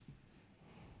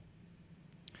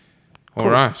All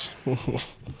right.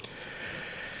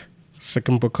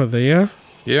 Second book of the year.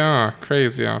 Yeah,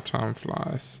 crazy how time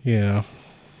flies. Yeah.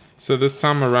 So this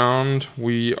time around,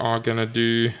 we are going to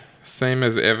do Same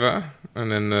as Ever.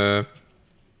 And then the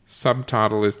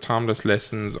subtitle is Timeless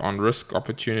Lessons on Risk,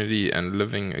 Opportunity, and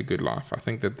Living a Good Life. I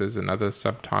think that there's another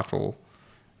subtitle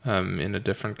in a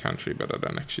different country, but I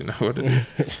don't actually know what it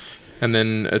is. And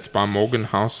then it's by Morgan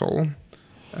Housel.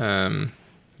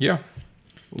 Yeah.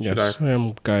 Yes,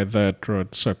 guy that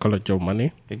wrote Psychology of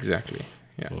Money. Exactly.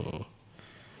 Yeah.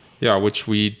 Yeah, which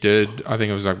we did, I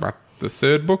think it was like about the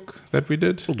third book that we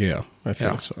did. Yeah, I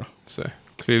think so. So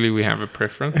clearly we have a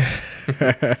preference.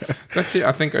 It's actually,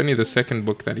 I think, only the second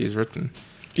book that he's written.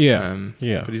 Yeah.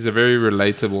 But he's a very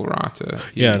relatable writer.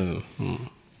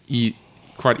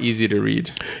 Quite easy to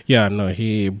read. Yeah, no,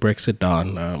 he breaks it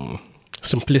down.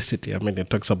 Simplicity. I mean, he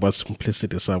talks about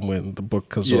simplicity somewhere in the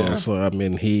book as well. So, I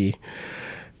mean, he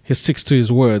sticks to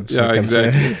his words. Yeah,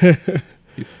 exactly.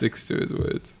 He sticks to his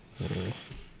words.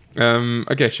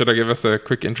 Okay, should I give us a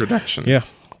quick introduction? Yeah,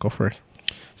 go for it.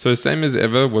 So Same as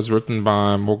Ever was written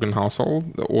by Morgan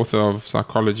Housel, the author of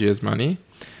Psychology as Money.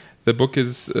 The book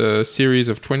is a series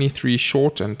of 23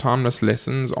 short and timeless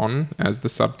lessons on, as the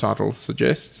subtitle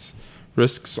suggests,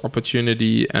 risks,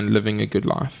 opportunity, and living a good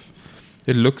life.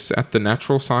 It looks at the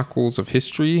natural cycles of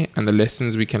history and the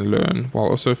lessons we can learn, while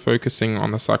also focusing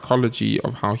on the psychology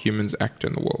of how humans act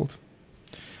in the world.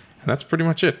 And that's pretty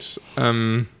much it.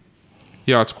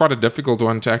 It's quite a difficult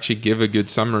one to actually give a good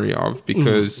summary of,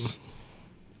 because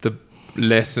the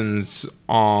lessons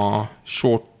are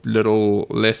short little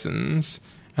lessons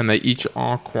and they each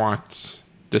are quite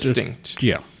distinct.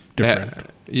 Different.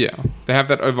 They have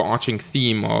that overarching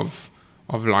theme of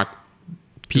like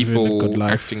people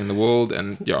acting in the world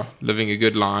and living a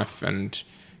good life and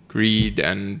greed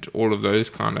and all of those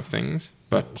kind of things.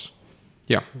 But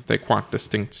they're quite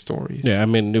distinct stories. Yeah, I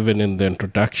mean, even in the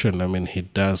introduction, I mean, he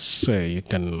does say you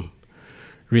can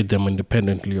read them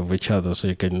independently of each other, so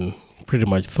you can pretty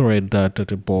much throw a dart at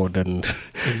the board and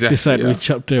decide which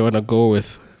chapter you want to go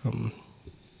with.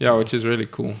 Which is really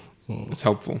cool. It's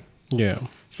helpful. Yeah.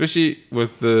 Especially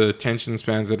with the attention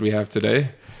spans that we have today.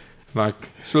 Like,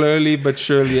 slowly but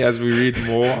surely as we read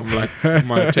more, I'm like,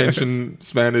 my attention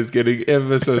span is getting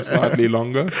ever so slightly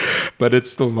longer, but it's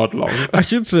still not long. I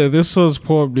should say this was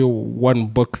probably one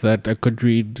book that I could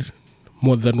read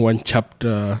more than one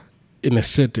chapter in a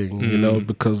sitting,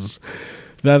 because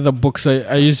the other books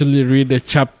I usually read a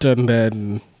chapter and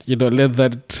then, let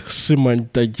that simmer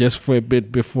and digest for a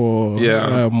bit before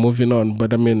moving on.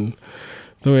 But I mean,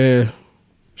 they were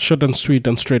short and sweet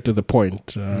and straight to the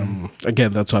point.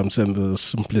 Again, that's why I'm saying the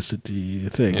simplicity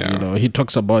thing. He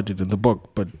talks about it in the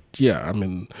book, but I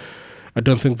mean, I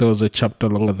don't think there was a chapter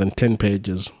longer than 10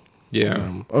 pages.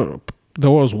 There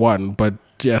was one, but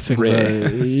I think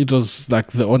it was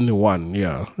like the only one.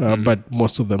 But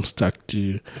most of them stuck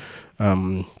to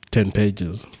 10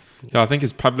 pages. I think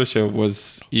his publisher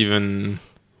was even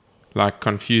like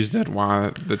confused at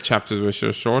why the chapters were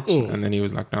so short, and then he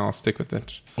was like, no, I'll stick with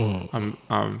it.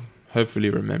 I'm hopefully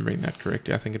remembering that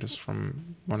correctly. I think it was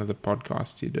from one of the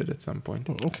podcasts he did at some point.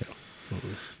 Okay.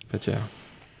 But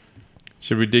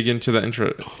should we dig into the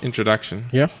introduction?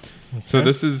 Okay. So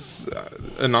this is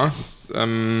a nice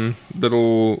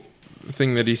little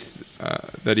thing that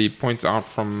he points out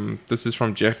from. This is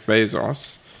from Jeff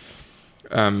Bezos.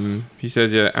 He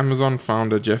says, Amazon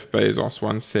founder Jeff Bezos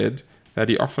once said that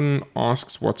he often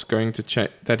asks what's going to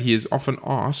change. That he is often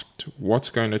asked what's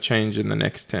going to change in the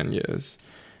next 10 years,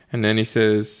 and then he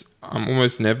says, "I'm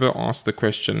almost never asked the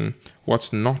question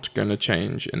what's not going to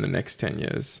change in the next 10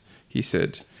 years." He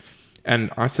said,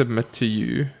 "And I submit to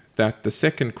you that the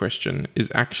second question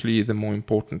is actually the more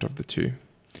important of the two."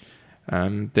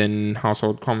 Then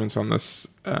Household comments on this.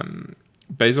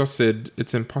 Bezos said,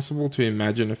 "It's impossible to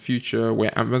imagine a future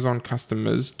where Amazon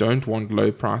customers don't want low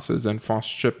prices and fast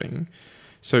shipping,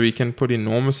 so we can put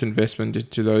enormous investment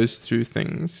into those two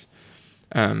things.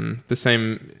 The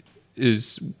same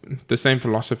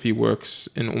philosophy works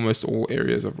in almost all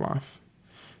areas of life."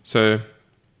 So,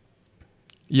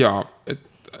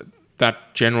 that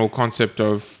general concept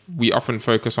of we often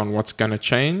focus on what's going to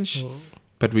change,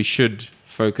 but we should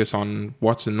focus on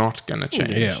what's not going to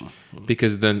change.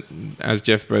 Because then, as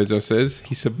Jeff Bezos says,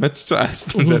 he submits to us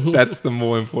that that's the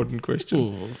more important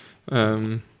question.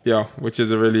 Which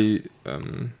is a really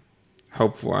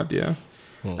helpful idea.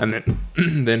 And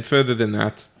then further than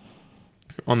that,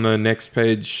 on the next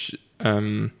page,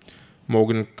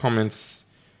 Morgan comments,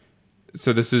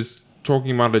 so this is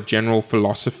talking about a general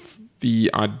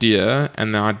philosophy idea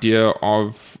and the idea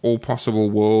of all possible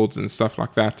worlds and stuff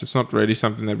like that. It's not really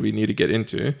something that we need to get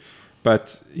into,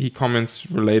 But he comments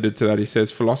related to that. He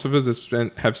says, philosophers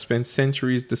have spent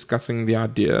centuries discussing the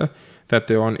idea that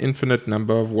there are an infinite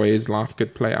number of ways life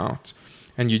could play out,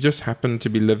 and you just happen to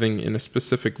be living in a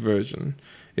specific version.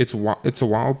 It's a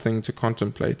wild thing to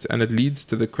contemplate, and it leads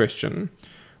to the question,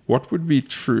 what would be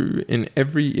true in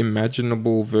every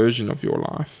imaginable version of your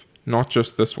life, not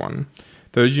just this one?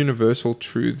 Those universal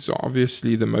truths are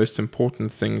obviously the most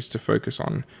important things to focus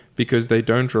on, because they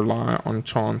don't rely on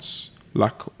chance,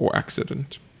 luck, or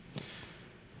accident.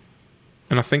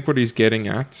 And I think what he's getting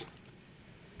at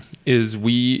is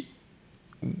we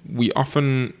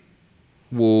often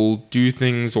will do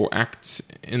things or act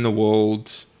in the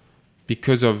world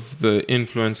because of the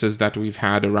influences that we've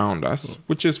had around us,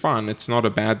 which is fine. It's not a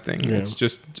bad thing. Yeah.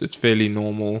 It's fairly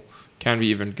normal, can be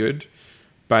even good.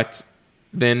 But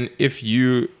then if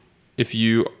you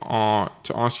are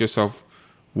to ask yourself,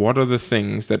 what are the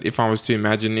things that if I was to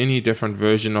imagine any different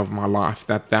version of my life,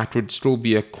 that would still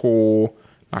be a core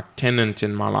like tenant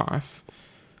in my life,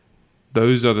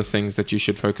 those are the things that you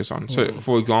should focus on. So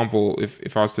for example,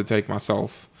 if I was to take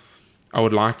myself, I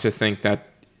would like to think that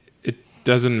it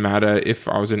doesn't matter if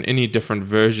I was in any different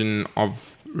version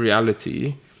of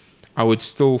reality, I would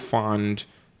still find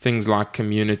things like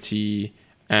community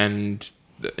and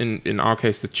in our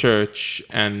case the church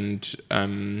and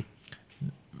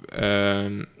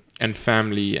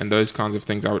family and those kinds of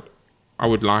things. I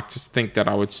would like to think that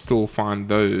I would still find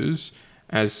those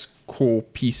as core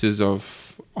pieces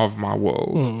of my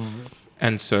world.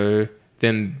 And so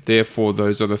then therefore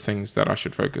those are the things that I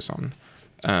should focus on.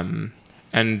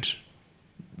 And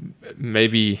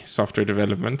maybe software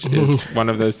development is one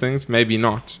of those things, maybe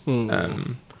not.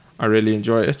 I really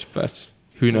enjoy it, but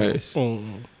who knows?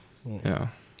 Yeah.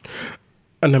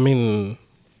 And I mean,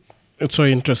 it's so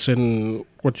interesting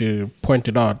what you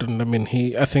pointed out. And I mean,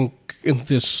 I think in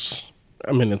this,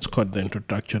 I mean, it's called the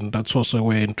introduction. That's also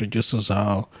where he introduces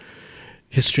how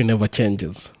history never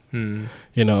changes.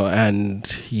 You know, and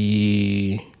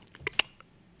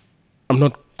I'm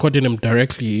not quoting him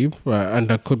directly,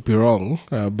 and I could be wrong,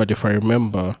 but if I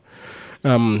remember,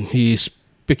 he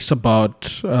speaks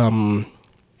about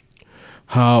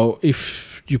how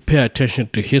if you pay attention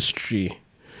to history,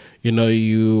 you know,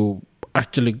 you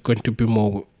actually going to be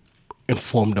more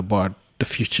informed about the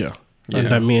future. Yeah.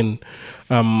 And I mean,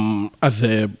 at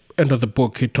the end of the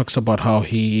book, he talks about how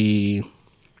in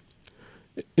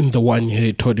the 1 year,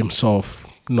 he told himself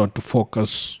not to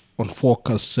focus on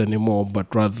forecasts anymore,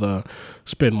 but rather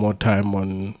spend more time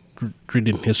on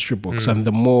reading history books. And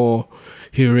the more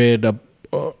he read up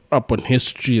on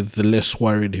history, the less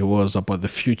worried he was about the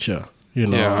future. You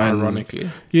know, yeah, ironically.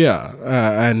 Yeah,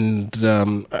 and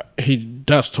he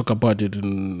does talk about it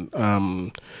in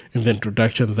the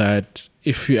introduction that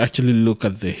if you actually look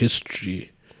at the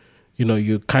history, you know,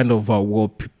 you kind of are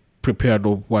well prepared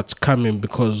of what's coming,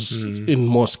 because in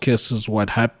most cases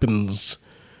what happens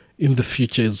in the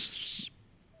future is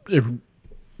a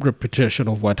repetition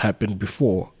of what happened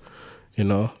before, you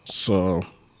know. So,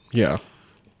 yeah.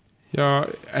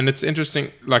 Yeah, and it's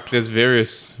interesting, like there's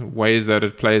various ways that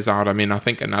it plays out. I mean, I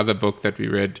think another book that we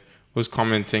read was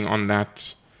commenting on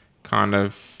that kind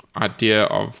of idea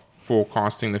of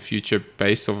forecasting the future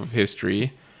based off of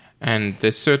history. And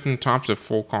there's certain types of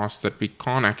forecasts that we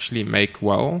can't actually make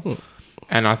well.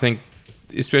 And I think,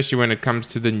 especially when it comes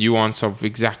to the nuance of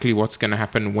exactly what's going to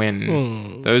happen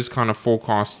when, those kind of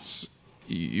forecasts,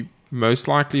 you most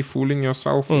likely fooling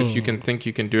yourself if you can think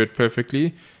you can do it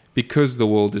perfectly, because the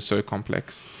world is so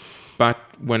complex. But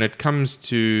when it comes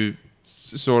to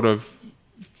sort of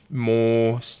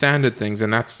more standard things,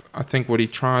 and that's, I think, what he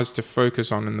tries to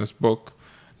focus on in this book,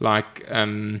 like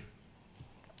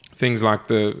things like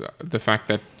the fact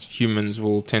that humans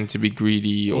will tend to be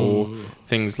greedy, or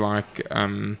things like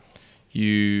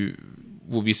you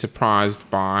will be surprised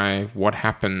by what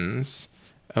happens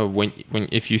when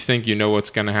if you think you know what's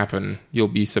going to happen, you'll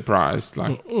be surprised.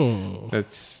 Like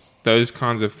that's. Those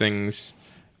kinds of things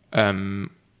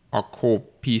are core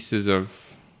pieces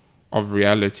of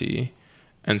reality,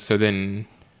 and so then,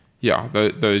 yeah,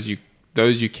 those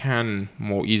you can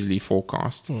more easily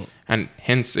forecast, and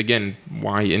hence again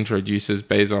why he introduces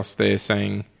Bezos there,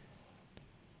 saying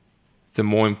the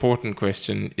more important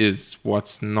question is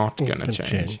what's not going to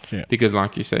change, because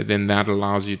like you said, then that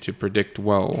allows you to predict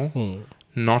well,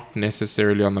 not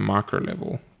necessarily on the micro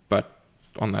level, but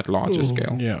on that larger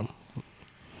scale. Yeah.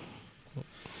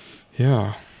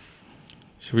 Yeah.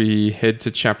 Should we head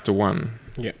to chapter 1?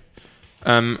 Yeah.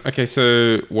 Okay,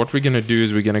 so what we're going to do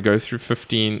is we're going to go through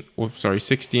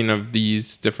 16 of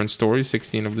these different stories,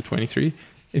 16 of the 23.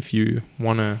 If you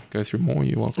want to go through more,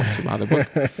 you're welcome to buy the book.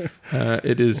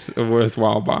 It is a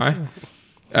worthwhile buy.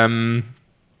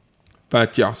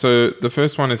 But yeah, so the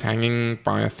first one is hanging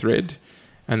by a thread,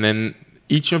 and then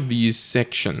each of these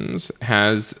sections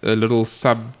has a little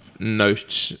sub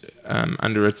note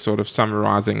under it, sort of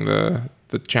summarizing the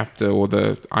chapter or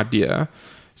the idea.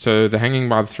 So the hanging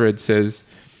by the thread says,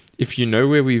 if you know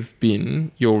where we've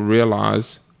been, you'll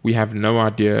realize we have no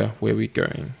idea where we're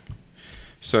going.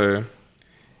 So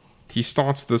he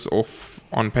starts this off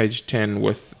on page 10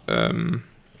 with an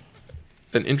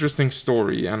interesting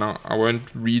story, and I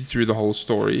won't read through the whole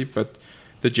story, but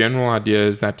the general idea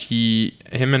is that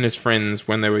him and his friends,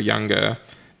 when they were younger,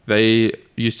 they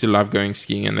used to love going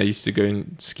skiing, and they used to go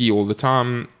and ski all the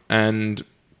time. And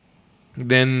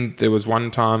then there was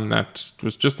one time that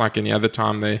was just like any other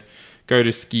time they go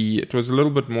to ski. It was a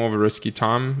little bit more of a risky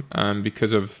time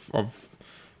because of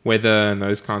weather and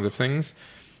those kinds of things.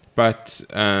 But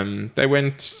they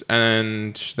went,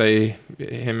 and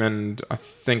him and I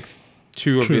think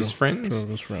two of his friends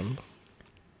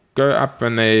go up,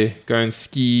 and they go and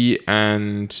ski,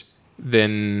 and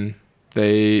then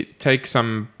they take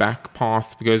some back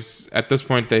path, because at this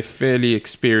point they're fairly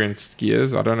experienced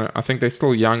skiers. I don't know, I think they're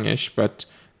still youngish, but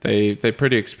they're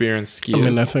pretty experienced skiers. I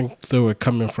mean, I think they were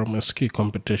coming from a ski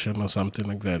competition or something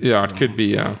like that. Yeah, it could be,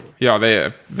 yeah.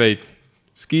 Yeah, they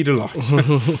skied a lot.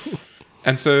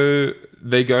 And so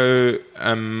they go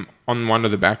on one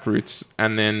of the back routes,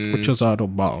 and then... Which was out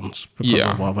of bounds because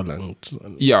of avalanche.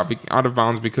 Yeah, out of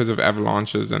bounds because of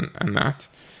avalanches and that.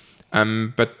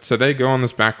 But so they go on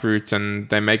this back route, and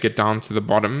they make it down to the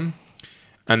bottom.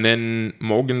 And then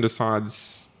Morgan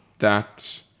decides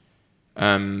that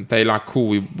they like, cool,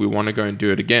 we want to go and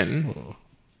do it again.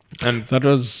 And that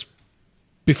was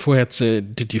before he had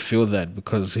said, did you feel that?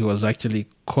 Because he was actually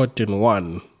caught in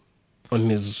one on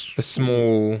his... A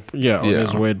small... on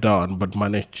his way down, but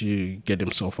managed to get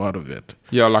himself out of it.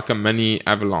 Yeah, like a mini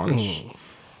avalanche.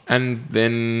 And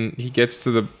then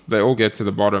they all get to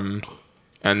the bottom,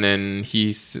 and then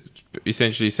he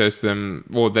essentially says to them,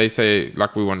 well, they say,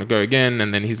 like, we want to go again,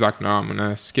 and then he's like, no, I'm going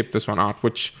to skip this one out,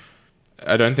 which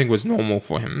I don't think was normal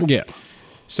for him. Yeah.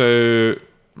 So,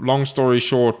 long story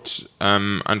short,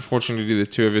 unfortunately, the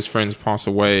two of his friends pass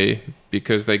away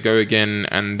because they go again,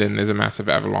 and then there's a massive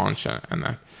avalanche and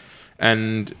that.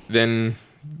 And then,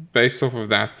 based off of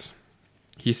that,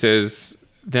 he says,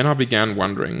 then I began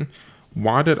wondering,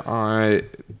 why did I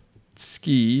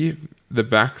ski the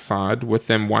backside with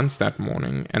them once that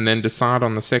morning, and then decide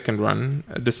on the second run,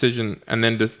 a decision, and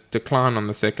then decline on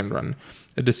the second run,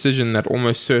 a decision that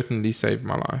almost certainly saved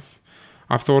my life.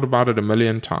 I've thought about it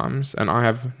 1,000,000 times, and I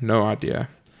have no idea.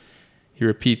 He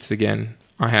repeats again,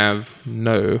 I have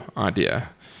no idea.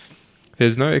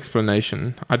 There's no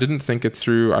explanation. I didn't think it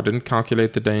through. I didn't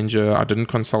calculate the danger. I didn't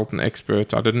consult an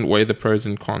expert. I didn't weigh the pros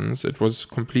and cons. It was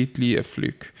completely a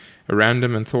fluke, a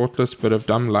random and thoughtless bit of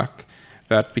dumb luck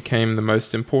that became the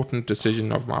most important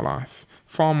decision of my life,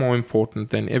 far more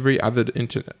important than every other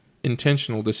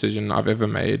intentional decision I've ever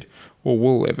made or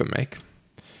will ever make.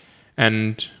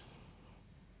 And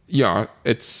yeah,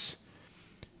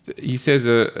 he says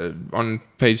on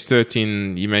page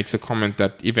 13, he makes a comment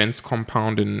that events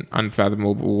compound in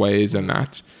unfathomable ways and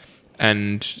that.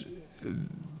 And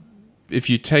if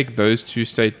you take those two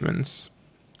statements,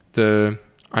 the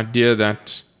idea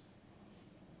that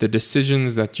the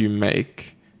decisions that you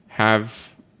make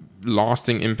have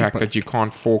lasting impact that you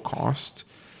can't forecast.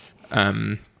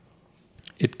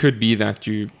 It could be that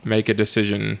you make a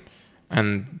decision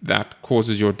and that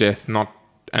causes your death,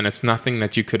 and it's nothing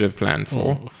that you could have planned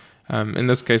for. In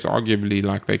this case, arguably,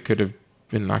 like, they could have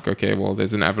been like, okay, well,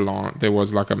 there's an avalanche. There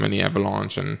was like a mini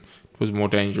avalanche, and it was more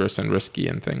dangerous and risky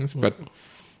and things. But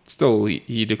still,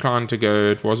 he declined to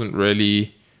go. It wasn't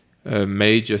really a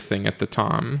major thing at the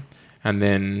time, and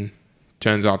then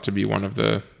turns out to be one of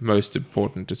the most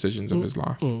important decisions of his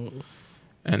life.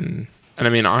 And I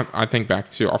mean, I think back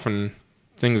to often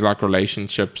things like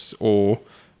relationships or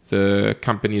the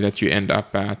company that you end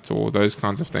up at or those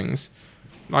kinds of things.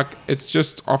 Like, it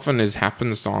just often is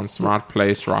happenstance, right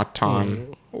place, right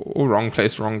time, or wrong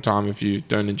place, wrong time if you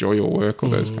don't enjoy your work or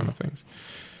those kind of things.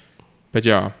 But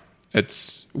yeah,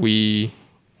 we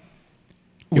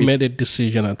made a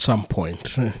decision at some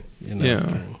point.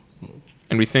 Yeah.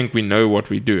 And we think we know what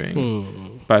we're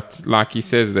doing. But like he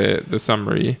says there, the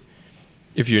summary,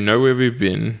 if you know where we've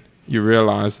been, you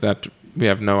realize that we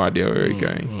have no idea where we're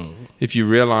going. If you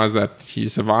realize that you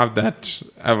survived that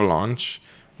avalanche,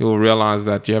 you'll realize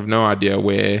that you have no idea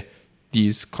where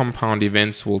these compound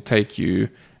events will take you,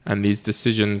 and these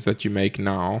decisions that you make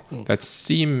now that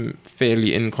seem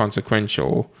fairly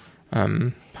inconsequential,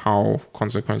 how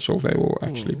consequential they will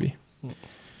actually be.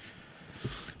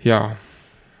 Yeah.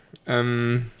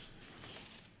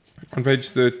 on page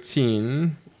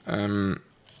 13,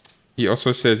 he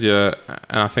also says here,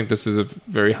 and I think this is a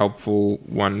very helpful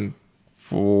one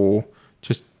for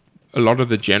just a lot of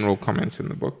the general comments in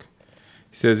the book.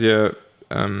 He says here,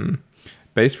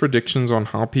 base predictions on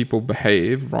how people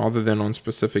behave rather than on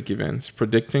specific events.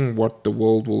 Predicting what the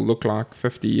world will look like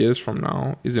 50 years from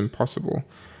now is impossible,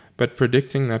 but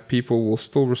predicting that people will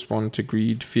still respond to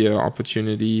greed, fear,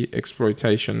 opportunity,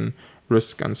 exploitation,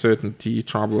 risk, uncertainty,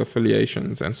 tribal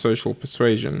affiliations, and social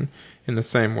persuasion in the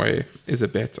same way is a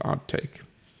bet I'd take.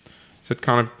 So it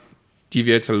kind of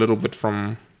deviates a little bit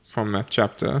from that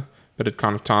chapter, but it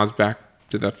kind of ties back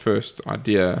to that first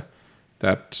idea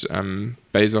that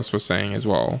Bezos was saying as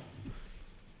well.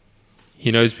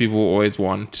 He knows people always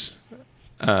want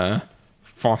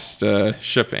faster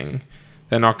shipping.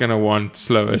 They're not going to want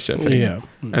slower shipping. Yeah.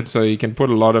 And so you can put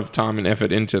a lot of time and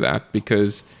effort into that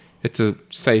because it's a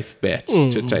safe bet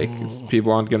to take.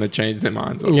 People aren't going to change their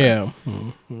minds on Yeah.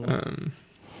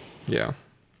 yeah.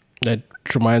 That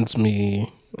reminds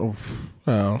me of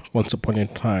once upon a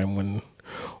time when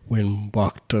we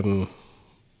embarked on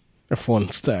a phone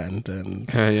stand and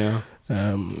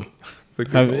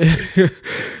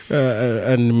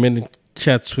and many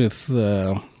chats with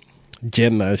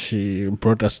Jenna. She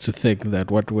brought us to think that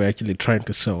what we're actually trying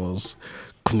to sell was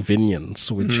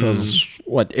convenience, which was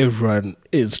what everyone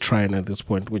is trying at this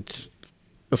point, which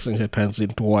essentially turns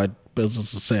into what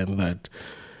Bezos is saying, that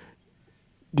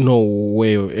no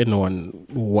way anyone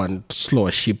want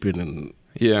slower shipping in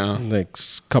the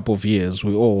next couple of years.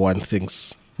 We all want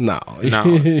things now.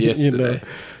 Yesterday.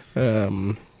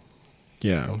 Not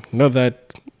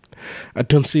that I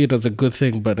don't see it as a good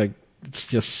thing, but it's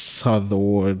just how the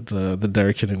world, the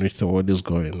direction in which the world is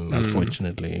going,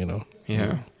 unfortunately,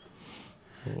 Yeah.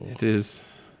 It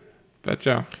is. But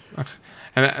yeah.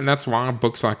 And that's why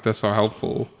books like this are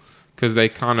helpful, because they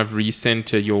kind of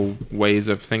recenter your ways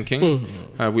of thinking.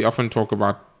 We often talk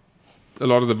about a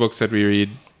lot of the books that we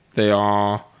read, they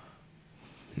are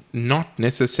not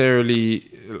necessarily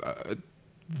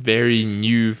very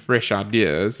new, fresh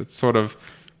ideas. It's sort of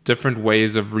different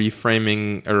ways of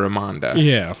reframing a reminder.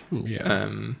 Yeah.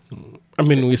 I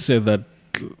mean, we said that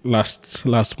last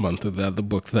month with the other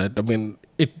book that, I mean,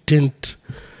 it didn't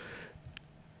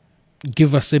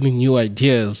give us any new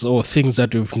ideas or things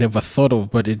that we've never thought of,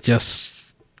 but it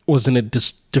just was in a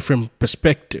different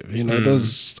perspective.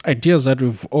 Those ideas that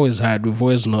we've always had, we've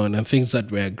always known, and things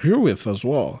that we agree with as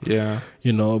well. Yeah.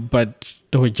 But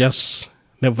they were just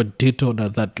never detailed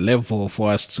at that level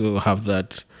for us to have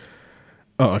that,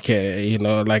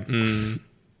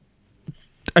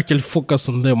 actually focus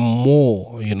on them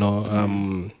more,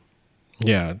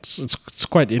 it's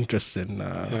quite interesting.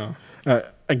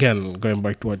 Again, going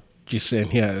back to what you're saying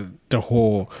here, the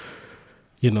whole,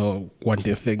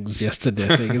 wanting things yesterday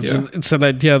thing. It's an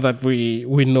idea that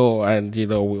we know and, we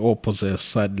all possess,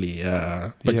 sadly.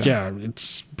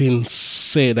 It's been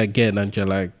said again, and you're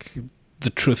like, the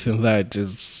truth in that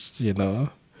is,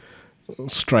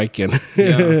 striking.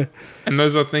 And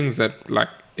those are things that, like,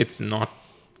 it's not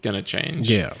going to change.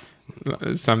 Yeah.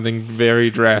 Something very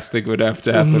drastic would have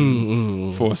to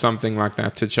happen for something like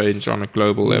that to change on a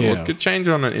global level. It could change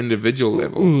on an individual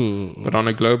level, but on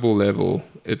a global level,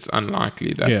 it's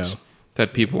unlikely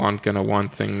that people aren't going to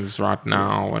want things right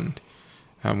now and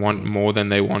want more than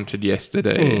they wanted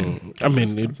yesterday. I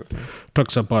mean, it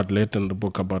talks about later in the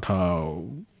book about how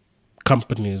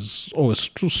companies always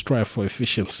strive for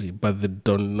efficiency, but they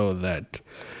don't know that,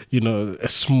 a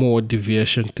small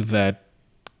deviation to that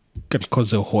can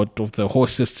cause a halt of the whole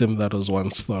system that was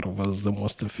once thought of as the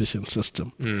most efficient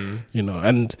system.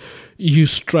 And you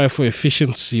strive for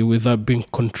efficiency without being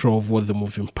control over the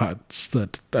moving parts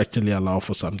that actually allow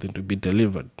for something to be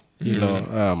delivered.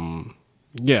 And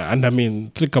I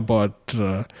mean, think about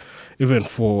even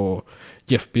for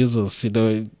Jeff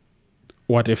Bezos,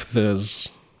 what if there's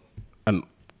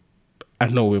I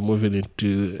know we're moving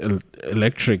into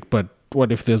electric, but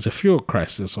what if there's a fuel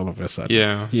crisis all of a sudden?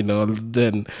 Yeah.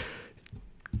 Then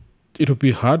it'll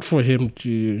be hard for him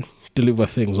to deliver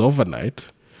things overnight.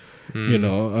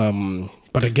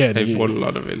 But again, they bought a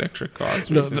lot of electric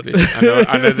cars recently.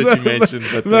 I know that you mentioned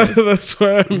that. That's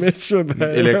why I mentioned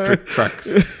that. Electric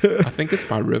trucks. I think it's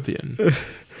by Rivian.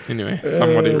 Anyway,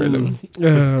 somewhat irrelevant.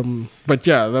 But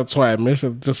yeah, that's why I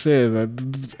mentioned to say that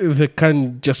there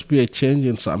can just be a change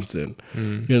in something.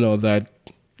 That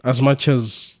as much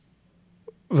as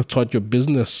that's what your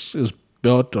business is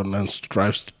built on and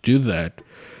strives to do that,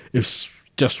 if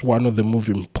just one of the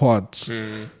moving parts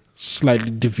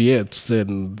slightly deviates,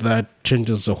 then that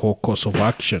changes the whole course of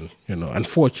action,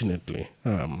 unfortunately.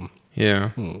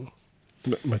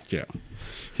 But yeah.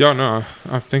 Yeah, no,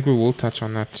 I think we will touch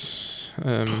on that.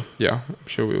 Yeah, I'm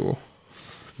sure we will.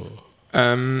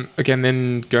 Again,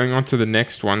 then going on to the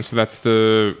next one. So that's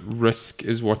the risk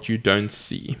is what you don't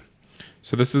see.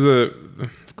 So this is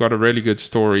got a really good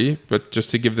story, but just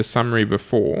to give the summary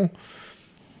before,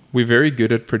 we're very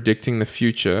good at predicting the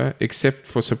future, except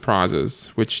for surprises,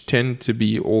 which tend to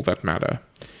be all that matter.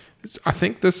 I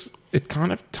think it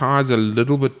kind of ties a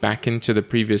little bit back into the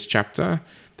previous chapter.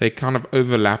 They kind of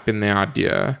overlap in their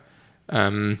idea.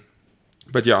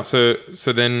 But yeah, so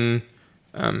then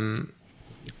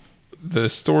the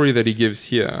story that he gives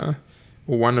here,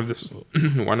 or one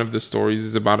of the stories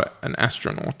is about an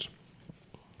astronaut.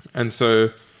 And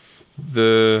so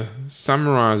the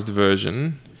summarized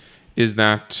version is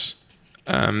that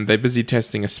they're busy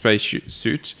testing a space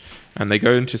suit, and they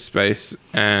go into space,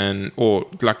 or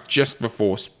like just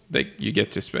before you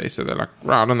get to space, so they're like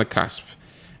right on the cusp,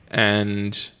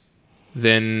 and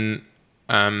then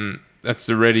that's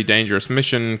a really dangerous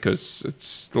mission because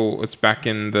it's back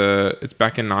in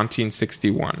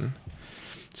 1961.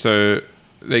 So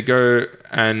they go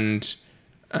and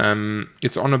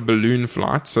it's on a balloon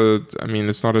flight. So I mean,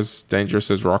 it's not as dangerous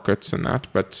as rockets and that,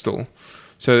 but still.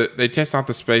 So they test out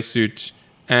the spacesuit,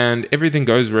 and everything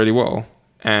goes really well,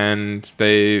 and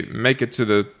they make it to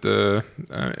the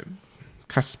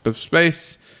cusp of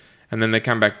space, and then they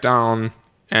come back down,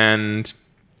 and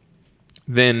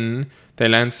then they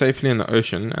land safely in the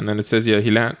ocean. And then it says,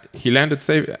 he landed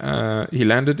safe. He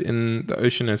landed in the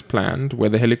ocean as planned, where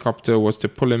the helicopter was to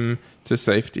pull him to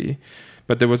safety.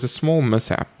 But there was a small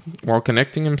mishap. While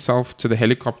connecting himself to the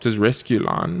helicopter's rescue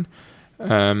line,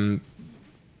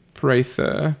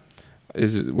 Prather,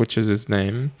 which is his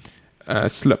name,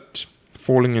 slipped,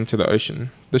 falling into the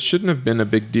ocean. This shouldn't have been a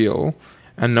big deal,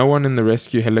 and no one in the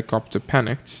rescue helicopter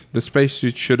panicked. The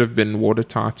spacesuit should have been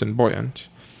watertight and buoyant.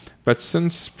 But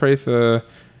since Prather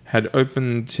had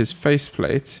opened his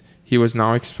faceplate, he was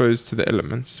now exposed to the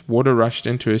elements. Water rushed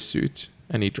into his suit,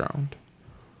 and he drowned.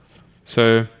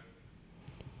 So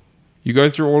you go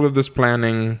through all of this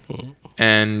planning,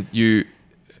 and you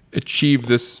achieve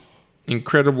this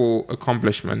incredible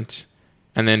accomplishment,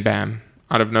 and then bam,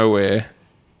 out of nowhere,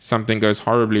 something goes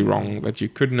horribly wrong that you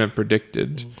couldn't have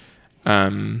predicted.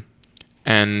 And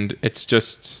it's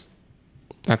just,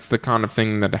 that's the kind of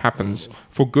thing that happens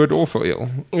for good or for ill.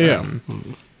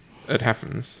 It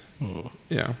happens.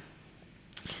 Yeah.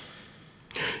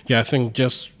 Yeah, I think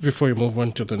just before you move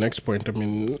on to the next point, I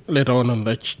mean, later on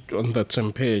that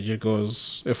same page, it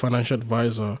goes, a financial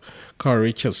advisor, Carl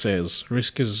Richards, says,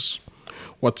 risk is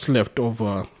what's left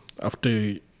over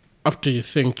after you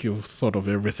think you've thought of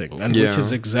everything. And which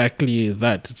is exactly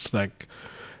that. It's like,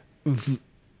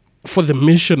 for the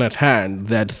mission at hand,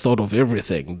 they had thought of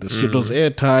everything. The suit was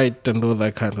airtight and all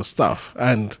that kind of stuff.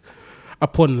 And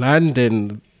upon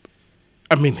landing,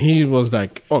 I mean, he was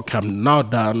like, okay, I'm now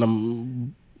done.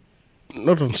 I'm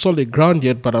not on solid ground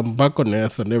yet, but I'm back on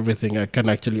Earth and everything. I can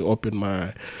actually open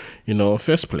my,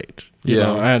 faceplate. You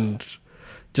know? And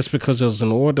just because there was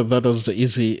an order, that was the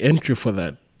easy entry for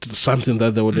that. Something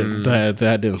that they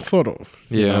hadn't thought of.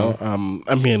 You know?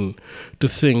 I mean, to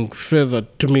think further,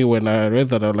 to me, when I read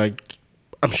that,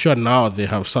 I'm sure now they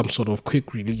have some sort of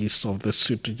quick release of the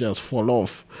suit to just fall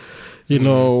off.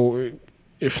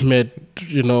 If made,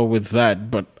 with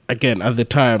that. But again, at the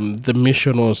time, the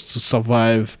mission was to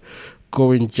survive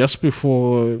going just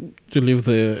before to leave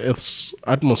the Earth's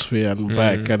atmosphere and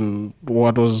back. And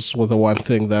what was the one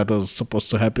thing that was supposed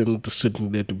to happen? The suit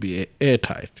needed to be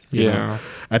airtight. You know?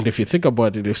 And if you think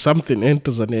about it, if something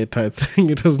enters an airtight thing,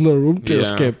 it has no room to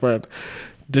escape. But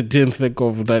they didn't think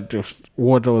of that. If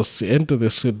water was to enter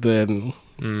the suit, then,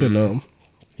 to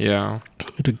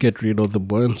get rid of the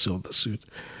buoyancy of the suit.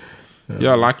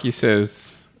 Like he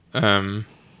says,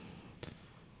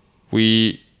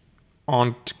 we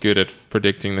aren't good at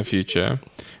predicting the future.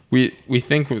 We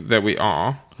think that we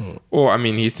are, or I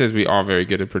mean, he says we are very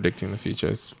good at predicting the future.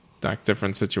 It's like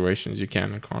different situations you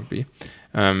can and can't be.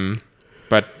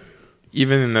 But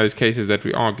even in those cases that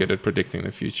we are good at predicting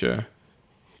the future,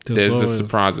 there's the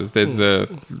surprises. There's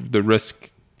the risk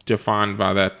defined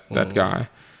by that guy.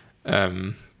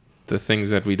 The things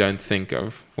that we don't think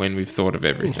of when we've thought of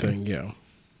everything. Yeah.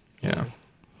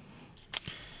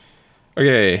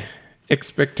 Okay.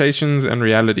 Expectations and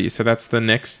reality. So that's the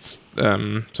next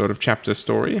sort of chapter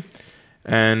story.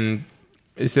 And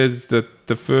it says that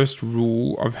the first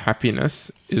rule of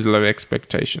happiness is low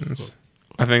expectations.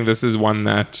 I think this is one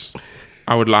that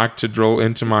I would like to drill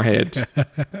into my head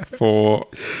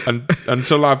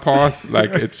until I pass.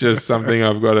 Like, it's just something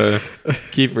I've got to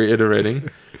keep reiterating.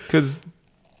 Because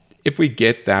if we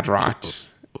get that right,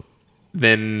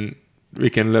 then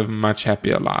live much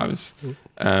happier lives.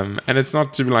 And it's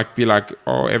not to be like,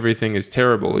 oh, everything is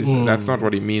terrible. That's not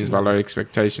what he means by low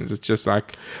expectations. It's just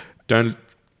like, don't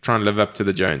try and live up to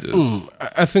the Joneses.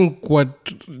 I think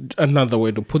another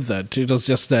way to put that, it was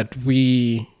just that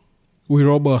we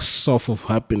rob ourselves of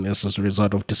happiness as a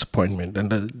result of disappointment, and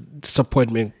the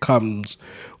disappointment comes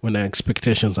when our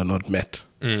expectations are not met.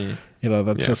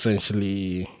 That's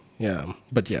essentially,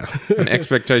 but yeah. And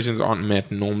expectations aren't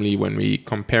met normally when we're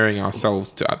comparing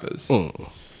ourselves to others.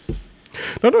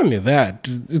 Not only that,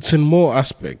 it's in more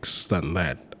aspects than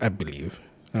that, I believe.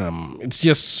 It's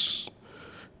just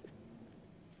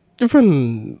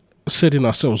even setting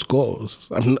ourselves goals.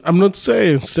 I'm not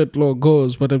saying set low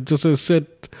goals, but I'm just saying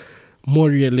set more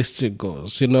realistic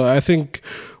goals. I think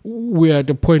we're at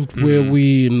a point where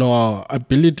we know our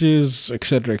abilities,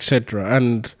 etc., etc.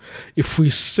 And if we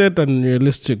set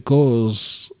unrealistic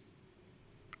goals,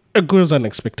 a goal is an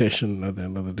expectation at the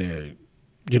end of the day,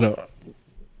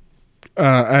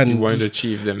 and you won't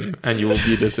achieve them, and you will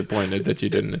be disappointed that you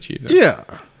didn't achieve them. Yeah.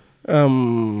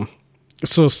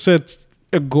 So set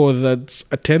a goal that's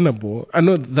attainable. I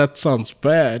know that sounds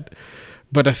bad,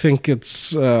 but I think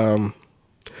it's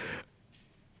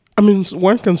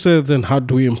one can say, then how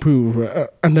do we improve?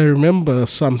 And I remember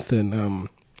something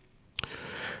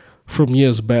from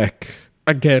years back,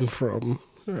 again from,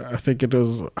 I think it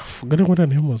was, I forgot what her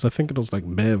name was. I think it was like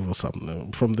Bev or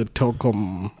something from the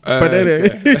Telcom. But anyway,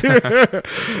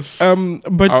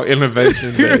 but our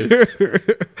innovation days.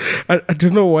 I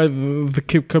don't know why they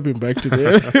keep coming back to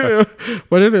me.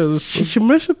 But anyway, she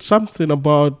mentioned something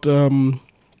about, and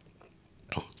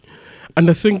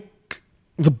I think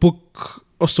the book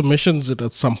also mentions it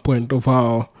at some point, of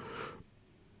how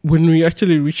when we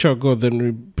actually reach our goal, then we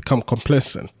become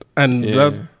complacent, and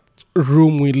that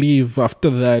room we leave after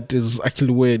that is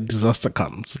actually where disaster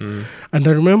comes. And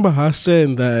I remember her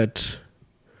saying that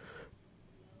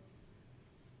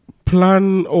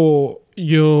plan or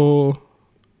your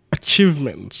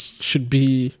achievements should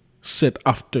be set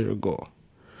after your goal.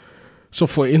 So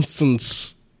for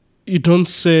instance, you don't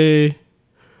say,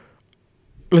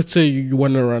 let's say you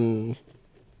want to run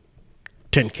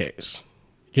 10Ks.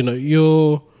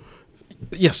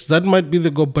 Yes, that might be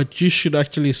the goal, but you should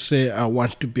actually say, I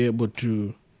want to be able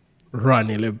to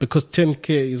run 11, because 10K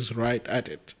is right at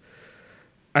it.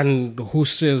 And who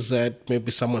says that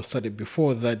maybe someone said it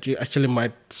before, that you actually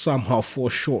might somehow fall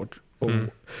short.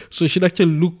 So you should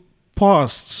actually look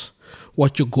past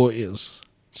what your goal is.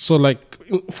 So like,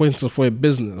 for instance, for a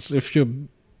business, if your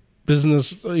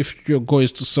goal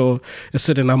is to sell a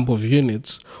certain number of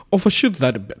units, overshoot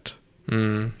that a bit.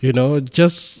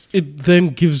 Just it then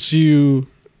gives you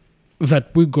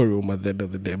that wiggle room at the end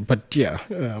of the day. But yeah,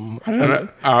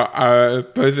 I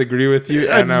both agree with you,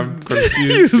 and I'm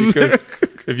confused because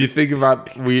if you think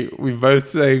about, we both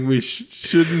saying we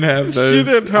shouldn't have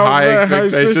those high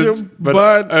expectations,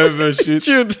 but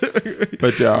overshoot.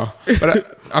 But yeah,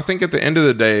 I think at the end of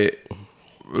the day,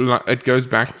 it goes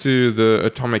back to the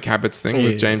Atomic Habits thing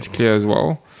with James Clear as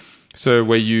well. So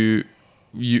where you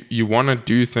want to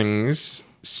do things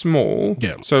small.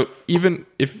 Yeah. So even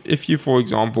if you, for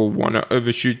example, want to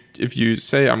overshoot, if you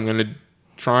say, I'm going to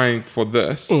try for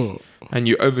this, and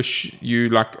you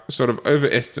like sort of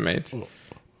overestimate,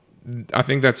 I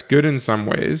think that's good in some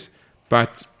ways,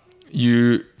 but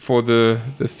for the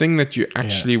thing that you're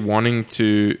actually wanting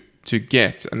to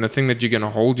get, and the thing that you're going to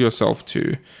hold yourself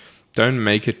to, don't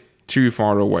make it too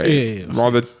far away.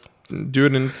 Rather do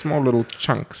it in small little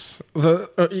chunks.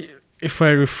 If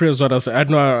I rephrase what I said, I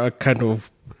know I kind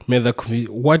of made that confused.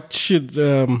 What should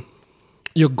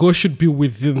your goal should be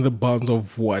within the bounds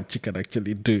of what you can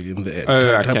actually do in the end.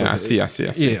 Oh, okay. I see.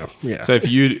 Yeah. So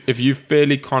if you're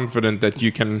fairly confident that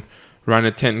you can run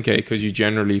a 10K because you're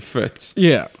generally fit,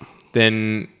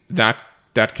 then that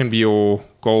can be your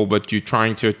goal. But you're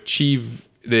trying to achieve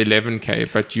the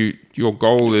 11K, but your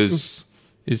goal is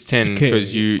 10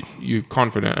 because you're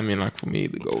confident. I mean, like for me,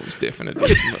 the goal is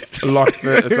definitely a lot.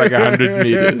 It's like 100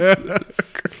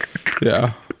 meters.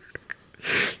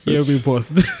 Yeah, we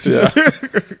both. Yeah,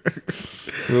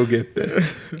 we'll get there.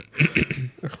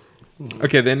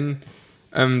 Okay, then.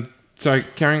 So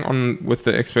carrying on with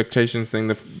the expectations thing,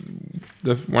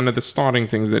 the one of the starting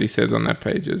things that he says on that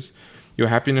page is, your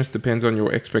happiness depends on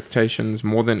your expectations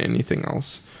more than anything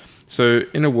else. So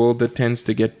in a world that tends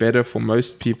to get better for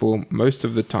most people most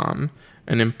of the time,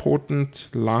 an important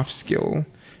life skill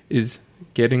is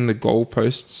getting the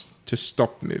goalposts to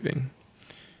stop moving.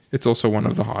 It's also one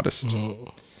of the hardest.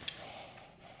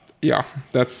 Yeah,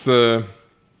 that's the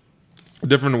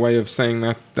different way of saying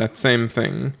that same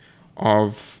thing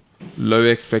of low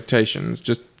expectations.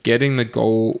 Just getting the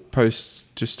goalposts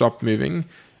to stop moving.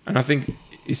 And I think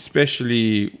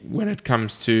especially when it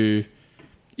comes to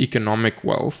economic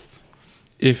wealth,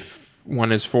 if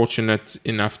one is fortunate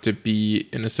enough to be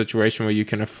in a situation where you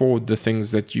can afford the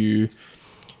things that you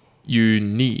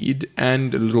need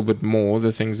and a little bit more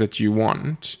the things that you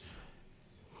want,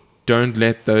 don't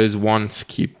let those wants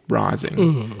keep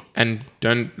rising, and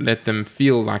don't let them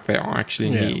feel like they are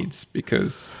actually needs,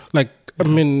 because like, I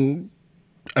mean,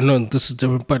 I know this is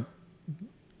different, but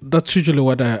that's usually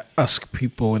what I ask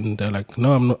people when they're like,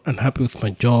 no, I'm not unhappy with my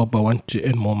job, I want to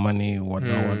earn more money,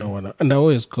 whatnot. And I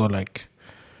always go like,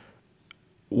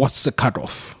 what's the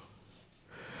cutoff?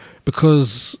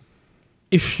 Because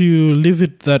if you leave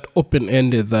it that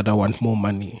open-ended that I want more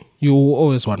money, you will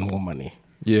always want more money.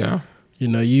 Yeah. You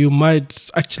know, you might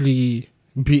actually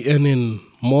be earning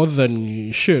more than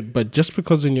you should, but just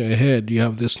because in your head you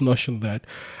have this notion that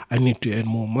I need to earn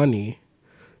more money,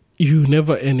 you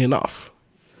never earn enough.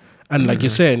 And like you're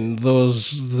saying,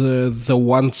 the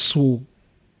ones who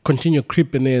continue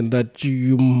creeping in, that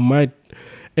you might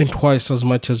earn twice as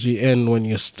much as you earn when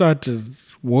you started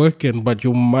working, but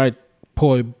you might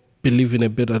probably believe in a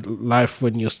better life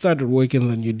when you started working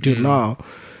than you do now,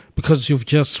 because you've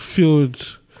just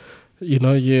filled, you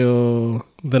know,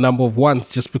 the number of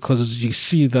wants just because you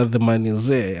see that the money is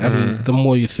there. And the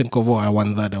more you think of, I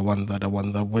want that,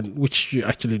 which you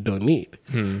actually don't need.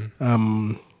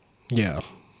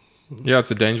 Yeah,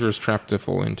 it's a dangerous trap to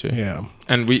fall into. Yeah.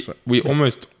 And we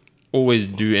almost always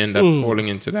do end up falling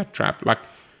into that trap. Like,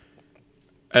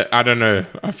 I don't know.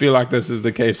 I feel like this is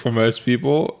the case for most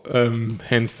people,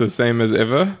 hence the same as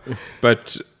ever.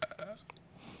 But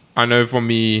I know for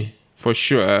me, for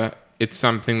sure, it's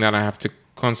something that I have to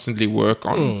constantly work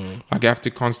on. Like, I have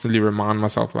to constantly remind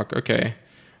myself, like, okay,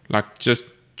 like, just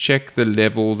check the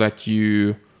level that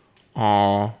you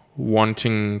are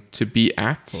wanting to be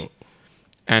at,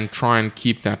 and try and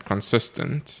keep that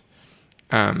consistent,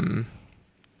 and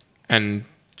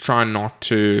try not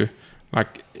to,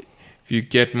 like, if you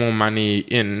get more money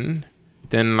in,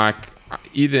 then like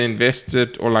either invest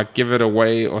it or like give it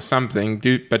away or something.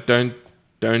 But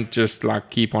don't just like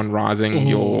keep on rising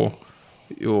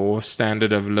your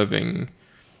standard of living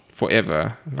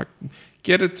forever. Like,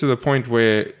 get it to the point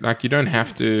where like you don't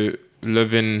have to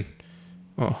live in.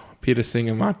 Oh, Peter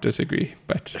Singer might disagree,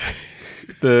 but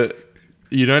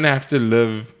you don't have to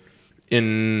live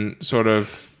in sort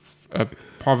of a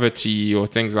poverty or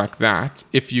things like that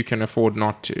if you can afford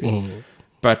not to.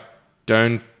 But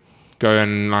don't go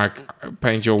and like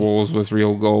paint your walls with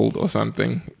real gold or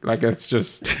something. Like, it's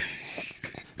just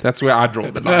that's where I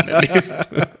draw the line, at least.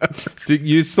 So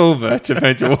use silver to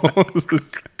paint your walls.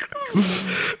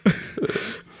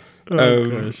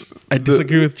 Gosh. I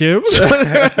disagree with James.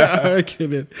 I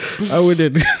kidding. I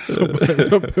wouldn't.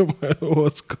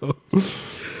 What's called?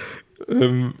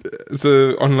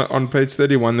 So on page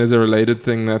 31, there's a related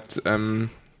thing that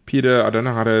Peter, I don't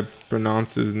know how to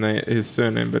pronounce his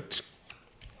surname, but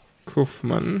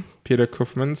Peter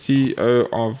Kaufman, CEO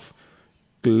of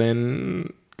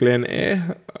Glen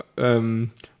Air,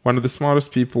 one of the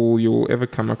smartest people you'll ever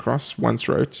come across, once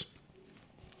wrote,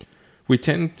 "We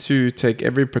tend to take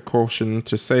every precaution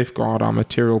to safeguard our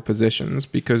material possessions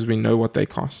because we know what they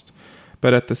cost.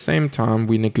 But at the same time,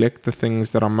 we neglect the things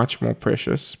that are much more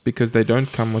precious because they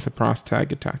don't come with a price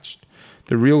tag attached.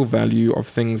 The real value of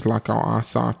things like our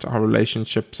eyesight, our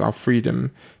relationships, our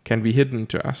freedom can be hidden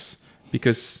to us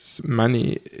because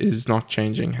money is not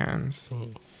changing hands."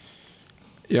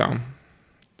 Yeah.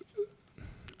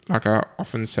 Like I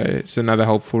often say, it's another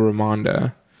helpful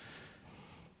reminder.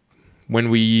 When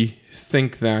we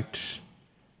think that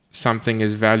something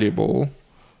is valuable,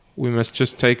 we must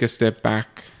just take a step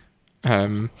back.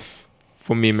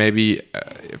 For me, maybe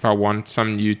if I want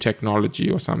some new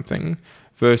technology or something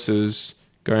versus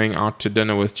going out to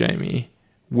dinner with Jamie,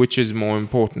 which is more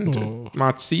important? It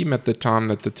might seem at the time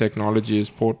that the technology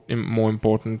is more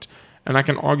important, and I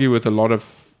can argue with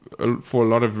for a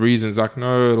lot of reasons, like,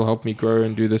 no, it'll help me grow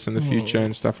and do this in the future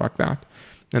and stuff like that.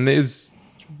 And there's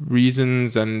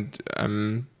reasons, and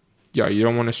you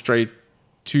don't want to stray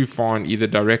too far in either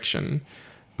direction,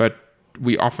 but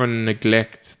we often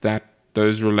neglect that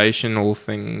those relational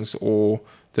things or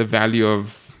the value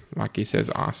of, like he says,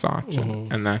 eyesight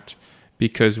and that,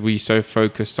 because we're so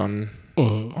focused on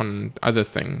other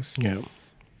things. I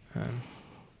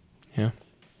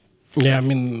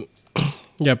mean,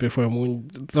 before I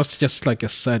move, that's just like a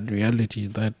sad reality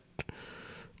that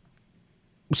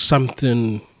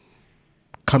something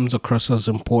comes across as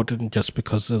important just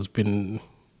because there's been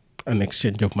an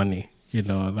exchange of money. You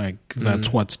know, like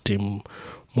that's what's deemed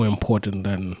more important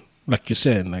than, like you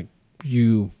said, like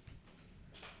you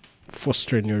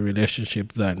fostering your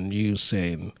relationship than you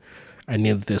saying, I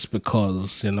need this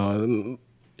because,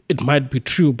 it might be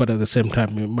true, but at the same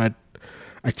time, it might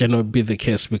actually not be the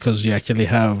case because you actually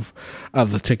have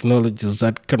other technologies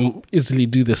that can easily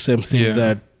do the same thing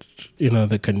that,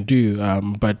 they can do.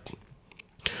 But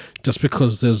just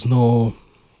because there's no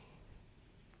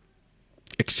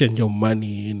exchange of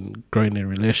money in growing a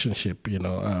relationship,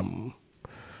 you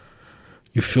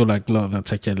feel like, no,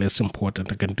 that's actually less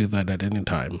important. I can do that at any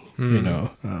time,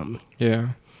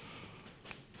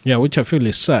 Yeah, which I feel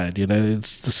is sad,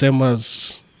 It's the same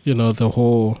as, the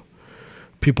whole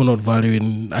people not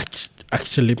valuing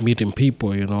actually meeting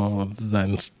people,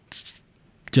 than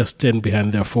just staying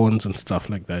behind their phones and stuff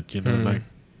like that, like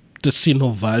just see no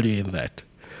value in that.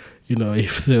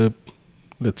 If they,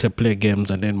 let's say, play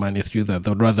games and earn money through that,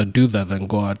 they'd rather do that than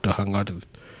go out to hang out with,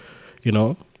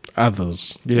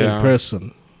 others in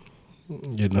person,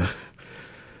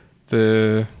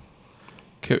 There's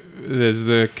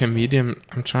the comedian,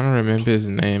 I'm trying to remember his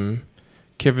name,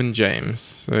 Kevin James.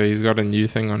 So he's got a new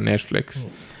thing on Netflix,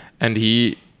 and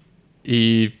he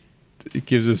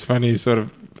gives this funny sort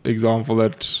of example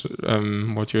that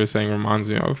what you were saying reminds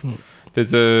me of.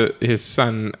 There's his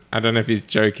son, I don't know if he's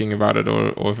joking about it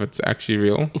or if it's actually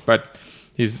real, but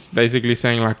he's basically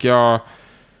saying like,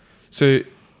 so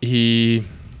his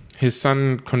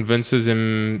son convinces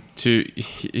him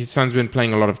his son's been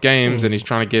playing a lot of games and he's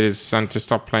trying to get his son to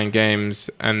stop playing games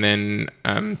and then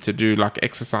to do like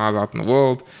exercise out in the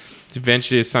world.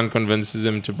 Eventually his son convinces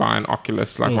him to buy an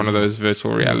Oculus, like one of those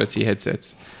virtual reality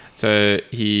headsets. So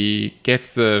he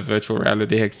gets the virtual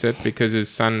reality headset because his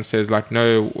son says like,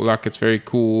 no, like it's very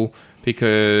cool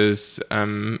because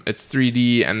it's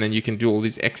 3D and then you can do all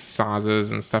these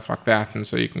exercises and stuff like that. And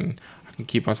so I can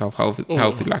keep myself healthy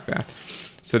like that.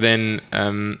 So then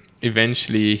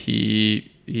eventually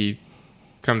he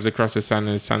comes across his son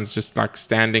and his son's just like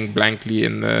standing blankly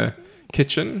in the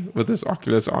kitchen with his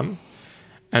Oculus on.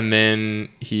 And then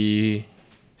he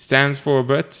stands for a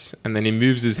bit and then he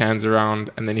moves his hands around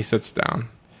and then he sits down.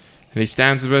 And he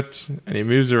stands a bit and he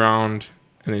moves around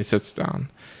and then he sits down.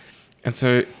 And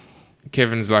so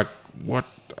Kevin's like, what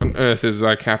on earth is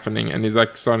like happening? And he's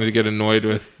like starting to get annoyed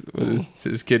with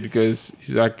his kid because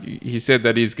he's like, he said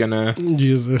that he's gonna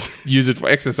use it for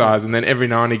exercise, and then every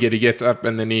now and again he gets up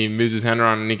and then he moves his hand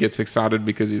around and he gets excited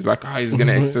because he's like, oh, he's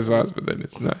gonna exercise, but then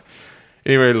it's not.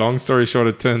 Anyway, long story short,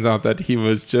 it turns out that he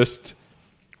was just,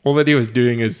 all that he was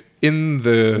doing is in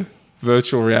the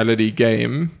virtual reality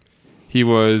game, he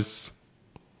was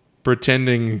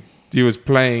pretending he was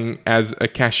playing as a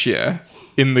cashier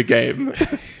in the game.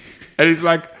 And he's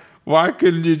like, why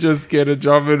couldn't you just get a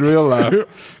job in real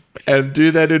life and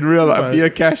do that in real life? Be a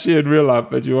cashier in real life,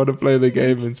 but you want to play the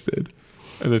game instead.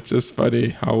 And it's just funny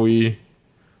how we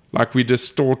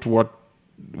distort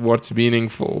what's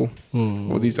meaningful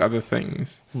or these other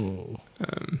things.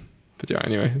 But yeah,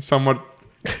 anyway, somewhat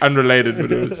unrelated,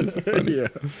 but it was just funny.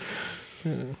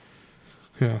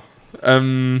 Yeah.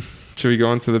 Should we go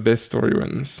on to the best story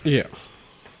wins? Yeah.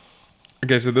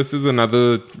 Okay, so this is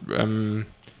another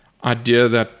idea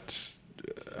that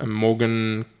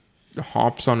Morgan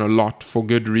harps on a lot for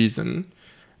good reason.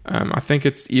 I think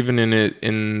it's even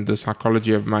in the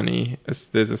Psychology of Money.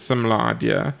 There's a similar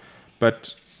idea,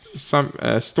 but some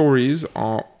stories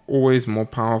are always more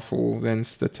powerful than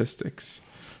statistics.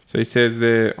 So he says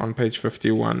there on page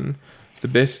 51, the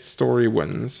best story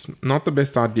wins, not the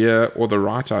best idea or the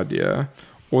right idea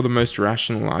or the most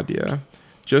rational idea.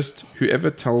 Just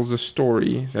whoever tells a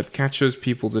story that catches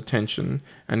people's attention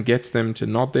and gets them to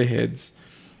nod their heads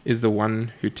is the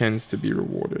one who tends to be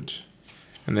rewarded.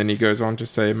 And then he goes on to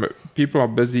say, people are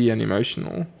busy and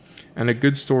emotional, and a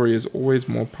good story is always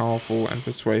more powerful and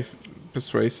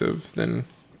persuasive than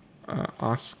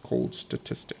ice-cold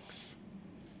statistics.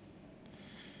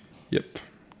 Yep.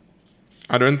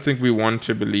 I don't think we want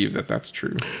to believe that that's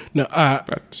true. No,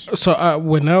 so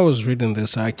when I was reading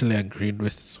this, I actually agreed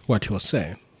with what he was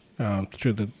saying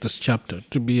through this chapter.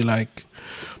 To be like,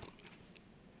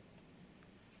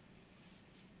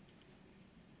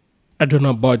 I don't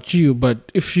know about you,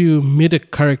 but if you meet a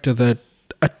character that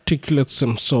articulates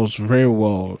themselves very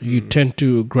well, you tend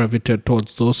to gravitate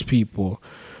towards those people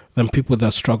than people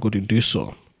that struggle to do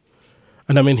so.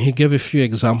 And I mean, he gave a few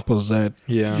examples that,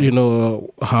 you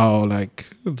know, how like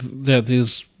there are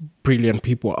these brilliant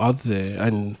people out there,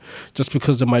 and just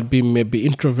because they might be maybe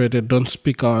introverted, don't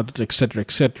speak out,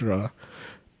 etc.,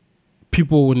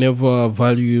 people will never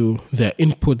value their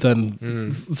input than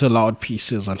the loud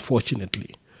pieces,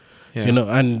 unfortunately. You know,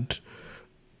 and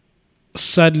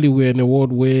sadly, we're in a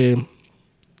world where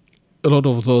a lot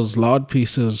of those loud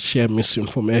pieces share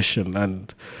misinformation,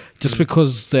 and just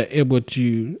because they're able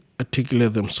to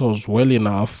articulate themselves well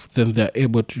enough, then they're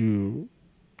able to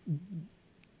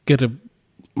get a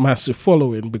massive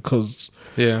following because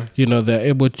Yeah. they're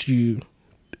able to,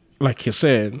 like you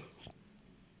said,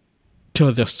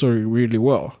 tell their story really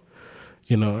well,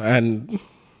 and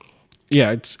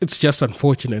yeah, it's just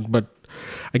unfortunate, but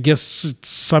I guess it's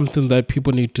something that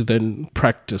people need to then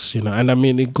practice, and I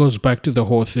mean, it goes back to the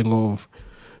whole thing of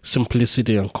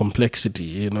simplicity and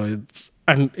complexity,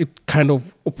 and it kind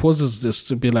of opposes this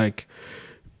to be like,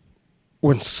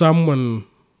 when someone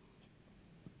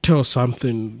tells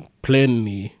something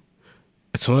plainly,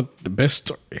 it's not the best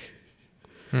story.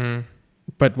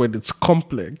 But when it's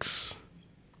complex,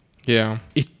 Yeah.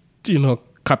 it,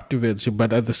 captivates you.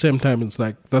 But at the same time, it's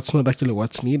like, that's not actually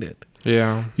what's needed.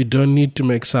 Yeah. You don't need to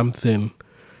make something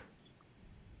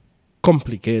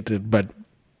complicated, but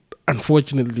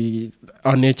unfortunately,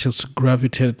 our natures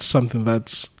gravitate to something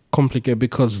that's complicated,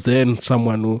 because then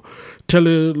someone will tell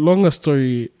a longer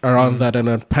story around that and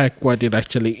unpack what it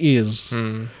actually is,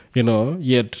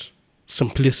 yet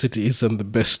simplicity isn't the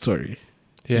best story.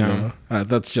 Yeah.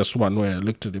 That's just one way I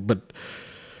looked at it. But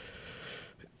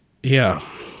yeah.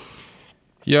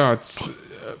 Yeah, it's,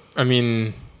 I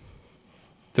mean,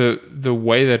 the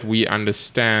way that we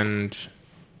understand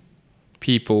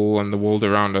people and the world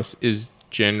around us is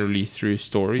generally through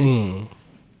stories.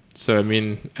 So, I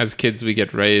mean, as kids, we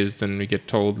get raised and we get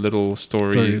told little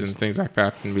stories and things like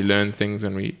that, and we learn things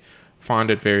and we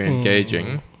find it very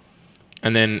engaging.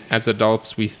 And then as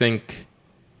adults, we think,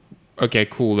 okay,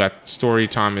 cool, that story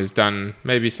time is done.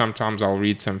 Maybe sometimes I'll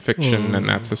read some fiction and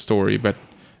that's a story, but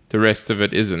the rest of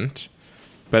it isn't.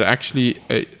 But actually,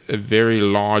 a very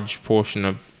large portion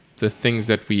of the things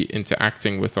that we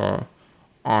interacting with are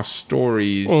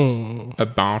stories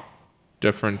about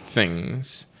different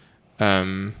things.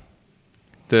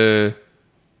 The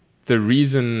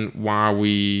reason why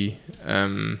we,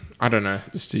 I don't know,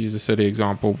 just to use a silly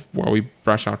example, why we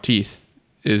brush our teeth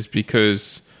is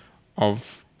because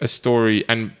of a story,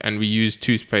 and we use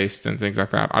toothpaste and things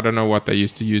like that. I don't know what they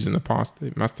used to use in the past.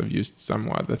 They must have used some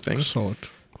other thing.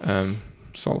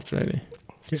 Salt, really.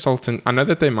 Yeah. Salt, and I know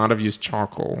that they might have used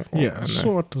charcoal.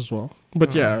 Salt as well.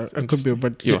 But it could be.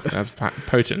 But yeah, that's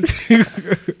potent.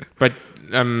 But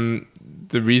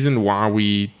the reason why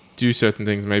we do certain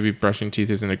things, maybe brushing teeth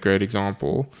isn't a great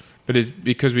example, but is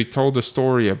because we told a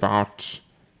story about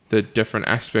the different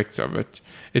aspects of it.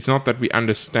 It's not that we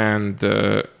understand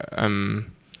the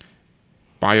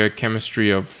biochemistry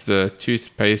of the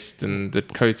toothpaste and the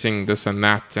coating this and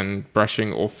that and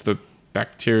brushing off the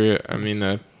bacteria,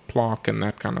 the plaque and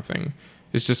that kind of thing.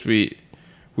 It's just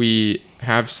we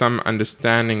have some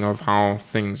understanding of how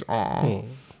things are.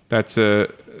 That's a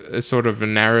sort of a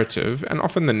narrative, and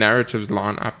often the narratives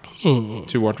line up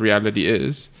to what reality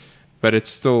is, but it's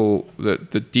still the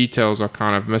details are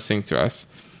kind of missing to us.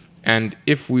 And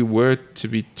if we were to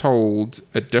be told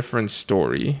a different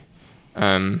story,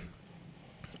 I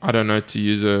don't know, to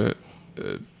use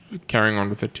carrying on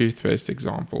with the toothpaste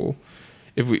example,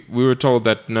 if we were told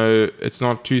that no, it's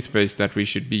not toothpaste that we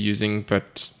should be using,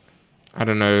 but I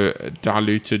don't know, a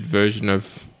diluted version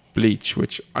of bleach,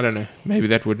 which I don't know, maybe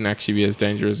that wouldn't actually be as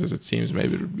dangerous as it seems.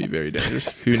 Maybe it would be very dangerous.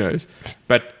 Who knows?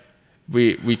 But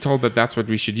we told that that's what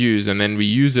we should use, and then we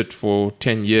use it for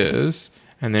 10 years,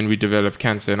 and then we develop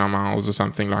cancer in our mouths or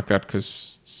something like that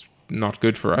because it's not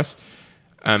good for us.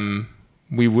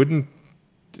 We wouldn't,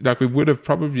 we would have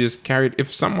probably just carried,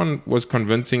 if someone was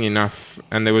convincing enough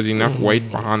and there was enough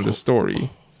weight behind the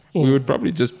story, we would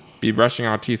probably just be brushing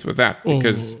our teeth with that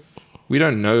because we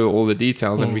don't know all the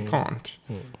details and we can't.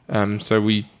 So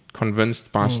we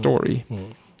convinced by story,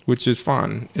 which is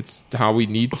fine. It's how we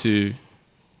need to.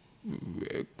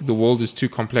 The world is too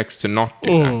complex to not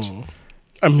do that.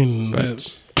 I mean,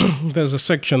 there's a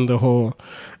section,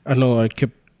 I know I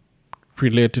kept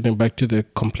relating it back to the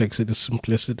complexity,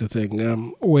 simplicity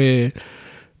thing, where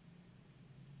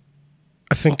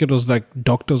I think it was like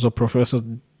doctors or professors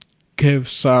gave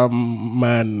some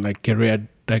man like a rare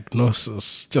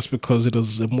diagnosis just because it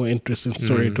was a more interesting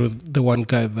story to the one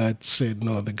guy that said,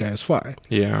 no, the guy is fine.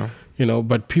 Yeah.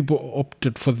 But people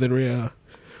opted for the rare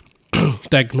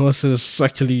diagnosis,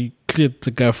 actually cleared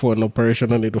the guy for an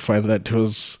operation only to find that he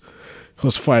was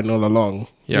fine all along.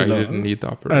 Yeah, he didn't need the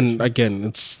operation. And again,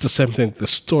 it's the same thing. The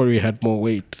story had more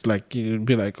weight. Like, you'd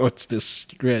be like, oh, it's this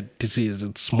rare disease.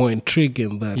 It's more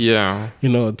intriguing than,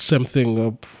 it's same thing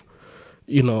of,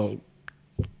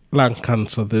 lung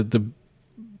cancer. The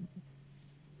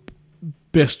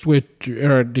best way to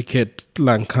eradicate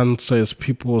lung cancer is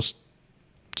people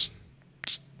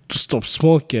to stop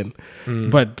smoking.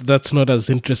 But that's not as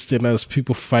interesting as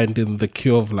people finding the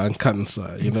cure of lung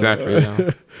cancer. You Exactly.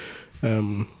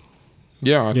 know?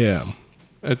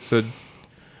 It's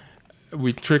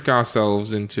we trick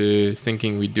ourselves into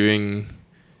thinking we're doing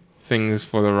things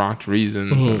for the right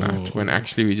reasons and that, when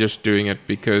actually we're just doing it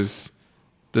because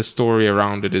the story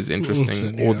around it is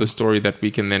interesting, or the story that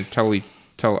we can then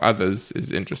tell others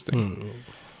is interesting.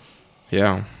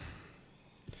 Yeah.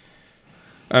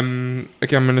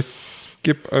 Okay, I'm going to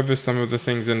skip over some of the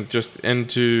things and just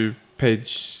into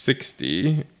page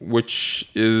 60, which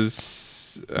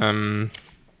is...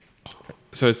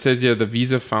 so it says here, the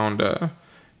Visa founder,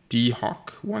 D.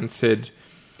 Hock, once said,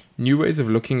 "New ways of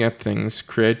looking at things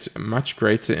create much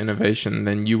greater innovation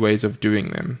than new ways of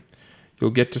doing them. You'll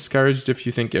get discouraged if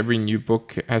you think every new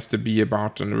book has to be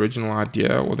about an original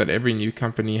idea, or that every new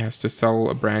company has to sell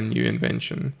a brand new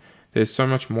invention. There's so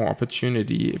much more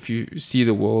opportunity if you see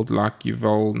the world like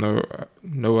Yuval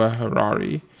Noah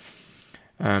Harari.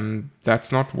 That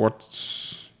is not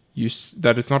what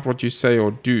you say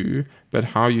or do, but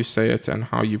how you say it and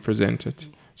how you present it."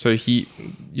 So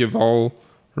Yuval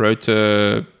wrote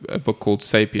a book called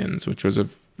Sapiens, which was a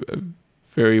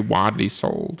very widely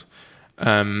sold.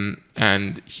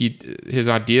 And his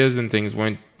ideas and things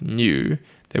weren't new;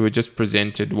 they were just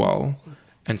presented well,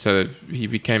 and so he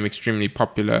became extremely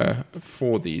popular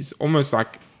for these. Almost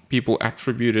like people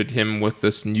attributed him with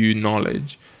this new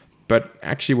knowledge, but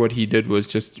actually, what he did was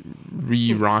just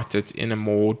rewrite it in a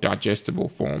more digestible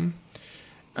form.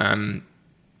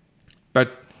 But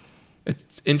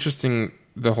it's interesting,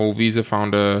 the whole Visa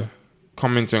founder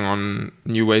commenting on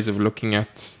new ways of looking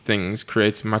at things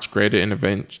creates much greater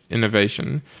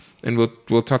innovation, and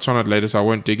we'll touch on it later, so I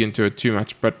won't dig into it too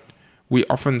much. But we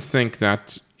often think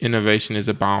that innovation is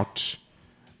about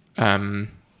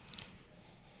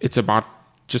it's about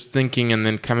just thinking and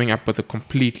then coming up with a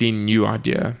completely new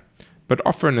idea, but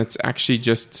often it's actually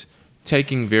just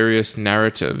taking various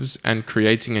narratives and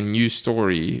creating a new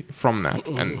story from that,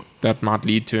 and that might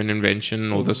lead to an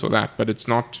invention or this or that, but it's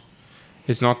not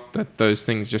that those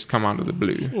things just come out of the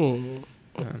blue.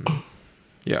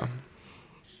 Yeah.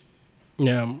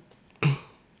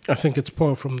 I think it's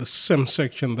part from the same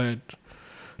section that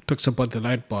talks about the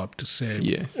light bulb to say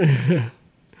yes.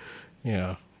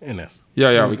 Yeah,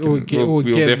 we'll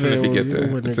definitely get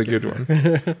there. It's a good one.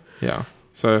 Yeah.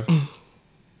 So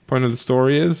point of the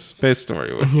story is best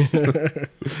story wins.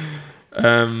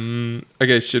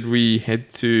 Okay, should we head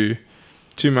to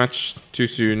too much, too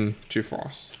soon, too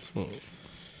fast?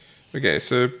 Okay,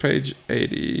 so page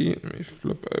 80. Let me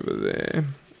flip over there.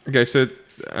 Okay, so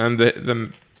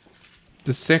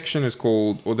the section is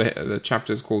called, or the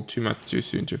chapter is called Too Much, Too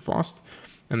Soon, Too Fast.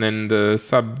 And then the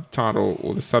subtitle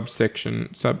or the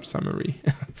sub-summary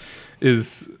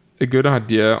is a good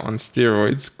idea on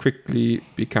steroids quickly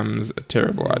becomes a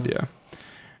terrible idea.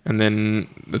 And then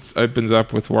it opens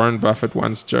up with Warren Buffett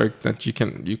once joked that you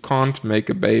can't make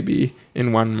a baby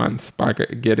in 1 month by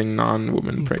getting 9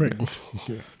 women pregnant.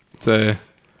 Yeah. So,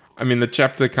 I mean, the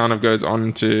chapter kind of goes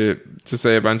on to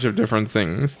say a bunch of different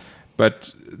things,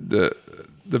 but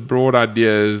the broad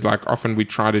idea is, like, often we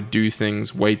try to do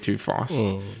things way too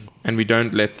fast, and we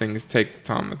don't let things take the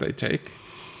time that they take,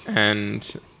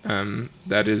 and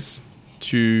that is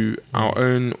to our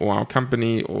own or our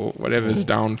company or whatever's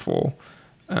downfall.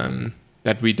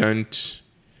 That we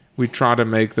try to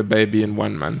make the baby in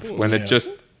 1 month when it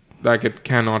just, like, it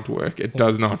cannot work. It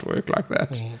does not work like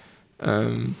that.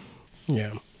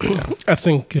 I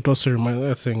think it also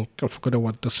reminds, I forgot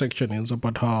what the section is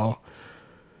about, how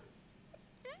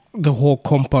the whole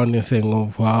compounding thing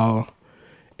of how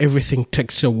everything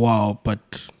takes a while,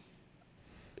 but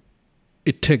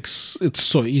it's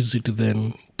so easy to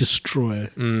then destroy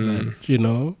that, you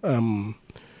know.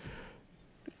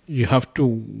 You have to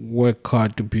work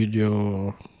hard to build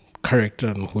your character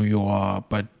and who you are,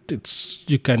 but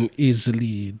you can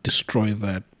easily destroy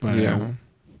that by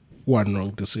one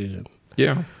wrong decision.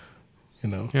 Yeah. You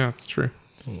know? Yeah, it's true.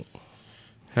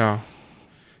 Yeah.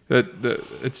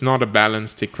 It's not a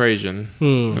balanced equation.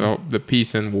 The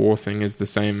peace and war thing is the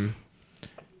same.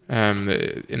 In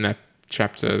that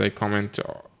chapter, they comment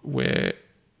where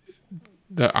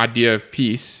the idea of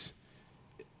peace,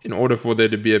 in order for there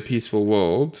to be a peaceful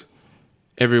world,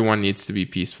 everyone needs to be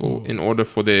peaceful. In order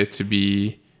for there to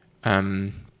be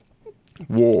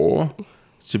war,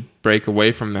 to break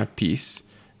away from that peace,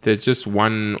 there's just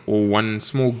one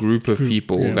small group of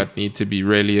people that need to be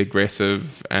really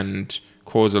aggressive and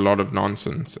cause a lot of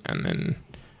nonsense, and then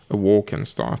a war can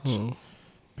start.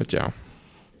 But yeah.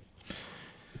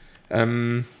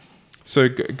 So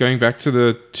going back to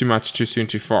the too much, too soon,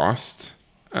 too fast,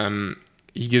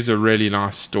 he gives a really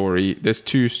nice story. There's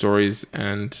 2 stories,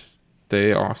 and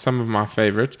they are some of my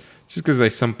favorite, just because they're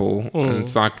simple, and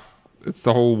it's like it's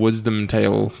the whole wisdom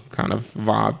tale kind of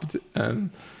vibe.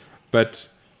 But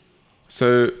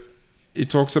so it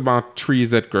talks about trees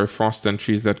that grow fast and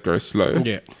trees that grow slow.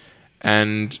 Yeah.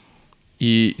 And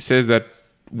he says that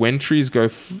when trees grow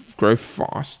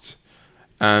fast,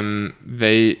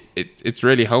 it's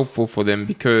really helpful for them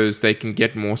because they can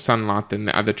get more sunlight than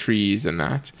the other trees and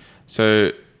that.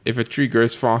 So if a tree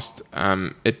grows fast,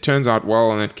 it turns out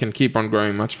well and it can keep on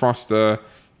growing much faster,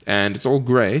 and it's all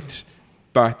great.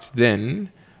 But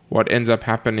then what ends up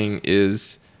happening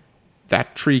is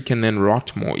that tree can then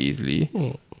rot more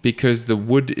easily because the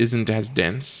wood isn't as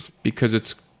dense, because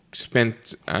it's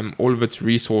spent all of its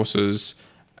resources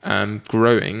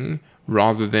growing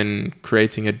rather than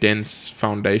creating a dense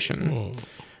foundation.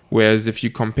 Whereas if you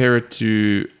compare it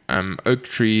to oak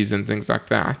trees and things like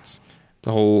that,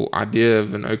 the whole idea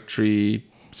of an oak tree,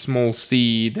 small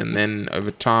seed, and then over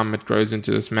time it grows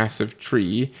into this massive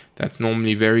tree that's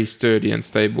normally very sturdy and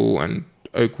stable, and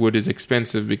oak wood is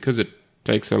expensive because it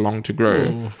takes so long to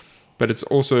grow. But it's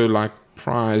also like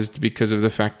prized because of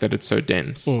the fact that it's so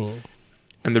dense.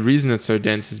 And the reason it's so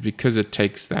dense is because it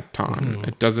takes that time.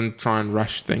 It doesn't try and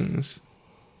rush things.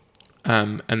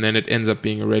 And then it ends up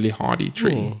being a really hardy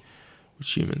tree,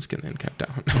 which humans can then cut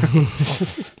down.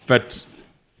 But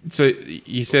so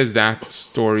he says that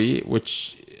story,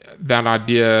 that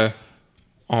idea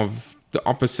of the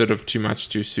opposite of too much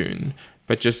too soon,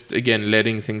 but just, again,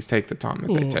 letting things take the time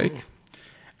that they take.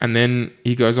 And then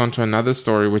he goes on to another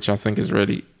story, which I think is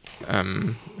really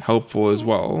helpful as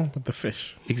well. With the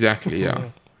fish. Exactly, yeah.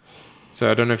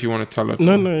 So I don't know if you want to tell it.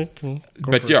 No.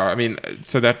 But yeah, I mean,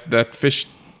 so that fish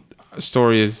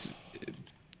story is,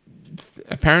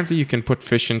 apparently you can put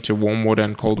fish into warm water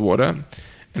and cold water.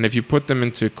 And if you put them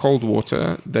into cold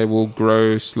water, they will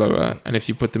grow slower. And if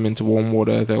you put them into warm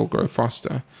water, they'll grow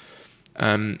faster.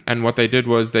 And what they did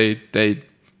was they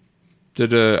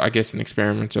did an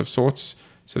experiment of sorts.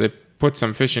 So they put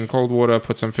some fish in cold water,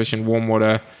 put some fish in warm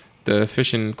water. The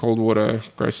fish in cold water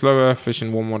grow slower, fish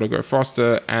in warm water grow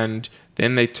faster. And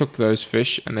then they took those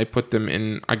fish and they put them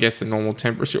in, I guess, a normal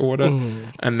temperature water.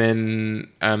 And then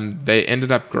they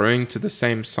ended up growing to the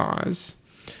same size.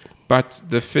 But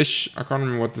the fish, I can't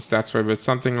remember what the stats were, but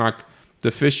something like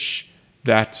the fish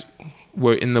that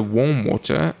were in the warm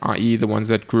water, i.e. the ones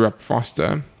that grew up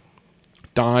faster,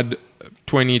 died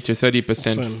 20 to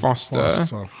 30%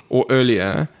 faster or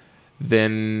earlier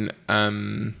than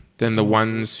the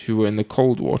ones who were in the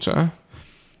cold water.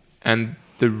 And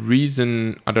the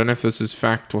reason, I don't know if this is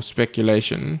fact or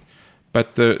speculation,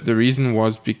 but the reason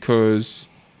was because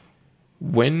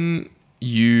when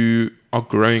you are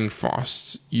growing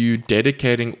fast, you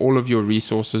dedicating all of your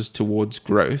resources towards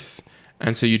growth,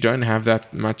 and so you don't have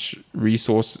that much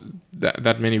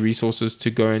that many resources to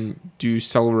go and do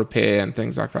cell repair and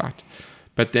things like that.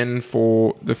 But then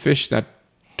for the fish that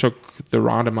took the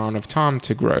right amount of time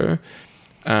to grow,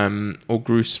 or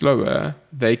grew slower,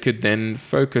 they could then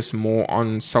focus more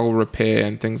on cell repair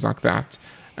and things like that,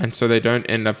 and so they don't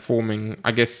end up forming,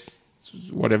 I guess,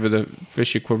 whatever the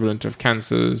fish equivalent of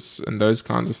cancers and those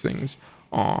kinds of things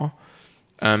are,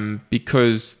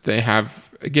 because they have,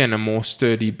 again, a more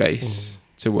sturdy base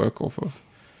to work off of.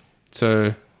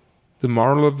 So the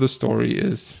moral of the story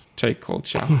is take cold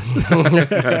showers.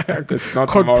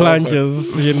 Cold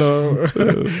plunges, you know.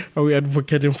 Are we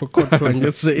advocating for cold plunges?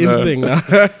 It's the in thing now.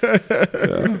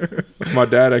 My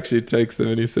dad actually takes them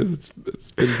and he says it's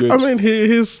been good. I mean,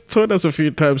 he's told us a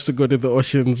few times to go to the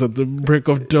oceans at the break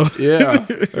of dawn. Yeah.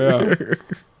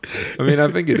 I mean, I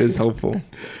think it is helpful,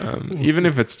 even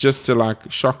if it's just to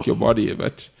like shock your body a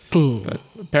bit. But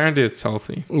apparently, it's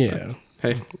healthy. Yeah.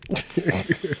 But,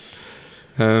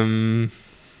 hey.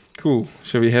 Cool.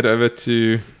 Shall we head over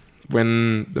to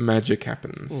when the magic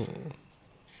happens?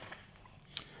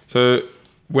 So,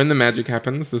 when the magic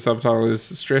happens, the subtitle is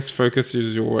stress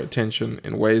focuses your attention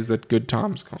in ways that good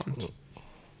times can't.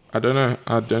 I don't know.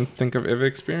 I don't think I've ever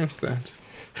experienced that.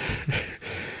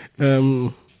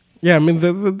 Yeah, I mean,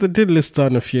 they did list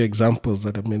down a few examples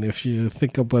that, I mean, if you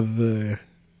think about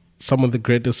some of the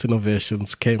greatest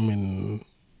innovations came in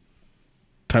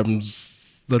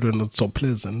times that were not so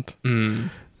pleasant.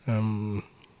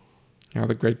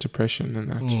 The Great Depression in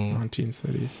that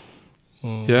 1930s.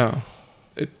 Yeah.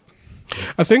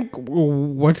 I think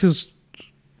the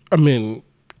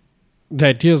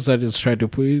ideas that it's trying to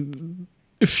put,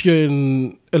 if you're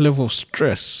in a level of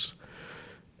stress,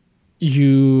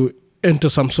 you enter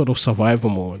some sort of survival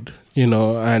mode, you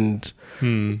know, and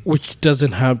which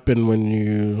doesn't happen when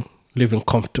you living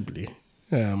comfortably.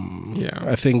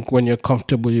 I think when you're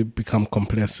comfortable, you become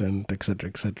complacent, etc.,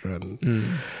 etc.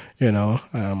 And you know,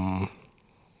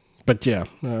 but yeah,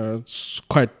 it's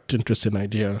quite interesting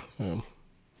idea.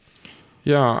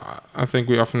 Yeah, I think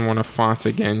we often want to fight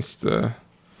against the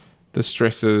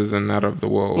stresses and that of the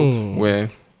world,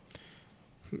 where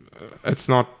it's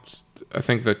not. I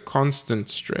think the constant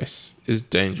stress is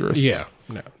dangerous. Yeah,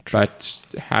 no, true. But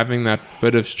having that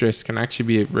bit of stress can actually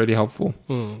be really helpful.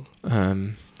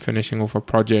 Finishing off a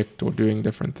project or doing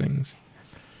different things.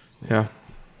 Yeah.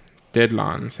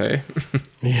 Deadlines, hey?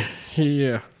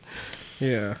 Yeah.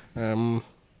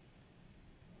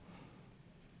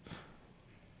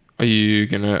 Are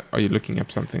you looking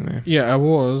up something there? Yeah, I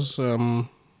was.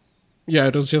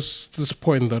 It was just this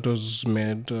point that was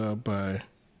made by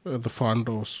the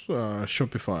founder of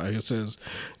Shopify. He says,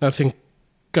 nothing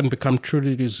can become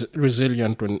truly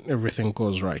resilient when everything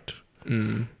goes right.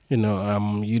 You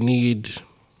know, you need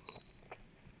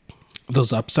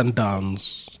those ups and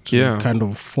downs to kind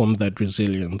of form that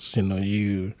resilience. You know,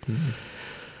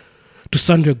 to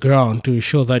stand your ground, to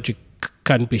show that you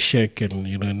can't be shaken.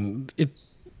 You know, and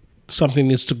something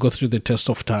needs to go through the test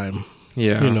of time.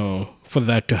 Yeah, you know, for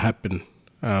that to happen.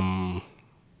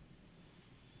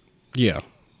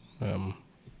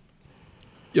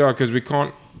 Because we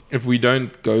can't. If we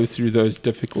don't go through those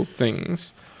difficult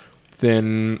things,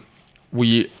 then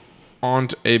we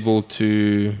aren't able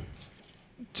to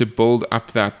build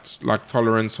up that like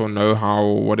tolerance or know-how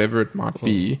or whatever it might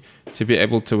be to be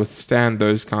able to withstand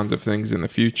those kinds of things in the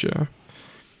future.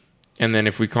 And then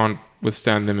if we can't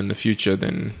withstand them in the future,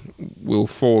 then we'll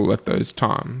fall at those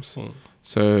times.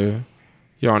 So,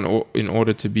 in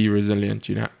order to be resilient,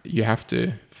 you have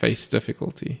to face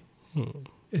difficulty.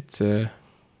 It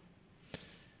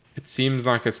seems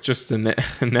like it's just a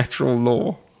natural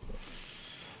law.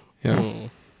 Yeah.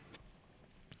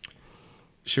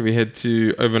 Should we head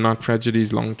to overnight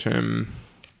tragedies, long-term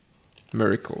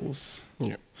miracles?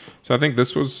 Yeah. So I think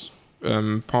this was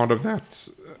part of that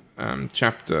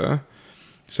chapter.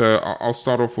 So I'll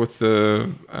start off with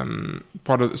the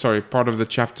part of the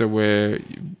chapter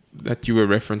that you were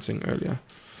referencing earlier.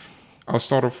 I'll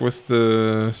start off with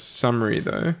the summary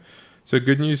though. So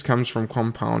good news comes from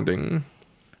compounding,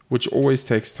 which always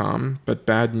takes time, but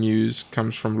bad news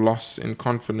comes from loss in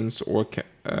confidence or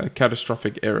a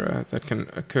catastrophic error that can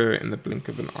occur in the blink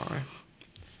of an eye.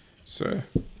 So,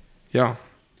 yeah,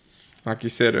 like you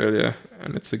said earlier,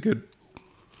 and it's a good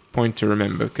point to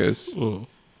remember because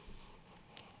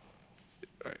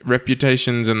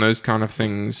reputations and those kind of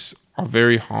things are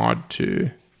very hard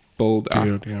to build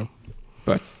up,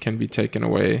 but can be taken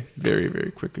away very,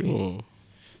 very quickly.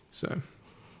 So,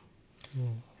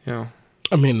 yeah.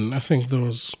 I mean, I think there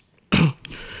was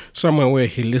somewhere where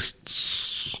he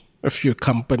lists a few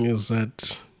companies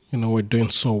that, you know, were doing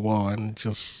so well and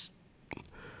just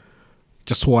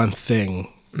one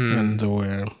thing and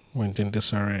they went in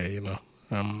disarray, you know.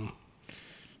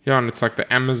 Yeah, and it's like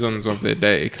the Amazons of their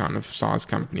day kind of size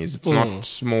companies. It's not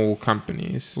small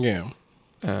companies. Yeah.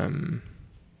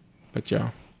 But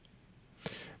yeah.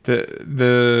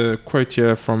 The quote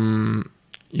here from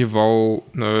Yuval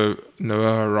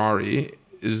Noah Harari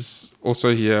is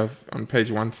also here on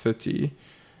page 130.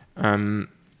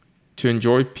 To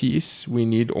enjoy peace, we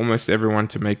need almost everyone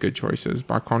to make good choices.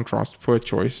 By contrast, a poor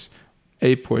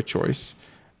choice,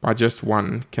 by just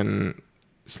one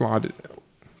side,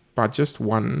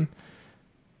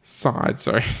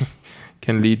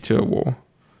 can lead to a war.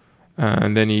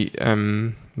 And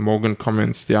then Morgan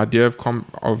comments, the idea of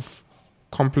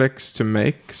complex to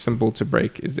make, simple to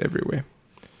break is everywhere.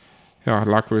 Yeah,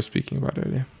 like we were speaking about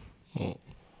earlier.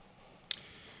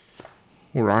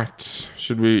 All right.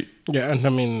 Should we? Yeah, and I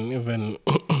mean, even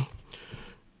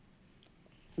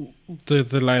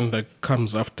the line that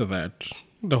comes after that,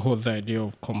 the idea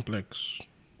of complex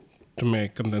to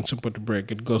make and then simple to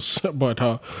break, it goes about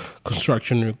how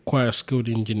construction requires skilled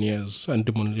engineers and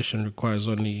demolition requires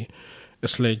only a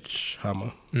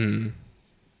sledgehammer. And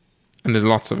there's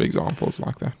lots of examples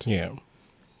like that. Yeah.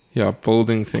 Yeah,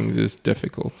 building things is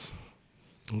difficult.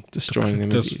 Destroying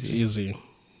them is easy.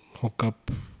 Hook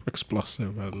up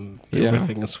explosive and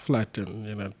everything is flat and,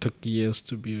 you know, it took years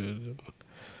to build.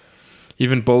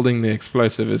 Even building the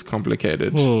explosive is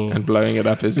complicated and blowing it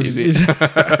up is easy.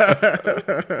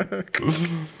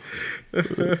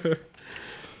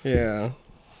 Yeah.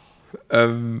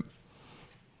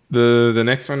 The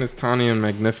next one is tiny and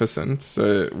magnificent.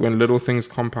 So when little things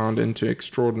compound into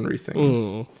extraordinary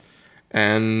things.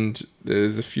 And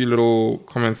there's a few little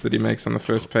comments that he makes on the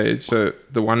first page. So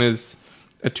the one is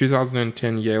a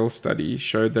 2010 Yale study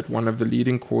showed that one of the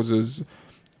leading causes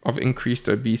of increased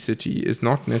obesity is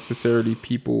not necessarily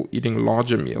people eating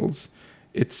larger meals.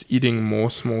 It's eating more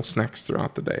small snacks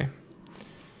throughout the day.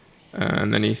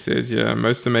 And then he says,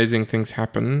 most amazing things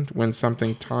happen when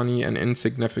something tiny and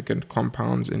insignificant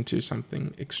compounds into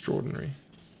something extraordinary.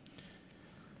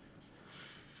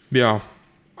 Yeah,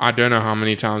 I don't know how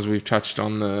many times we've touched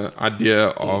on the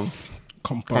idea of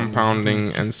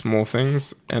compounding and small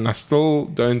things, and I still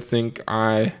don't think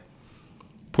I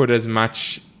put as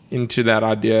much into that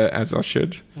idea as I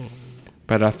should.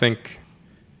 But I think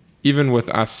even with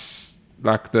us,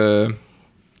 like the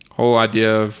whole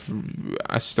idea of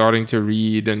us starting to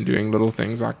read and doing little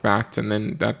things like that, and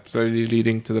then that slowly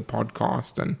leading to the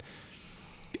podcast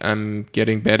and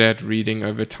getting better at reading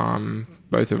over time,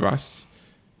 both of us.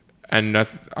 And I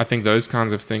think those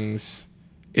kinds of things,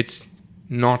 it's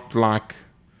not like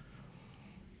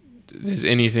there's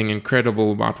anything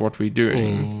incredible about what we're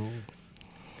doing,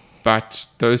 but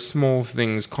those small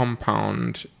things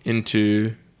compound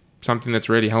into something that's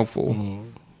really helpful.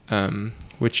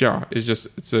 Which is just,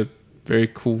 it's a very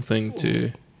cool thing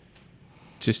to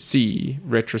see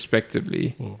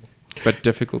retrospectively, but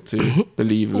difficult to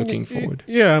believe looking forward.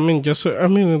 Yeah, it's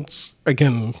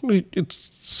again, it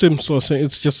seems so.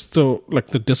 It's just so like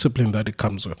the discipline that it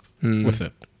comes with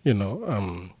it.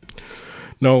 Knowing.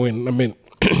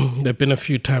 There've been a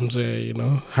few times where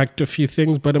hacked a few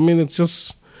things, but it's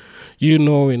just there's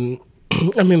no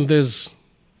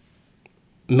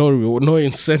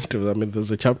incentive.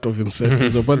 There's a chapter of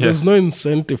incentives, but there's no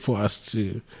incentive for us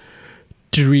to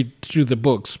read through the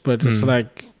books. But it's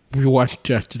like we want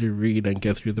to actually read and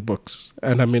get through the books.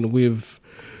 And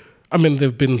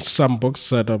there've been some books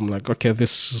that I'm like, okay,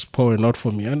 this is probably not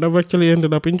for me, and I've actually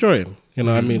ended up enjoying.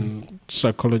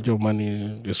 Psychology of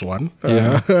Money is one.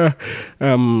 I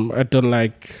don't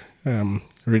like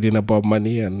reading about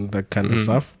money and that kind of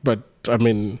stuff, but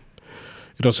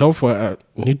it was helpful. I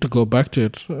need to go back to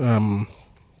it.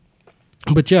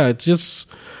 But yeah, it just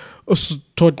also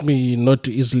taught me not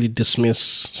to easily dismiss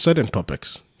certain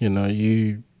topics.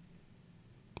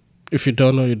 If you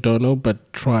don't know, you don't know,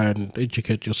 but try and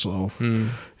educate yourself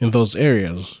in those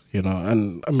areas,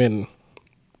 And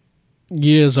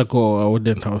years ago, I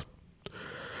wouldn't have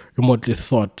remotely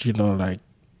thought,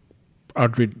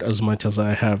 I'd read as much as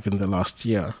I have in the last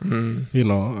year. It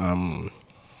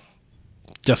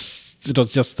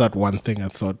was just that one thing I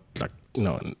thought, like,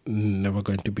 never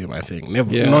going to be my thing.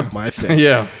 Not my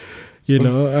thing.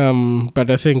 But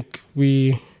I think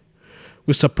we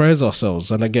surprise ourselves,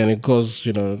 and again it goes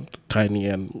tiny,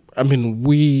 and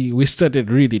we started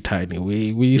really tiny.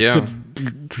 We used to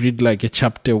read like a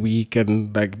chapter a week,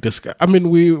 and like discuss.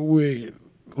 We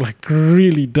like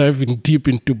really diving deep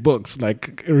into books,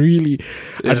 like really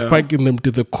unpacking them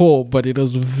to the core, but it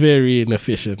was very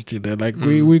inefficient.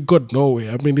 We got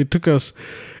nowhere. It took us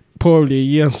probably a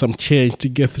year and some change to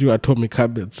get through Atomic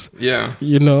Habits.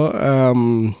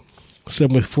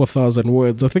 Same with 4,000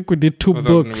 words. I think we did 2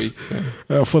 books.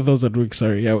 4,000 weeks,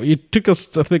 sorry. Yeah, it took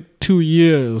us, I think, 2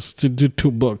 years to do 2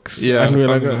 books. Yeah, and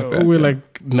we're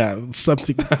like, nah,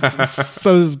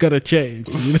 something's gotta change.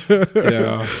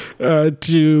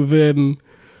 To then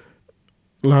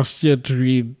last year to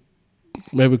read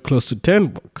maybe close to 10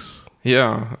 books.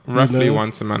 Yeah, roughly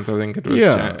once a month. I think it was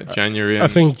January. I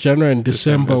think January and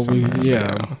December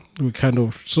we kind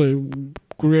of, so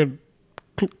we read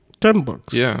 10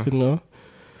 books. Yeah.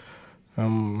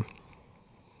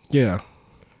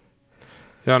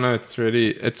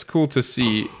 It's cool to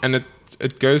see, and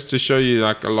it goes to show you,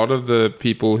 like, a lot of the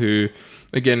people who,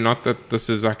 again, not that this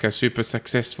is like a super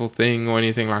successful thing or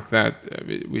anything like that.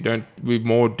 We're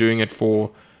more doing it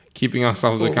for keeping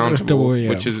ourselves accountable,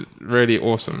 which is really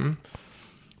awesome.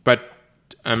 But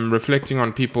reflecting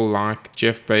on people like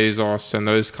Jeff Bezos and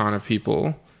those kind of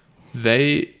people,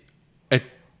 it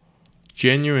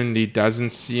genuinely doesn't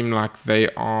seem like they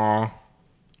are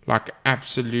like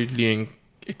absolutely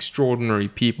extraordinary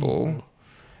people.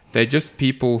 They're just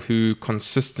people who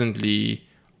consistently,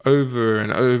 over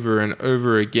and over and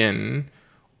over again,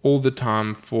 all the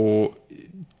time for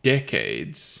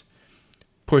decades,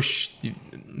 push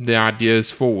the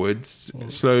ideas forwards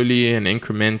slowly and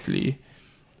incrementally,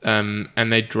 and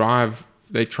they try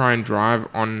and drive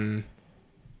on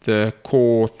the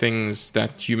core things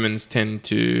that humans tend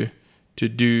to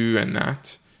do, and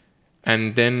that,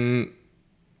 and then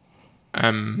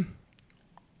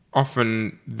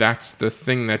often that's the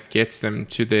thing that gets them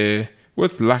to their,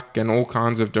 with luck and all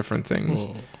kinds of different things.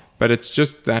 But it's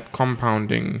just that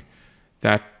compounding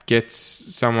that gets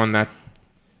someone that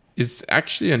is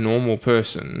actually a normal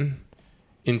person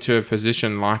into a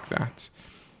position like that.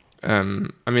 I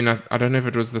don't know if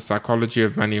it was The Psychology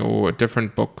of Money or a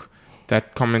different book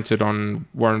that commented on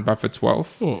Warren Buffett's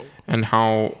wealth and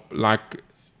how like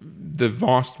the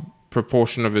vast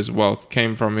proportion of his wealth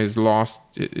came from his last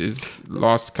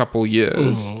couple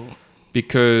years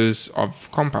because of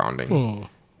compounding.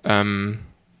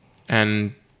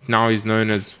 And now he's known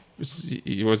as,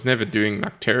 he was never doing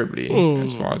like terribly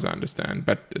as far as I understand,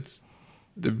 but it's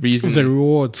the reason the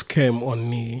rewards came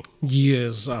only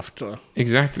years after.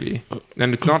 Exactly.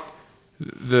 And it's not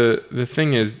the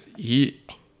thing is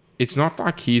it's not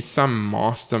like he's some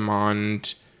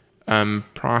mastermind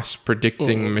price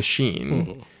predicting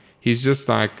machine. He's just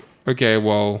like, okay,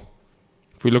 well,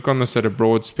 if we look on this at a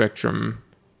broad spectrum,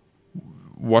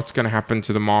 what's going to happen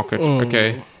to the market?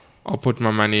 Okay, I'll put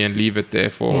my money and leave it there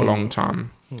for a long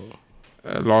time.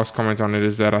 Last comment on it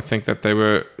is that I think that they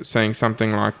were saying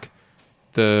something like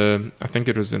I think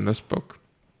it was in this book,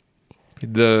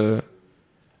 the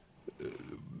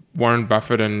Warren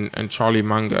Buffett and Charlie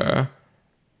Munger,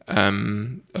 a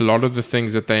lot of the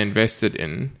things that they invested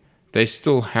in, they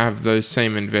still have those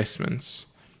same investments.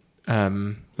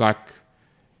 Like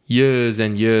years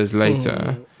and years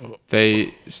later,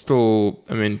 they still,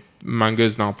 I mean,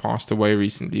 Munger's now passed away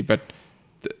recently, but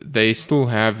they still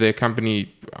have their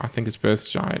company, I think it's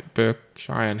Berkshire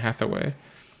and Hathaway,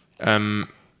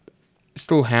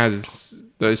 still has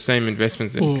those same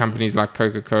investments in companies like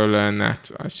Coca-Cola and that.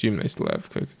 I assume they still have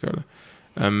Coca-Cola.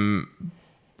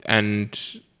 And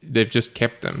they've just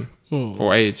kept them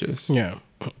for ages. Yeah.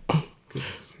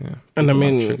 Yeah, and I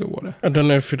mean, sugar water. I don't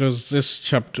know if it was this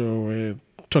chapter where it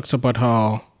talks about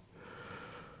how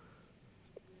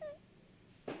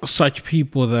such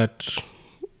people that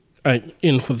are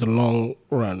in for the long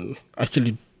run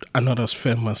actually are not as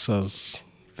famous as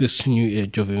this new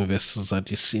age of investors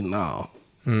that you see now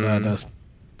that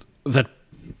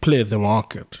play the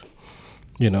market,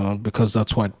 because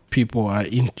that's what people are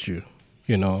into,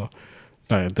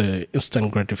 like the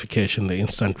instant gratification, the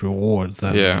instant reward,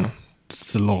 the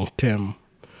long-term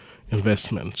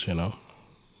investments,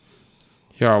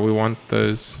 Yeah, we want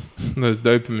those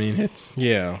dopamine hits.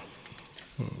 Yeah.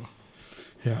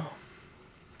 Yeah.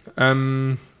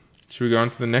 Should we go on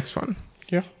to the next one?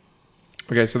 Yeah.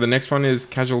 Okay, so the next one is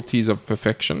Casualties of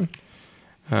Perfection.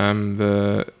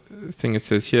 The thing it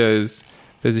says here is,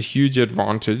 there's a huge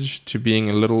advantage to being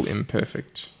a little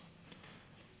imperfect.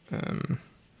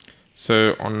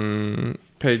 So on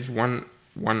page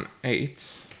 118,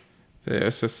 they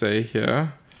also say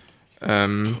here,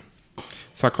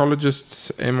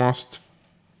 psychologist Amos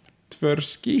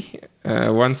Tversky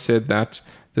once said that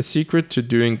the secret to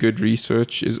doing good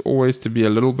research is always to be a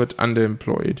little bit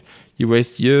underemployed. You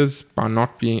waste years by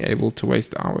not being able to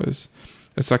waste hours.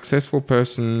 A successful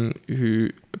person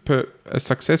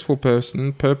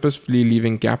purposefully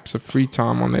leaving gaps of free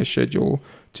time on their schedule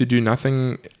to do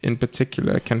nothing in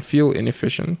particular can feel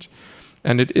inefficient,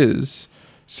 and it is,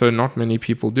 so not many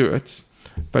people do it.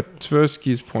 But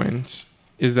Tversky's point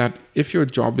is that if your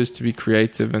job is to be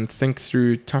creative and think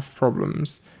through tough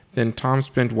problems, then time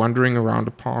spent wandering around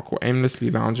a park or aimlessly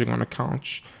lounging on a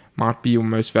couch might be your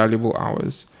most valuable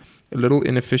hours. A little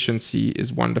inefficiency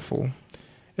is wonderful.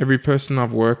 Every person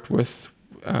I've worked with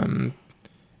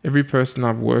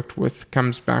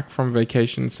comes back from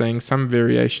vacation saying some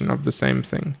variation of the same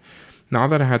thing. Now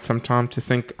that I had some time to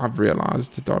think, I've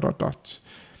realized ...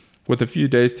 With a few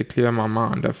days to clear my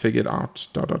mind, I figured out ...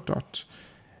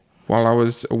 While I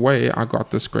was away, I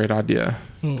got this great idea ...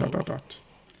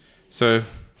 So,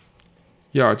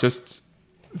 yeah, just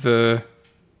the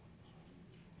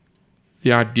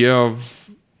idea of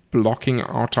blocking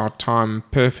out our time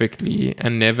perfectly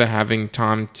and never having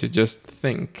time to just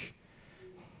think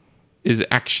is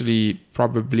actually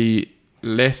probably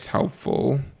less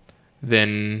helpful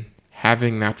than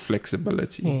having that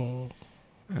flexibility.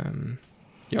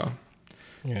 Yeah.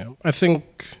 I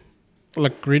think,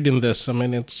 like, reading this, I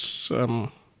mean, it's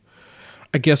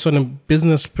I guess on a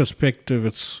business perspective,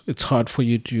 it's hard for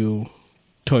you to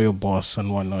tell your boss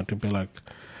and whatnot to be like,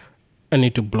 I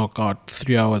need to block out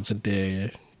 3 hours a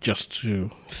day just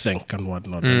to think and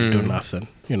whatnot and do nothing,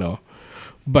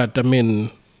 But I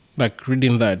mean, like,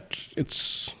 reading that,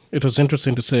 it was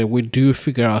interesting to say we do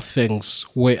figure out things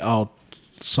way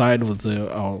outside of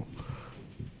our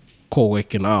core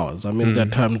working hours. I mean, there are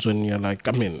times when you're like,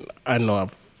 I know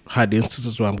I've had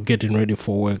instances where I'm getting ready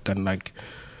for work and like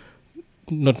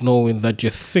not knowing that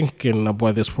you're thinking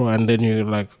about this problem, and then you're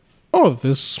like, oh,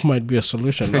 this might be a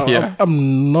solution.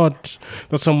 I'm not,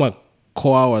 that's not my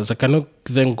core hours. I cannot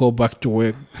then go back to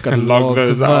work and log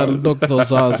those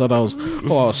hours that I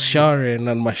was showering,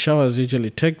 and my showers usually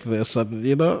take this,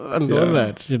 and all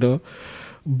that,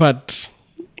 But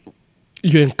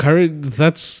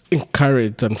that's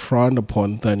encouraged and frowned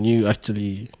upon than you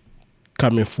actually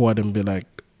coming forward and be like,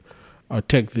 I'll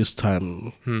take this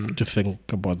time to think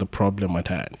about the problem at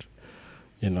hand.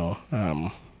 Yeah.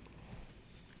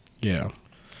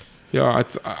 Yeah,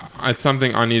 it's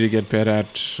something I need to get better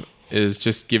at, is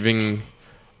just giving.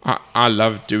 I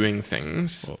love doing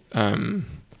things, and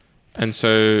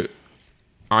so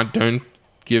I don't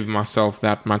give myself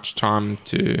that much time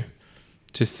to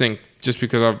think, just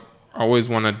because I always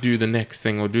want to do the next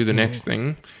thing or do the next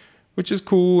thing, which is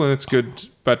cool and it's good.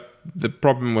 But the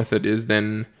problem with it is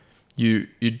then you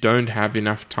don't have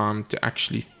enough time to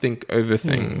actually think over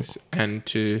things and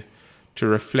to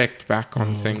reflect back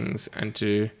on things and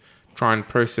to try and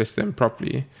process them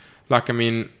properly. Like, I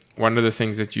mean, one of the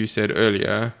things that you said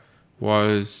earlier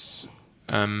was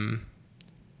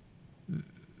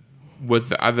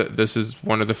this is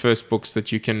one of the first books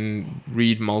that you can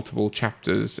read multiple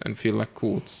chapters and feel like,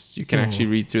 cool, you can actually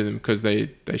read through them because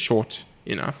they're short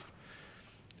enough.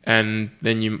 And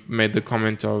then you made the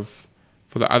comment of,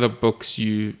 for the other books,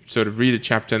 you sort of read a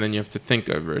chapter and then you have to think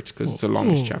over it because it's a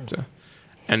longish chapter.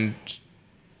 And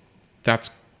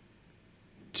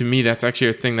to me, that's actually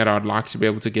a thing that I'd like to be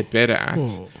able to get better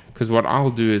at. Because what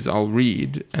I'll do is I'll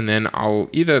read and then I'll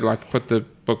either like put the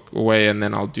book away and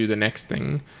then I'll do the next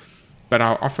thing. But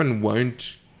I often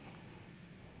won't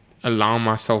allow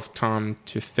myself time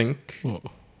to think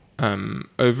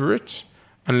over it,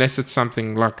 unless it's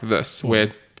something like this,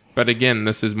 where, but again,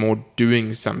 this is more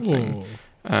doing something.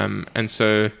 And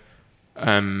so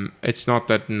it's not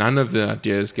that none of the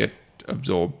ideas get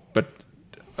absorbed, but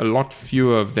a lot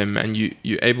fewer of them, and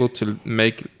you're able to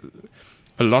make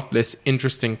a lot less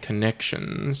interesting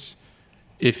connections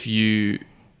if you're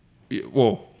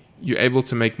able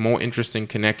to make more interesting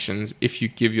connections if you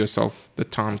give yourself the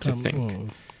time to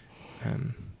think.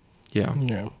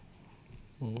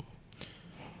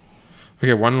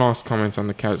 Okay, one last comment on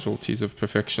the casualties of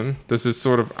perfection. This is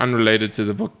sort of unrelated to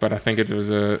the book, but I think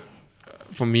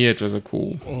for me it was a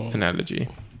cool analogy.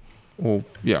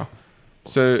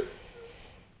 So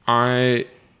I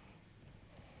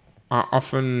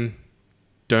often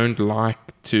don't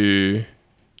like to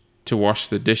wash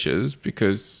the dishes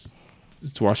because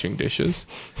it's washing dishes.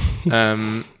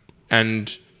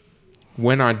 And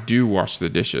when I do wash the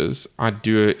dishes, I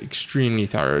do an extremely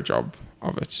thorough job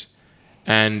of it.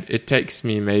 And it takes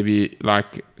me maybe,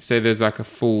 like, say there's like a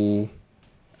full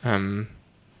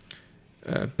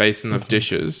basin of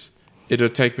dishes. It'll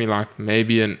take me like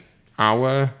maybe an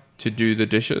hour to do the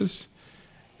dishes,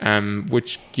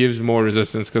 which gives more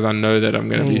resistance because I know that I'm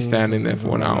going to be standing there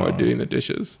for an hour doing the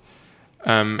dishes.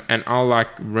 And I'll like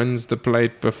rinse the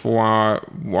plate before I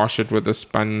wash it with a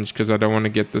sponge because I don't want to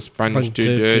get the sponge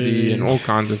too dirty and all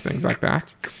kinds of things like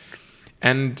that.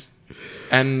 And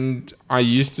I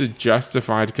used to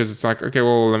justify it because it's like, okay,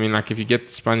 well, I mean, like if you get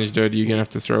the sponge dirty, you're going to have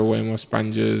to throw away more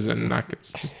sponges, and like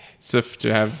it's just sift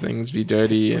to have things be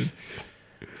dirty.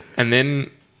 And then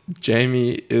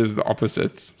Jamie is the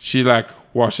opposite. She like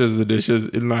washes the dishes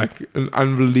in like an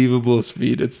unbelievable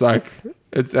speed. It's like,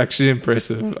 it's actually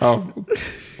impressive.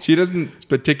 She doesn't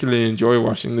particularly enjoy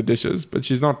washing the dishes, but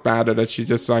she's not bad at it. She's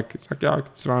just like, it's like, yeah,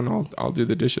 it's fine. I'll do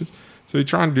the dishes. So we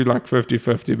try and do like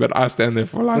 50-50, but I stand there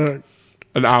for like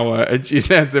an hour and she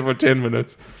stands there for 10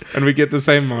 minutes and we get the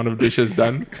same amount of dishes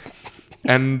done.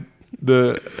 And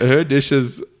her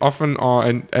dishes often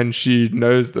are, and she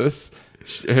knows this,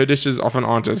 her dishes often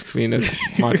aren't as clean as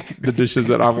the dishes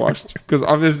that I've washed, because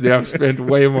obviously I've spent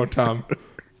way more time.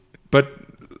 But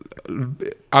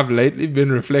I've lately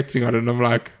been reflecting on it and I'm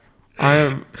like,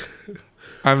 I'm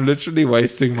literally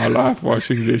wasting my life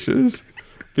washing dishes,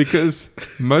 because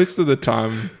most of the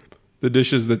time the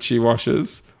dishes that she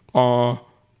washes are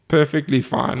perfectly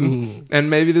fine, and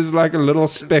maybe there's like a little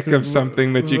speck of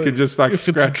something that you could just like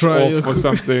scratch off or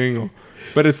something,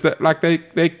 but it's that like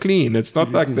they're clean. It's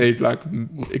not like they like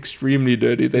extremely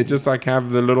dirty. They just like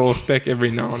have the little speck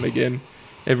every now and again,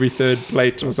 every third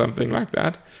plate or something like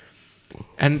that.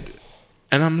 And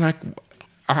I'm like,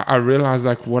 I realize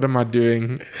like, what am I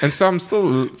doing? And so I'm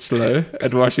still slow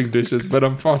at washing dishes, but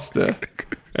I'm faster,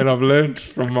 and I've learned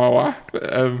from my wife.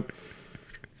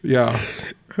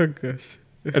 Oh gosh.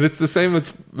 And it's the same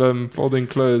with folding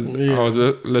clothes. I was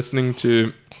listening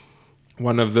to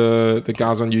one of the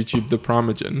guys on YouTube, the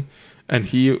Primogen, and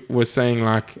he was saying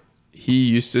like he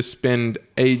used to spend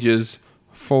ages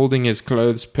folding his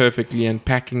clothes perfectly and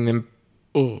packing them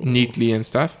neatly and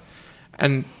stuff.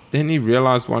 And then he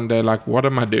realized one day, like, what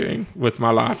am I doing with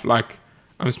my life? Like,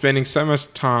 I'm spending so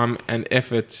much time and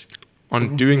effort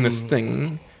on doing this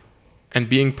thing and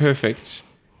being perfect,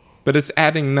 but it's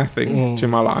adding nothing to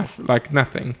my life, like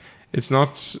nothing. it's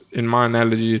not, in my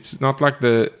analogy, it's not like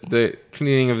the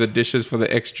cleaning of the dishes for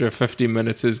the extra 50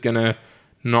 minutes is gonna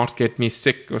not get me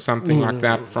sick or something like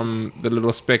that from the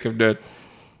little speck of dirt.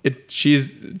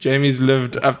 Jamie's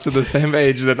lived up to the same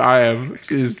age that I am.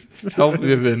 She's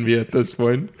healthier than me at this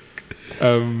point.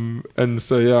 And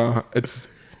so yeah,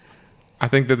 I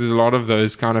think that there's a lot of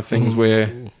those kind of things where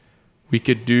we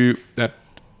could do that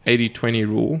 80-20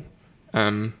 rule,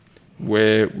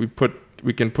 where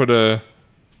we can put a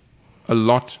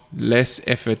lot less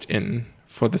effort in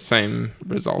for the same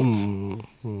result.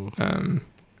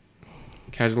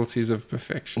 Casualties of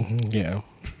perfection. Yeah.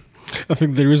 I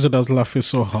think the reason I was laughing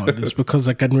so hard is because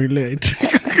I can relate.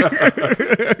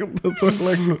 That's what,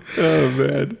 like, oh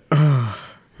man.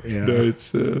 Yeah.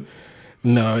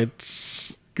 No,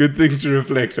 it's good thing to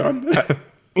reflect on.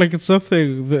 Like, it's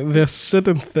something, there are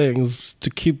certain things to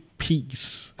keep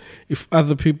peace. If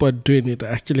other people are doing it, I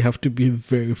actually have to be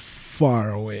very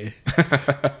far away.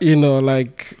 You know,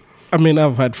 like, I mean,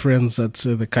 I've had friends that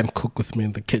say they can't cook with me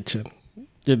in the kitchen.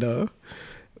 You know,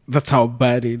 that's how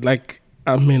bad it, like,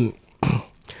 I mean,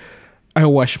 I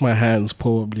wash my hands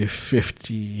probably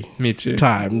 50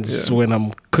 times when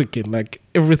I'm cooking. Like,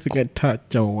 everything I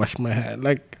touch, I'll wash my hand.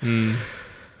 Like,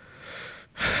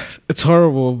 it's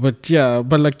horrible, but yeah.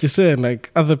 But like you said, like,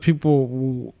 other people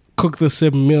will cook the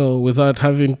same meal without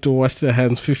having to wash their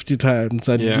hands 50 times,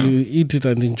 and you eat it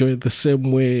and enjoy it the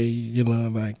same way, you know,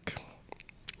 like,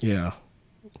 yeah.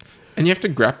 And you have to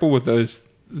grapple with those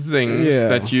things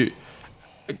that you...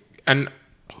 And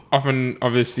often,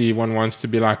 obviously, one wants to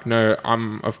be like, no,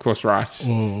 I'm, of course, right.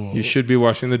 You should be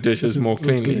washing the dishes more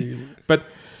cleanly. But...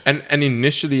 And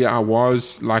initially I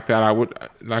was like that. I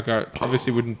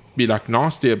obviously wouldn't be like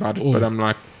nasty about it, but I'm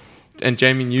like, and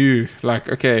Jamie knew, like,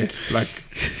 okay, like,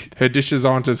 her dishes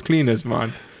aren't as clean as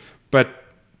mine. But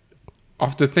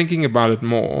after thinking about it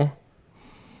more,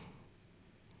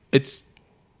 it's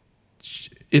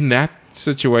in that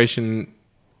situation,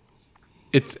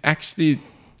 it's actually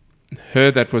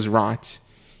her that was right,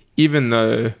 even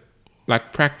though,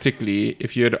 like, practically,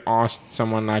 if you had asked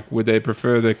someone, like, would they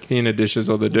prefer the cleaner dishes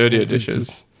or the dirtier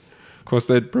dishes? Of course,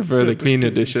 they'd prefer the cleaner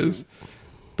dishes.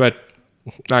 But,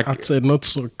 like... I'd say not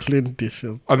so clean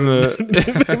dishes. On the...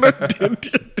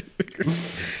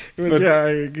 but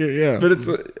But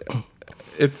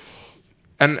it's...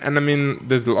 And I mean,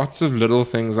 there's lots of little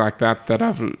things like that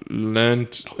I've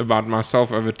learned about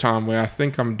myself over time where I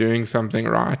think I'm doing something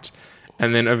right.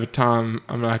 And then over time,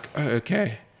 I'm like, oh,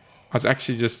 okay. I was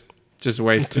actually just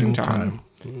wasting time.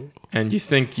 And you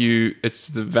think it's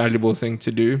the valuable thing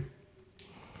to do,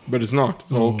 but it's not.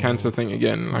 It's the whole cancer thing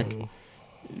again. Like,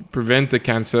 prevent the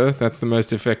cancer, that's the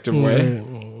most effective way.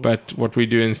 But what we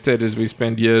do instead is we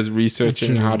spend years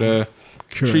researching how to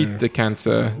treat the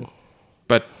cancer.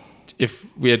 But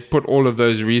if we had put all of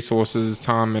those resources,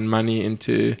 time and money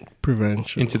into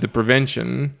the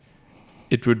prevention,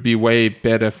 it would be way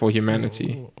better for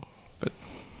humanity.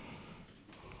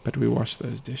 But we wash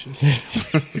those dishes.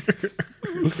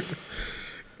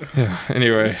 Yeah.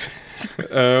 Anyway,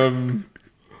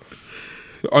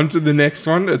 on to the next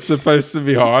one. It's supposed to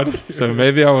be hard, so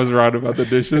maybe I was right about the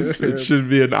dishes. It should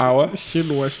be an hour.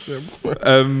 Should wash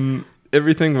them.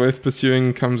 Everything worth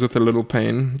pursuing comes with a little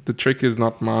pain. The trick is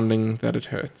not minding that it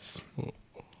hurts.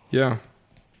 Yeah,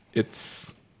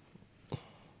 it's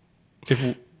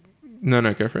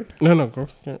no, go for it. No, go.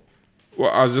 Yeah. Well,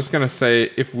 I was just gonna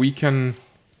say, if we can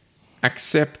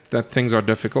accept that things are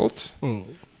difficult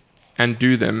and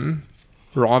do them,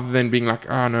 rather than being like,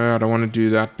 oh no, I don't want to do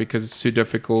that because it's too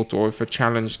difficult, or if a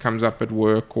challenge comes up at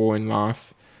work or in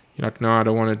life, you're like, no, I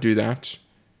don't want to do that.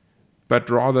 But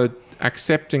rather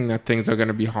accepting that things are going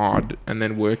to be hard and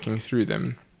then working through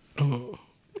them.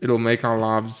 It'll make our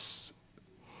lives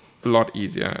a lot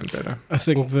easier and better. I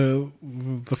think the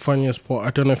funniest part,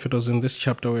 I don't know if it was in this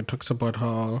chapter where it talks about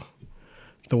how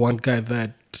the one guy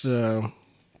that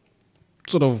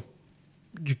sort of,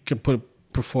 you can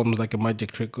performs like a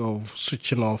magic trick of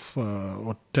switching off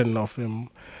or turning off him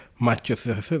match with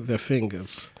their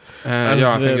fingers. I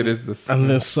think it is this. And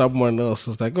then someone else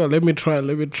is like, oh, let me try.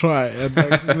 And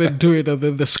like, they do it and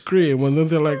then they scream. And then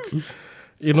they're like,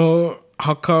 you know,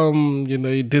 how come, you know,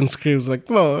 he didn't scream? It's like,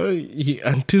 no, he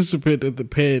anticipated the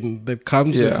pain that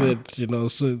comes with it, you know.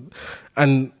 So,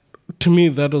 and to me,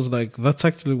 that was like, that's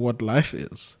actually what life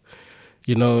is.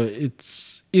 You know,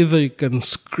 it's either you can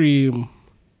scream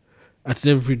at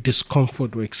every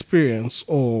discomfort we experience,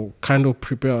 or kind of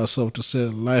prepare ourselves to say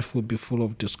life will be full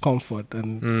of discomfort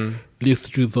and live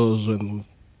through those when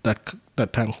that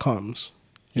time comes.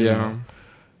 You know?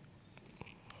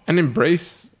 And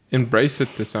embrace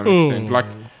it to some extent. Like,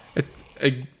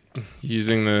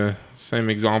 using the same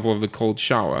example of the cold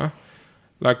shower.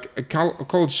 Like a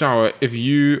cold shower, if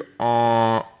you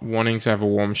are wanting to have a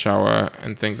warm shower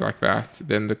and things like that,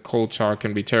 then the cold shower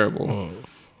can be terrible.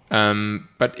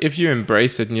 But if you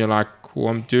embrace it and you're like, well,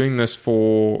 I'm doing this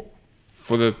for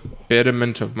the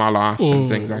betterment of my life and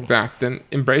things like that, then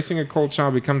embracing a cold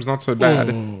shower becomes not so bad.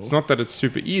 It's not that it's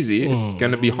super easy. It's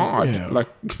going to be hard. Yeah. Like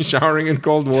showering in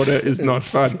cold water is not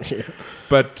fun.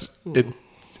 But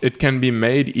it can be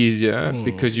made easier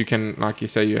because you can, like you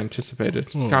say, you anticipate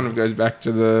it. It kind of goes back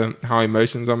to the how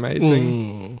emotions are made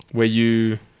thing, where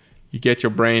you get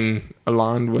your brain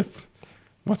aligned with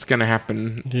what's going to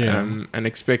happen and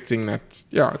expecting that,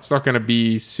 it's not going to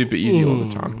be super easy all the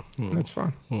time. That's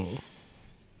fine.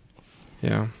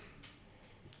 Yeah.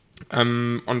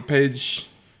 On page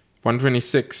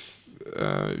 126,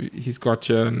 he's got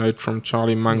a note from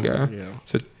Charlie Munger.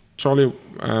 So Charlie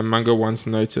Munger once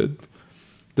noted,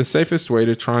 the safest way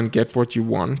to try and get what you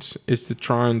want is to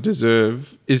try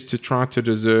to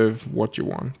deserve what you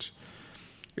want.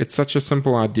 It's such a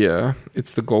simple idea.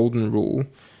 It's the golden rule.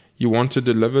 You want to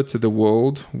deliver to the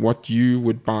world what you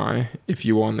would buy if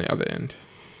you were on the other end.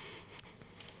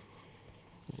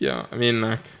 Yeah, I mean,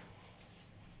 like,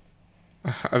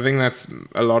 I think that's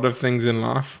a lot of things in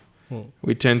life.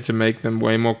 We tend to make them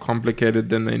way more complicated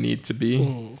than they need to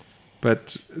be.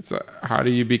 But it's how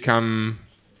do you become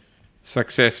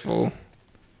successful?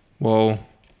 Well,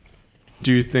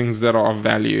 do things that are of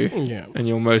value, and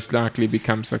you'll most likely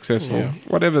become successful.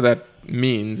 Whatever that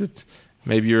means. It's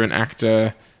maybe you're an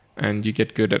actor and you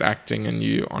get good at acting and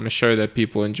you on a show that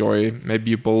people enjoy.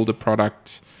 Maybe you build a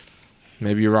product.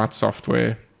 Maybe you write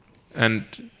software.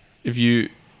 And if you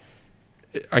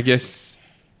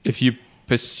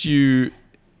pursue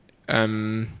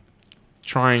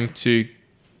trying to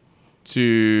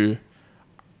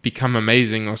become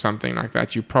amazing or something like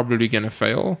that, you're probably going to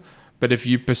fail. But if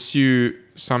you pursue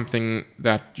something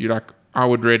that you're like, I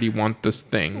would really want this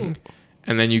thing,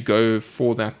 and then you go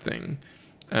for that thing,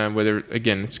 whether,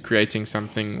 again, it's creating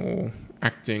something or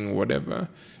acting or whatever,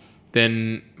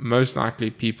 then most likely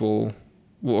people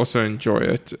will also enjoy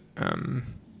it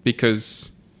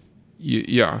because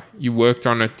you worked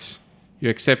on it, you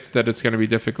accept that it's going to be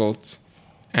difficult,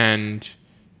 and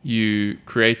you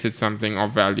created something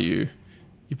of value.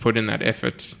 You put in that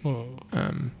effort,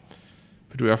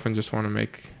 but we often just want to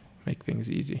make things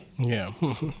easy. Yeah,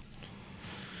 but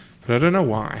I don't know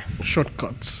why.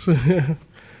 Shortcuts. I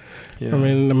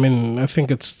mean, I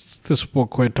think it's this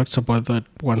book where it talks about that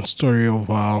one story of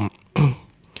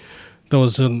there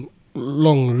was a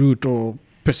long route or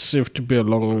perceived to be a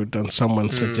long route, and someone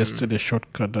suggested a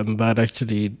shortcut, and that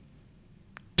actually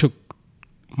took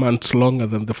months longer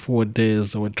than the 4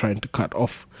 days they were trying to cut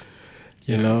off.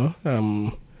 You know,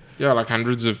 like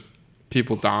hundreds of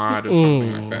people died or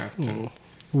something like that. And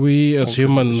we as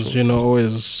humans,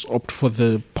 always opt for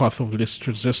the path of least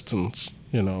resistance.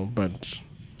 But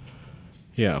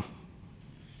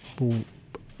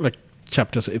like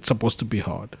chapters, it's supposed to be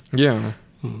hard. Yeah,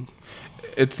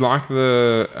 it's like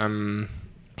the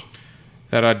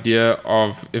that idea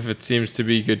of if it seems to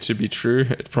be good to be true,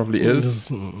 it probably is.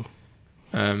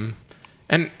 And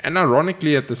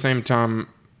ironically, at the same time,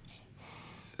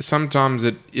 sometimes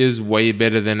it is way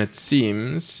better than it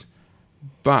seems,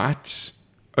 but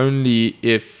only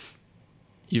if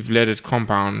you've let it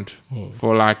compound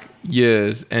for like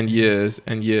years and years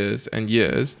and years and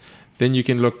years. Then you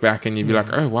can look back and you'd be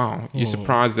like, oh wow, you're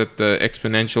surprised at the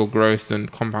exponential growth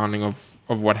and compounding of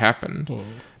what happened.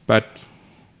 But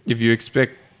if you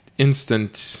expect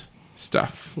instant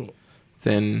stuff,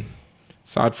 then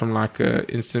aside from like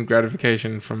instant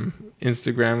gratification from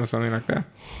Instagram or something like that,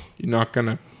 you're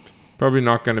probably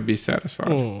not gonna be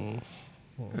satisfied.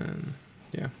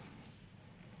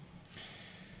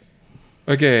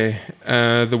 Okay,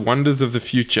 The Wonders of the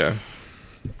Future.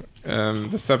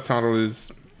 The subtitle is,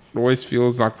 it always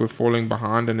feels like we're falling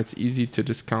behind and it's easy to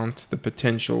discount the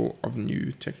potential of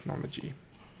new technology.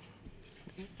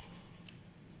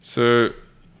 So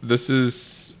this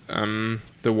is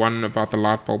the one about the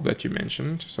light bulb that you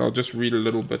mentioned. So I'll just read a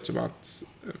little bit about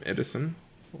Edison.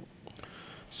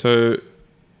 So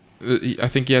I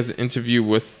think he has an interview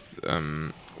with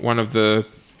one of the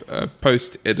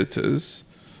Post editors,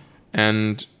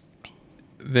 and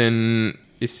then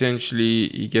essentially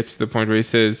he gets to the point where he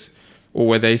says, or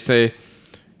where they say,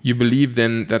 you believe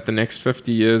then that the next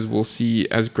 50 years will see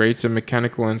as great a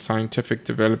mechanical and scientific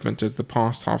development as the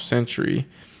past half century?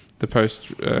 The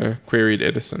Post queried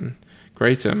Edison.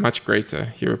 Greater, much greater,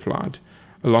 he replied.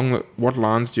 Along what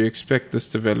lines do you expect this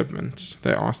development?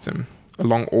 They asked him.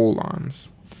 Along all lines.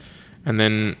 And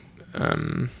then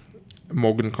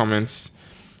Morgan comments,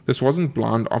 This wasn't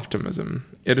blind optimism.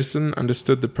 Edison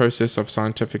understood the process of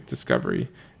scientific discovery.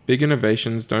 Big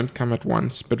innovations don't come at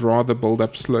once, but rather build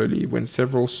up slowly when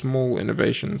several small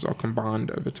innovations are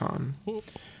combined over time. And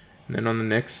then on the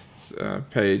next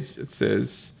page, it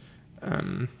says,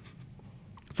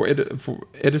 for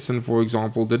Edison, for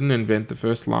example, didn't invent the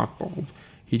first light bulb.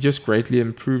 He just greatly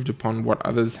improved upon what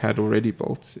others had already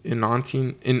built. In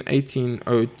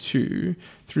 1802,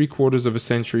 3/4 of a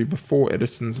century before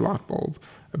Edison's light bulb,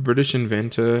 a British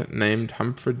inventor named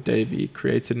Humphrey Davy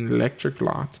created an electric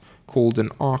light called an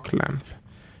arc lamp,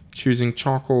 choosing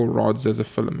charcoal rods as a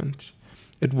filament.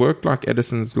 It worked like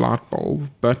Edison's light bulb,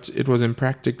 but it was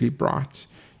impractically bright.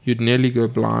 You'd nearly go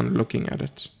blind looking at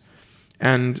it.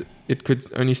 And it could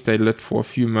only stay lit for a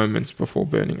few moments before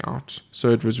burning out, so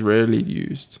it was rarely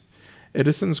used.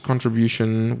 Edison's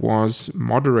contribution was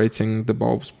moderating the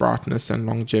bulb's brightness and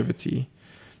longevity.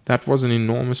 That was an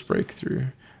enormous breakthrough,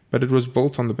 but it was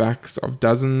built on the backs of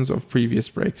dozens of previous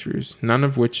breakthroughs, none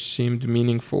of which seemed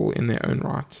meaningful in their own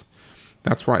right.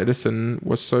 That's why Edison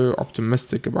was so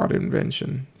optimistic about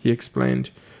invention. He explained,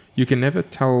 "You can never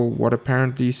tell what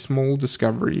apparently small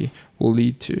discovery will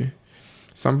lead to.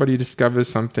 Somebody discovers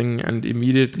something and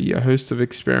immediately a host of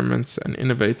experiments and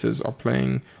innovators are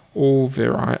playing all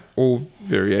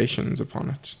variations upon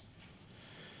it."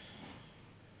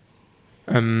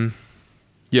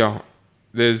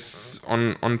 There's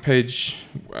on page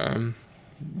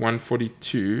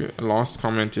 142, a last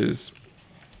comment is,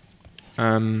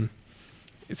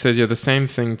 it says, the same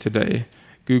thing today.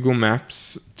 Google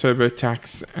Maps,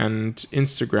 TurboTax, and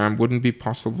Instagram wouldn't be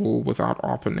possible without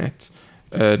ARPANET,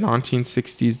 a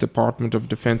 1960s Department of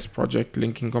Defense project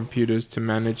linking computers to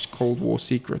manage Cold War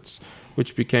secrets,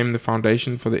 which became the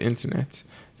foundation for the internet.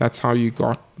 That's how you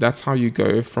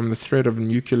go from the threat of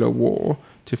nuclear war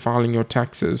to filing your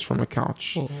taxes from a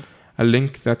couch. A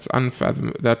link that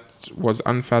was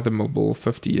unfathomable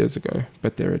 50 years ago,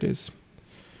 but there it is.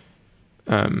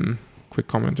 Quick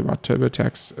comment about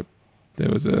TurboTax. There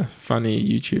was a funny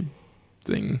YouTube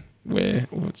thing where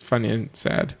it's funny and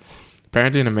sad.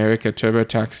 Apparently in America,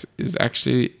 TurboTax is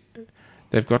actually,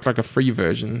 they've got like a free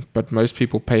version, but most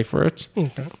people pay for it.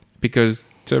 Okay. Because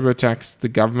TurboTax, the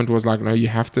government was like, no, you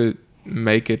have to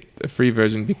make it a free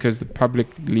version because the public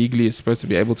legally is supposed to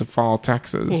be able to file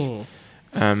taxes.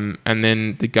 And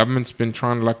then the government's been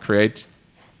trying to like create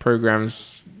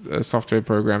programs, software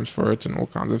programs for it and all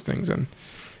kinds of things. And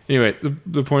anyway,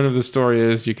 the point of the story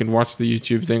is you can watch the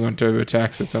YouTube thing on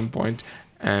TurboTax at some point,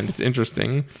 and it's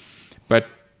interesting. But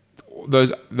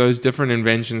those different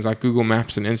inventions like Google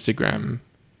Maps and Instagram,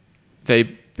 they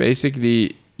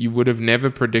basically, you would have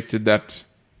never predicted that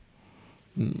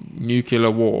nuclear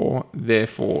war,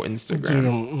 therefore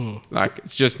Instagram. Like,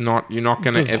 it's just not, you're not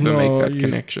going to ever make that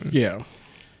connection. Yeah.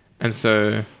 And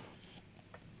so,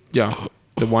 the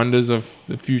wonders of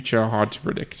the future are hard to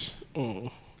predict.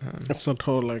 It's not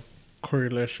whole like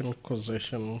correlation,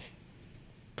 causation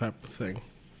type of thing.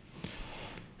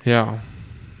 Yeah.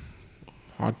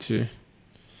 Hard to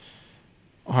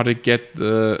get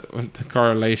the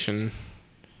correlation,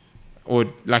 or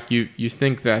like you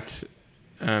think that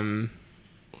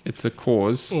it's the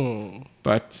cause,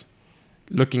 but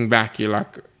looking back, you're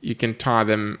like, you can tie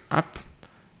them up,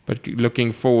 but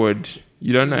looking forward,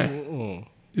 you don't know.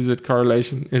 Is it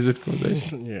correlation? Is it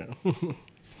causation? Yeah.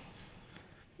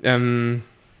 And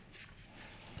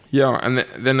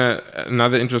then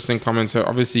another interesting comment. So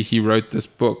obviously he wrote this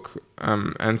book,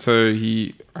 and so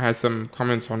he has some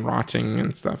comments on writing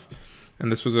and stuff.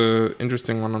 And this was a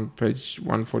interesting one on page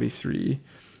 143.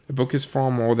 The book is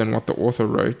far more than what the author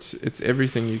wrote. It's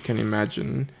everything you can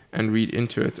imagine and read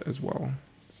into it as well.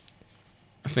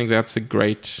 I think that's a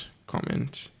great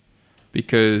comment,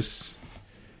 because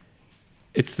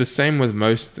it's the same with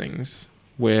most things,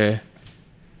 where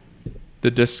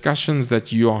the discussions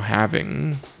that you are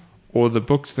having, or the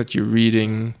books that you're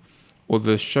reading, or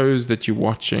the shows that you're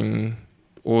watching,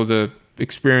 or the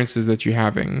experiences that you're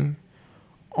having,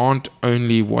 aren't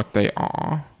only what they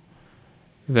are.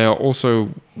 They are also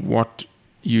what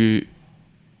you,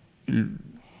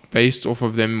 based off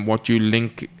of them, what you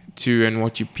link to and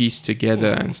what you piece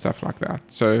together and stuff like that.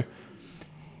 So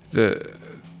the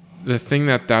thing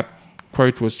that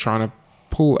quote was trying to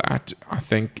pull at, I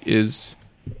think, is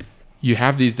you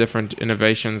have these different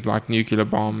innovations like nuclear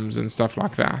bombs and stuff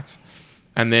like that,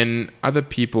 and then other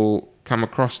people come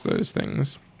across those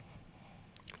things,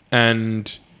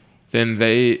 and then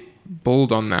they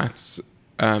build on that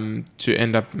to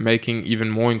end up making even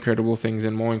more incredible things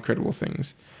and more incredible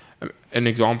things. An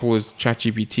example is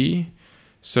ChatGPT.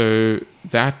 So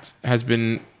that has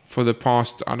been, for the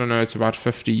past, I don't know, it's about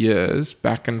 50 years,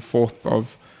 back and forth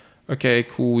of okay,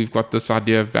 cool, we've got this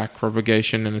idea of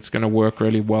backpropagation and it's going to work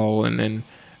really well, and then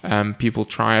people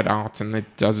try it out and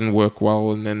it doesn't work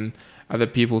well, and then other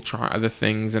people try other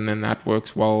things and then that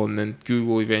works well, and then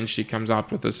Google eventually comes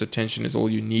out with this attention is all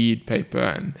you need paper,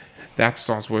 and that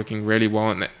starts working really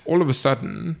well, and all of a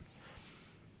sudden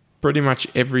pretty much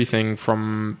everything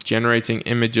from generating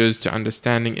images to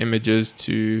understanding images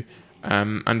to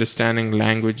understanding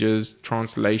languages,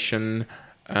 translation,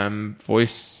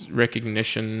 voice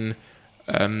recognition,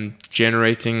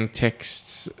 generating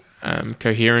text,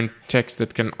 coherent text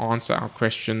that can answer our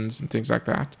questions and things like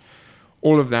that.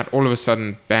 All of that, all of a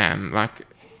sudden, bam, like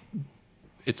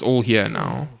it's all here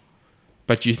now.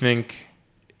 But you think,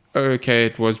 okay,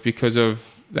 it was because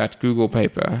of that Google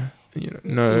paper.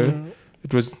 No,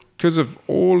 it was because of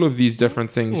all of these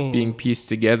different things being pieced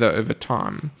together over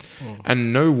time.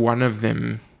 And no one of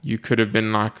them you could have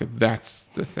been like, that's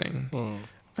the thing.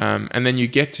 And then you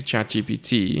get to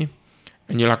ChatGPT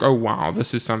and you're like, oh wow,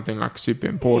 this is something like super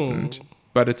important.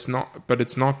 But it's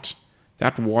not,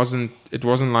 it wasn't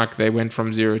like they went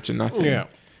from zero to nothing. Yeah.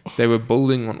 They were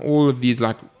building on all of these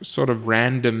like sort of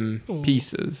random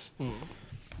pieces.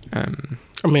 I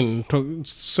mean,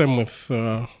 same with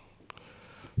the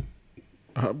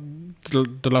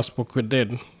last book we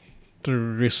did, the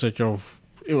research of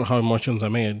how emotions are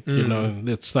made.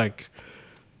 It's like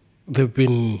there've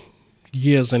been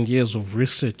years and years of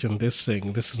research on this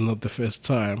thing. This is not the first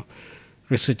time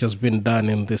research has been done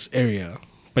in this area.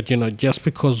 But just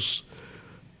because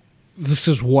this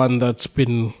is one that's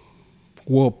been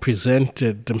well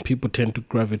presented, and people tend to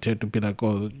gravitate to be like,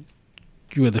 oh,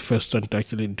 you were the first one to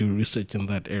actually do research in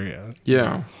that area.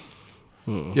 Yeah.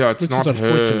 Yeah, it's not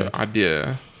her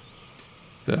idea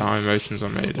that how emotions are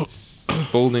made. It's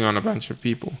building on a bunch of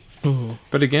people.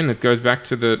 But again, it goes back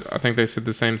to I think they said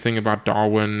the same thing about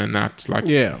Darwin and that, like,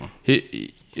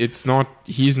 he's not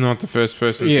the first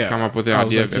person to come up with the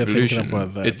idea of evolution.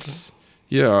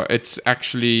 It's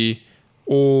actually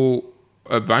all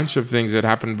a bunch of things that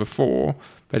happened before,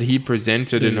 but he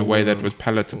presented in a way that was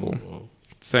palatable.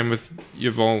 Same with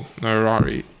Yuval Noah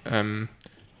Harari.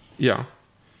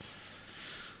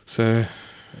 So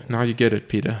now you get it,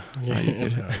 Peter. Now you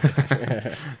get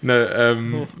it.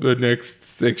 No, the next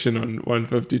section on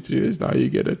 152 is now you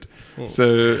get it.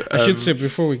 So I should say,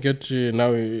 before we get to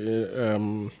now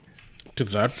to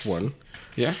that one,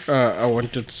 I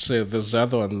wanted to say there's the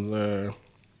other one,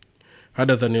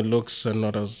 harder than it looks and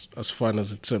not as fun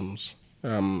as it seems.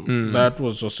 That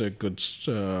was also a good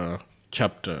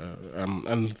chapter,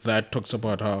 and that talks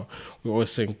about how we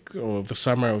always think, the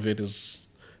summary of it is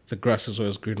the grass is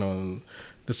always greener on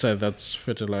the side that's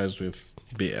fertilized with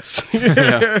BS.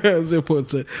 As they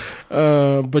put it.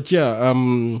 But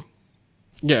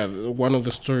one of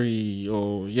the story,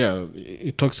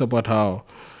 it talks about how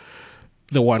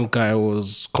the one guy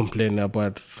was complaining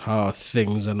about how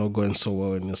things are not going so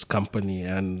well in his company,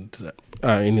 and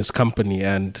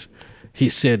he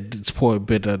said it's probably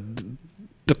better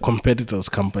the competitor's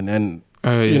company. And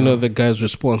the guy's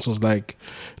response was like,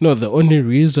 no, the only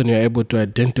reason you're able to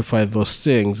identify those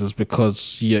things is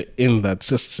because you're in that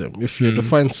system. If you were to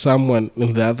find someone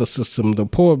in the other system, they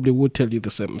probably would tell you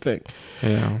the same thing.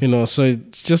 So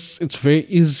it's very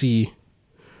easy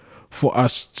for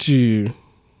us to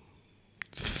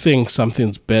think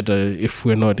something's better if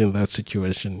we're not in that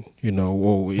situation,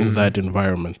 or in that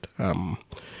environment. I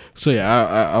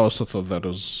also thought that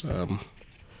was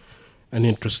an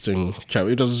interesting chapter.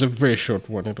 It was a very short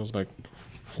one. It was like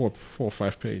 4 or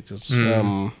 5 pages.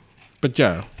 I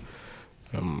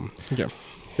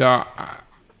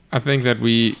think that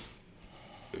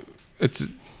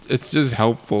it's just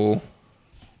helpful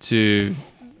to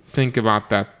think about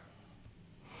that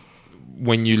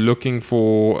when you're looking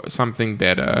for something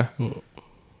better.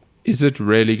 Is it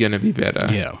really going to be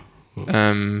better?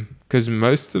 Because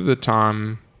most of the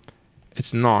time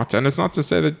it's not. And it's not to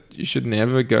say that you should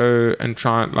never go and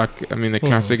try, the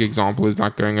classic example is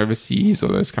like going overseas or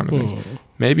those kind of things.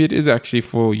 Maybe it is actually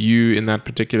for you in that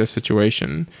particular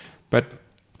situation, but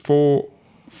for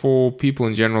people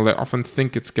in general, they often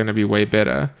think it's going to be way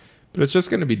better, but it's just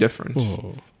going to be different.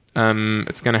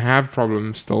 It's going to have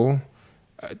problems still,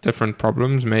 different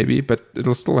problems maybe, but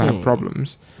it'll still have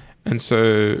problems. And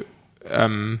so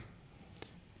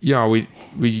we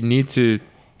need to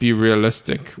be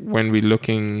realistic when we're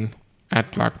looking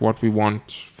at like what we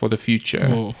want for the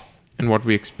future and what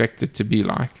we expect it to be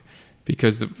like,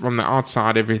 because from the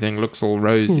outside everything looks all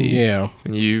rosy. And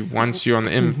once you're on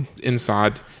the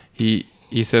inside, he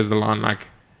says the line like,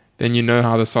 then you know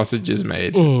how the sausage is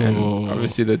made. And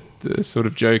obviously the sort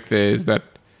of joke there is that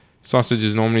sausage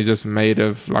is normally just made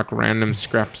of like random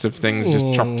scraps of things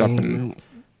just chopped up and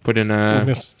put in a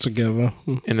Mixed together.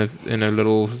 in a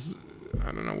little,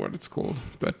 I don't know what it's called,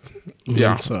 but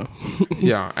yeah,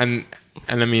 yeah, and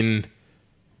I mean,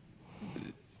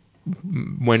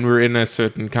 when we're in a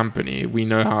certain company, we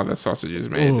know how the sausage is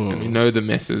made, and we know the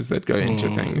messes that go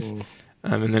into things,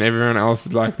 and then everyone else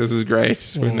is like, "This is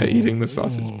great" when they're eating the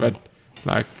sausage, but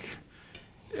like,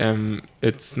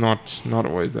 it's not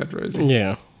always that rosy.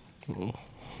 Yeah.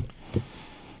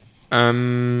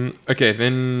 Okay,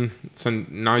 then, so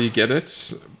now you get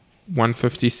it.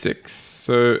 156.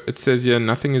 So it says here,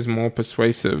 nothing is more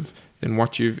persuasive than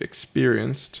what you've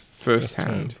experienced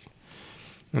firsthand.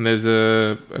 And there's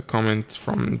a comment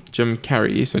from Jim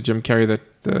Carrey. So Jim Carrey,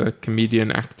 the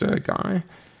comedian actor guy,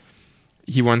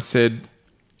 he once said,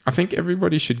 "I think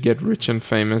everybody should get rich and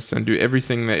famous and do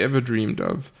everything they ever dreamed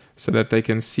of so that they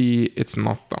can see it's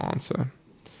not the answer."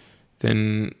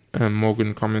 Then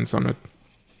Morgan comments on it.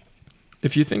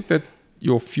 If you think that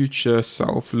your future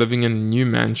self living in a new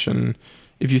mansion,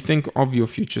 if you think of your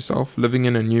future self living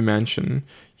in a new mansion,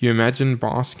 you imagine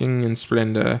basking in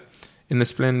the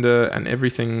splendor and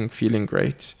everything feeling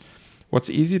great. What's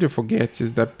easy to forget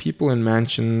is that people in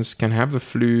mansions can have the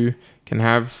flu, can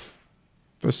have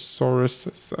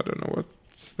psoriasis, I don't know what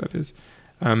that is,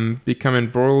 become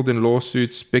embroiled in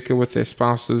lawsuits, bicker with their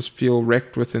spouses, feel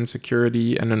wrecked with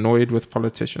insecurity, and annoyed with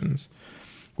politicians,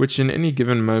 which in any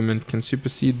given moment can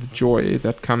supersede the joy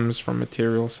that comes from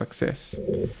material success.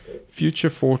 Future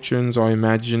fortunes are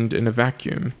imagined in a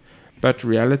vacuum, but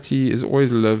reality is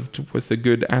always lived with the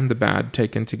good and the bad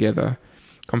taken together,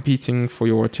 competing for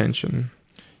your attention.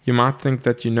 You might think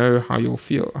that you know how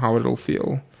it'll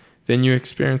feel. Then you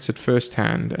experience it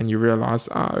firsthand and you realize,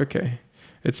 okay,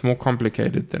 it's more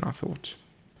complicated than I thought.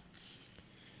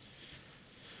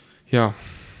 Yeah,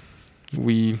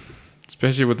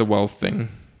 especially with the wealth thing,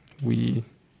 we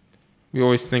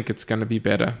always think it's going to be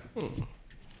better,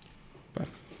 but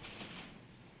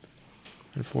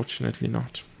unfortunately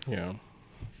not. Yeah.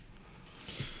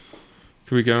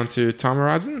 Can we go on to time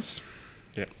horizons?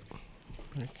 Yeah.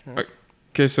 Okay.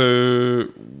 Okay, so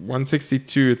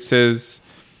 162, it says,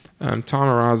 time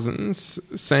horizons,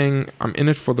 saying I'm in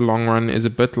it for the long run is a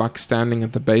bit like standing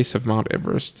at the base of Mount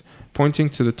Everest, pointing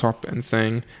to the top and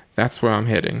saying, that's where I'm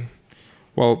heading.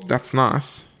 Well, that's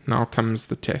nice. Now comes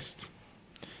the test.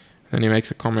 Then he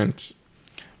makes a comment,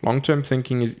 long-term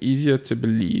thinking is easier to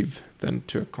believe than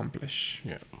to accomplish.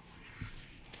 Yeah.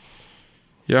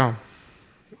 Yeah.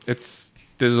 There's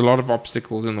a lot of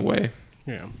obstacles in the way.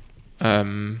 Yeah.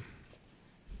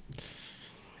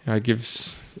 It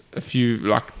gives a few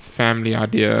like family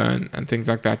idea and things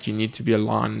like that. You need to be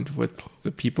aligned with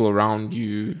the people around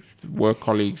you, work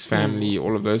colleagues, family,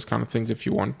 all of those kind of things if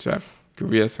you want to have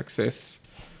career success.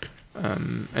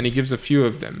 And he gives a few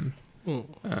of them.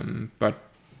 But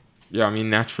yeah, I mean,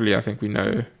 naturally, I think we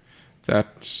know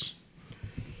that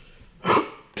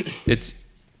it's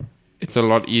a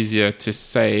lot easier to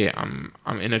say I'm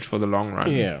in it for the long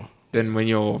run. Yeah. Than when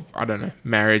your, I don't know,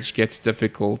 marriage gets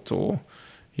difficult or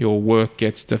your work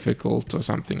gets difficult or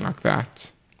something like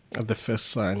that. At the first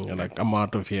sign, you're like, I'm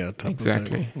out of here.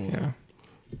 Exactly.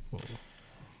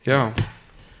 Yeah.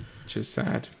 Which is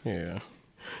sad. Yeah.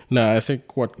 No, I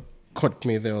think what caught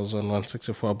me there was on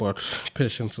 164 about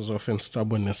patience is often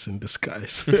stubbornness in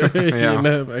disguise. Yeah. You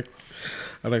know, like,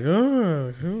 I'm like,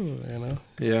 oh, you know.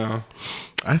 Yeah.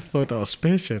 I thought I was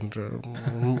patient.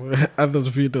 Others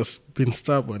viewed as being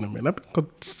stubborn. I mean, I've been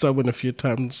called stubborn a few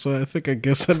times, so I think I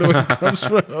guess I know where it comes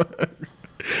from.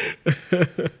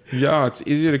 Yeah, it's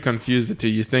easier to confuse the two.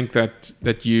 You think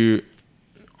that you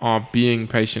are being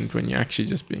patient when you're actually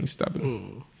just being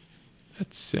stubborn.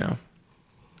 It's, yeah.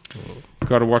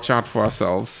 Got to watch out for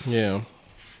ourselves. Yeah.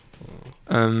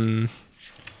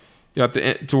 Yeah,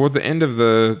 towards the end of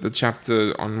the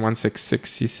chapter on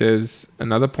 166, he says,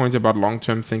 another point about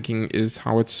long-term thinking is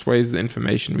how it sways the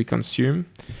information we consume.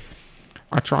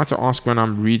 I try to ask when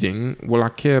I'm reading, will I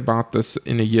care about this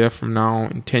in a year from now,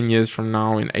 in 10 years from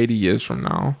now, in 80 years from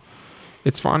now?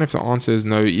 It's fine if the answer is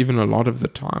no, even a lot of the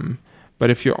time. But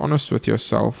if you're honest with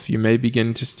yourself, you may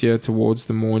begin to steer towards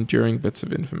the more enduring bits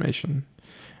of information.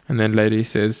 And then later he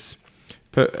says,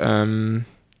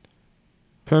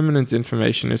 permanent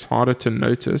information is harder to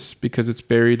notice because it's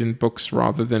buried in books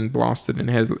rather than blasted in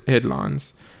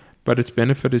headlines, but its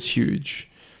benefit is huge.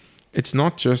 It's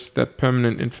not just that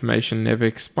permanent information never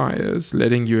expires,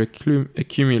 letting you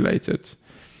accumulate it.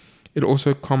 It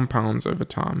also compounds over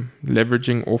time,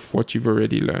 leveraging off what you've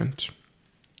already learned.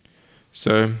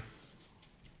 So,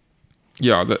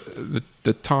 yeah,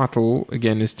 the title,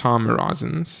 again, is Time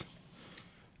Horizons.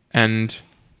 And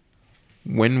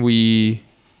when we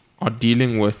are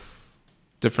dealing with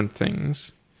different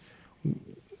things,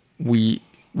 we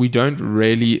don't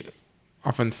really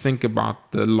often think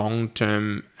about the long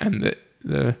term and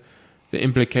the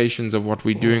implications of what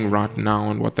we're doing right now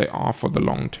and what they are for the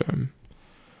long term.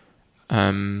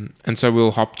 And so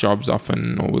we'll hop jobs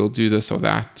often, or we'll do this or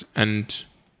that. And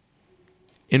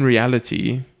in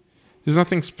reality, there's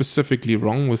nothing specifically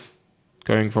wrong with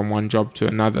going from one job to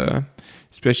another,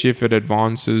 especially if it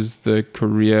advances the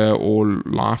career or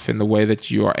life in the way that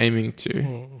you are aiming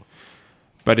to.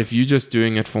 But if you're just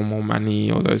doing it for more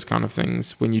money or those kind of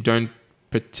things, when you don't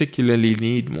particularly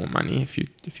need more money, if you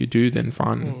do, then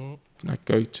fine. Like,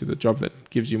 go to the job that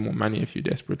gives you more money if you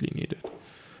desperately need it.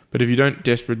 But if you don't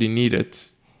desperately need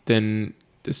it, then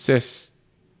assess,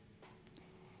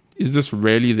 is this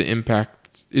really the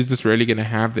impact? Is this really going to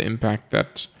have the impact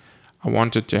that I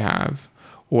want it to have?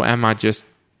 Or am I just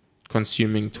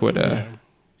consuming Twitter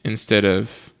instead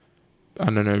of, I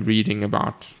don't know, reading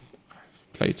about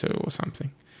Plato or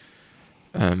something?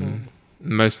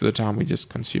 Most of the time we're just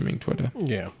consuming Twitter.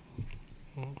 Yeah.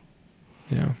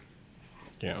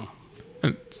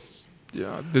 And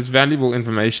there's valuable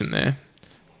information there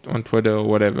on Twitter or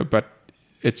whatever, but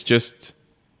it's just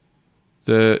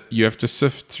you have to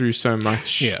sift through so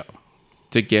much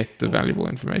to get the valuable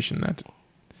information that,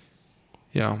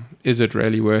 is it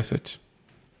really worth it?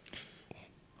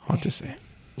 Hard to say.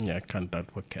 Yeah, I can't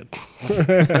advocate.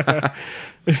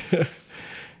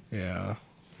 Yeah.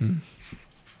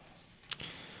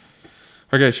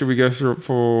 Okay, should we go through it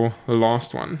for the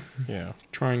last one? Yeah.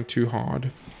 Trying too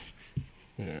hard.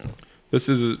 Yeah. This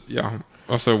is,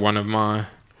 also one of my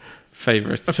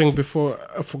favorites. I think before,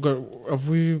 I forgot, have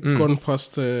we gone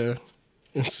past the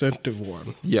incentive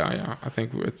one? Yeah. I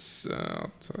think it's,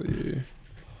 I'll tell you,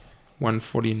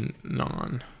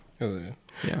 149. Yeah,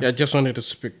 I just wanted to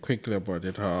speak quickly about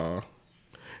it, how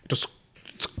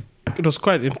it was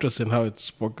quite interesting how it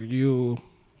spoke.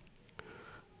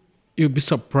 You'd be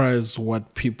surprised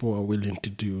what people are willing to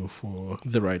do for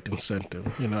the right incentive.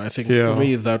 I think for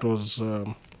me that was,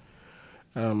 I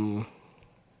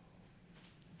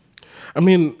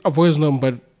mean, I've always known,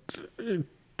 but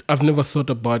I've never thought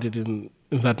about it in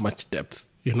that much depth,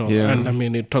 And I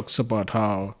mean, it talks about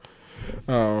how,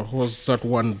 was that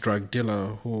one drug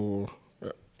dealer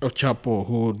a chapo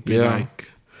who would be like,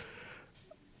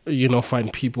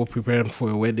 find people preparing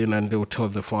for a wedding, and they would tell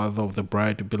the father of the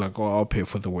bride to be like, "Oh, I'll pay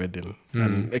for the wedding,"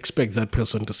 and expect that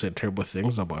person to say terrible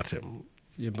things about him.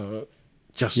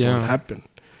 Just won't happen.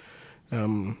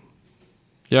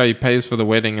 He pays for the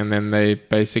wedding, and then they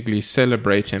basically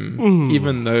celebrate him,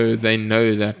 even though they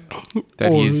know that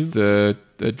he's the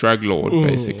drug lord,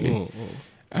 basically.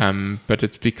 But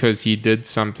it's because he did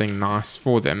something nice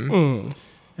for them,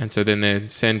 and so then the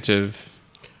incentive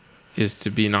is to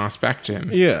be nice back to him.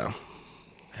 Yeah.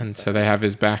 And so they have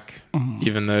his back,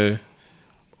 even though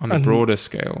on a broader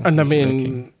scale. And I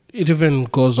mean, it even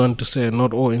goes on to say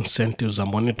not all incentives are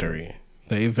monetary.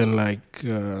 They're even like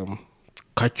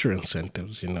culture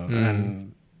incentives,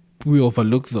 and we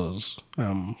overlook those.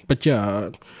 But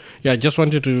I just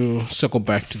wanted to circle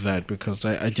back to that because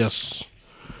I just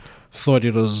thought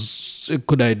it was a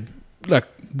good idea, like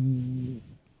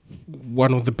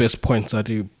one of the best points that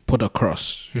he put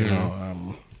across,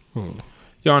 and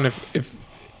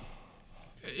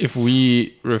if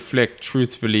we reflect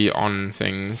truthfully on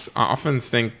things, I often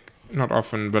think, not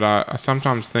often, but I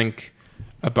sometimes think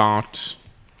about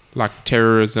like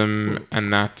terrorism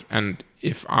and that, and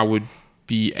if I would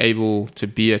be able to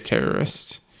be a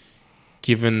terrorist,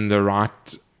 given the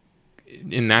right,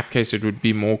 in that case it would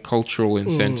be more cultural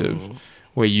incentive,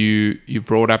 where you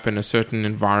brought up in a certain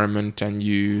environment, and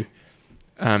you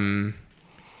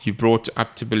brought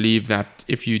up to believe that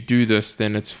if you do this,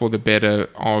 then it's for the better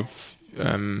of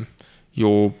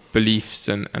your beliefs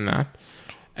and that.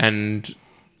 And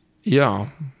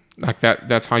like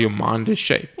that's how your mind is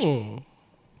shaped.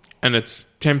 And it's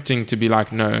tempting to be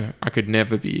like, no, I could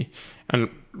never be. And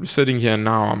sitting here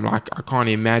now, I'm like, I can't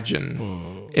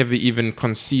imagine ever even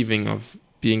conceiving of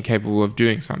being capable of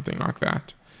doing something like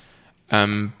that.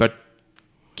 But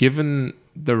given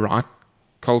the right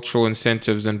cultural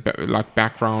incentives and like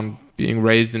background, being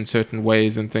raised in certain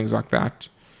ways and things like that,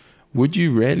 would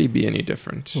you really be any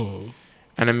different?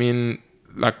 And I mean,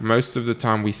 like most of the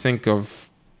time we think of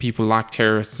people like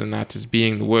terrorists and that as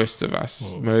being the worst of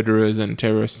us, murderers and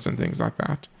terrorists and things like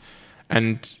that.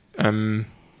 And and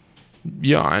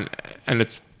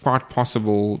it's quite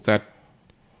possible that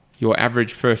your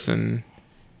average person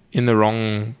in the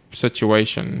wrong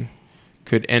situation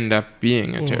could end up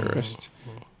being a terrorist.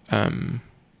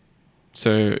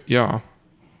 So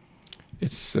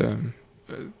it's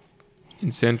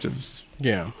incentives.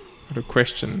 Yeah. To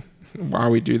question why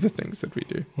we do the things that we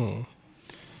do.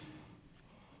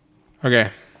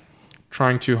 Okay.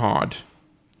 Trying too hard.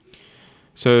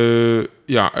 So,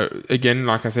 yeah, again,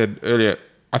 like I said earlier,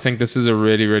 I think this is a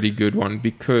really, really good one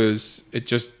because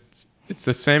it's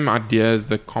the same idea as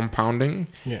the compounding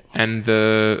and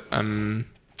the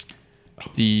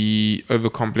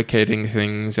overcomplicating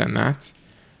things and that.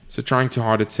 So trying too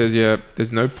hard, it says here,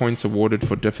 there's no points awarded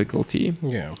for difficulty.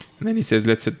 Yeah. And then he says,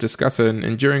 let's discuss an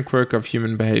enduring quirk of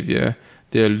human behavior,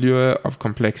 the allure of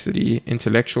complexity,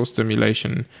 intellectual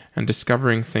stimulation, and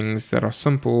discovering things that are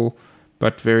simple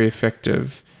but very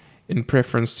effective in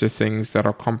preference to things that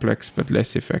are complex but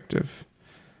less effective.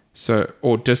 So,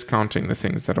 or discounting the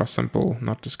things that are simple,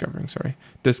 not discovering, sorry.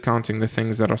 Discounting the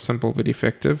things that are simple but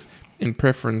effective in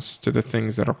preference to the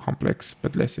things that are complex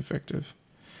but less effective.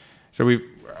 So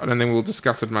I don't think we'll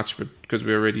discuss it much, but because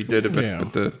we already did a bit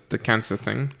with the cancer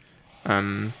thing.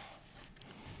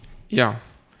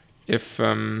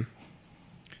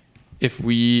 If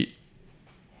we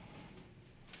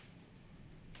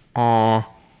are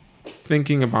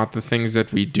thinking about the things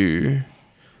that we do,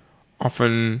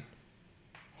 often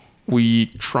we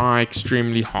try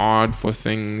extremely hard for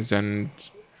things, and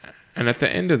at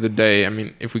the end of the day, I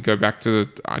mean, if we go back to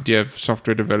the idea of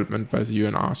software development, both you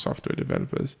and I are software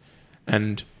developers,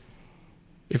 and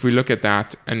if we look at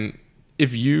that, and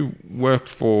if you worked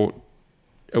for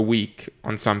a week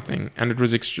on something and it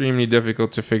was extremely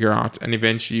difficult to figure out, and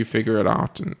eventually you figure it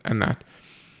out and that,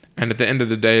 and at the end of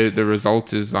the day, the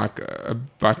result is like a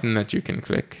button that you can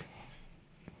click.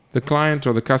 The client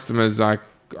or the customer is like,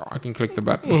 I can click the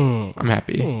button. I'm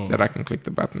happy that I can click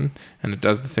the button and it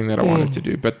does the thing that I want it to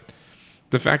do. But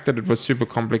the fact that it was super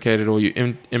complicated, or you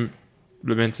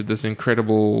implemented this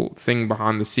incredible thing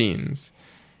behind the scenes,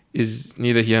 is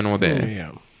neither here nor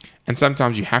there. And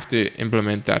sometimes you have to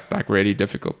implement that like really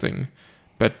difficult thing.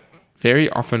 But very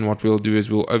often what we'll do is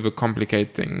we'll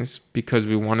overcomplicate things because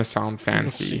we want to sound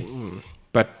fancy.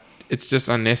 But it's just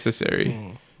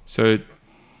unnecessary. So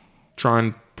try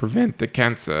and prevent the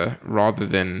cancer rather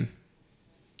than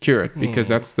cure it, because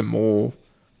that's the more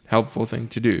helpful thing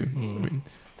to do. I mean,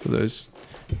 for those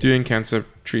doing cancer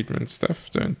treatment stuff,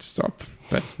 don't stop.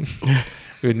 But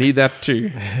we need that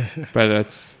too. But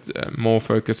it's more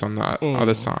focus on the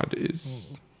other side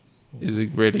is a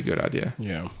really good idea.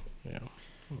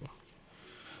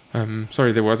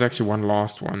 Sorry, there was actually one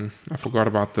last one. I forgot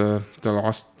about the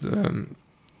last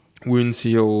wounds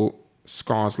heal,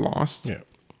 scars last.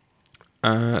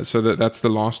 So that's the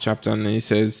last chapter, and then he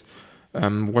says,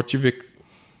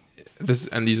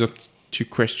 these are two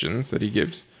questions that he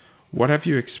gives. What have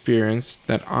you experienced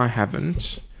that I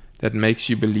haven't, that makes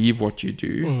you believe what you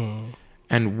do?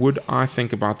 And would I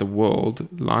think about the world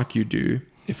like you do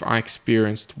if I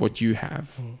experienced what you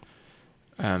have?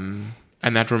 And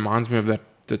that reminds me of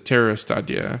the terrorist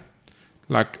idea.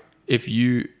 Like,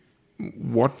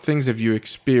 what things have you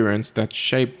experienced that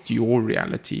shaped your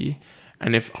reality?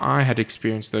 And if I had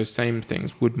experienced those same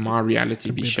things, would my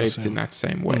reality be shaped in that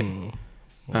same way?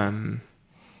 And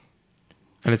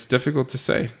it's difficult to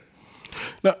say.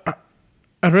 Now,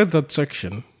 I read that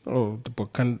section of the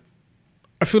book, and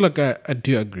I feel like I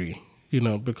do agree,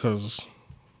 because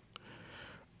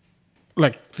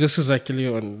like this is actually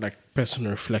on like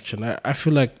personal reflection. I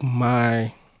feel like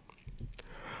my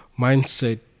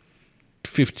mindset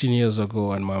 15 years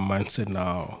ago and my mindset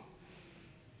now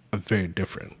are very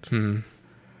different.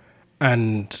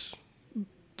 And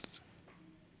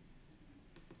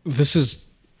this is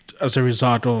as a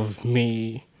result of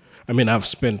me. I mean, I've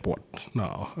spent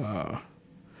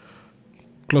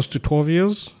close to 12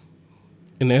 years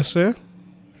in SA.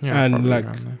 And like,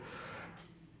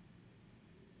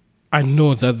 I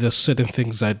know that there's certain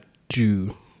things I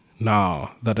do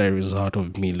now that are a result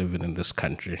of me living in this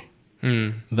country.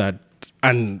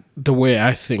 And the way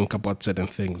I think about certain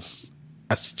things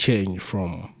has changed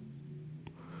from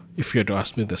if you had to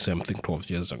ask me the same thing 12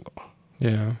 years ago.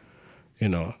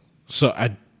 So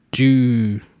I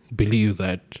do believe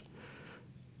that.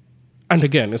 And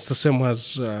again, it's the same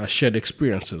as shared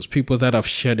experiences. People that have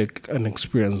shared an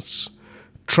experience,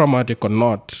 traumatic or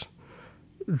not,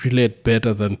 relate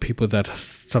better than people that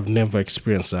have never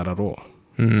experienced that at all.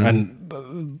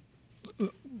 And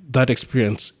that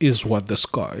experience is what the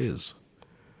scar is.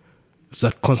 It's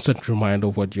that constant reminder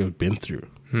of what you've been through.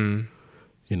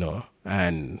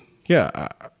 And yeah,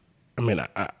 I mean,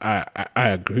 I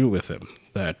agree with him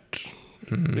that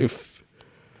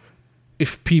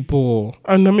if people,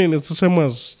 and I mean, it's the same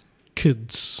as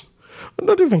kids,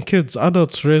 not even kids,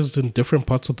 adults raised in different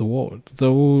parts of the world,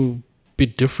 there will be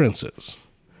differences.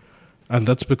 And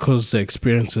that's because the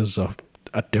experiences are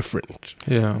different.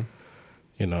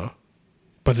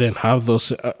 but then have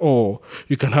those, or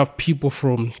you can have people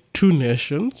from two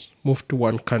nations move to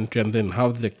one country and then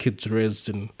have their kids raised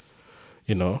in,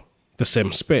 the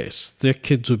same space. Their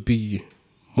kids would be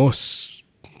more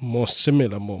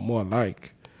similar, more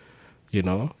alike,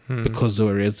 because they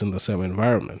were raised in the same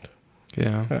environment.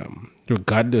 Yeah.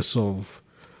 Regardless of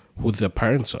who their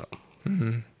parents are.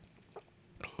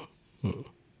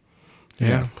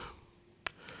 Yeah.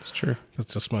 It's true.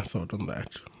 That's just my thought on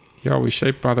that. Yeah, we're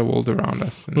shaped by the world around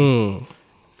us. And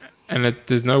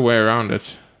there's no way around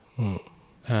it.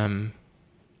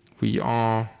 We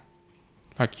are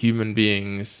like human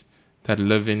beings that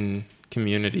live in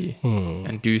community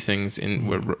and do things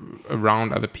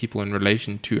around other people in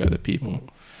relation to other people.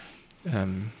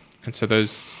 And so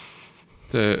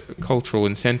the cultural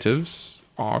incentives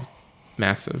are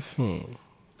massive.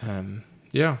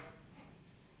 Yeah.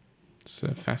 It's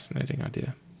a fascinating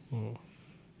idea.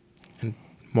 And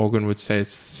Morgan would say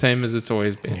it's the same as it's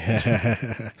always been.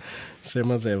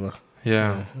 Same as ever.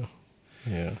 Yeah.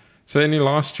 Yeah. So any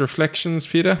last reflections,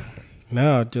 Peter?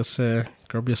 No, just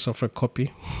grab yourself a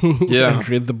copy and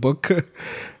read the book.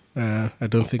 I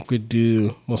don't think we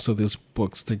do most of these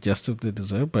books the justice they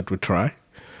deserve, but we try.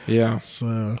 Yeah.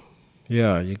 So,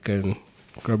 yeah, you can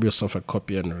grab yourself a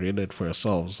copy and read it for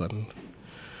yourselves. And,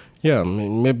 yeah,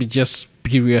 maybe just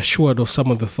be reassured of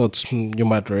some of the thoughts you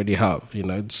might already have.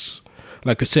 It's,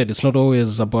 like I said, it's not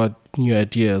always about new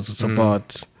ideas. It's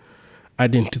about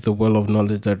adding to the well of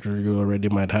knowledge that you already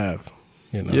might have.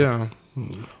 Yeah.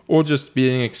 Or just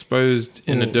being exposed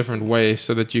in a different way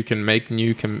so that you can make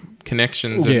new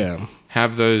connections and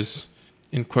have those,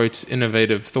 in quotes,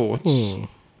 innovative thoughts.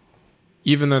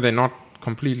 Even though they're not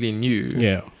completely new,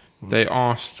 they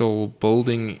are still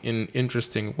building in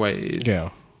interesting ways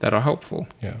that are helpful.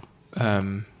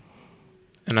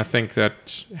 And I think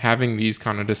that having these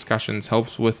kind of discussions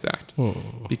helps with that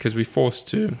because we're forced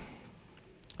to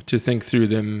think through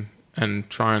them and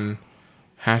try and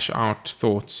hash out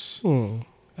thoughts.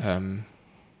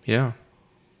 Yeah.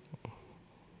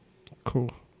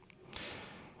 Cool.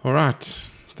 All right.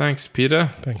 Thanks,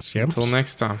 Peter. Thanks, James. Until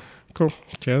next time. Cool.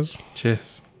 Cheers.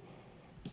 Cheers.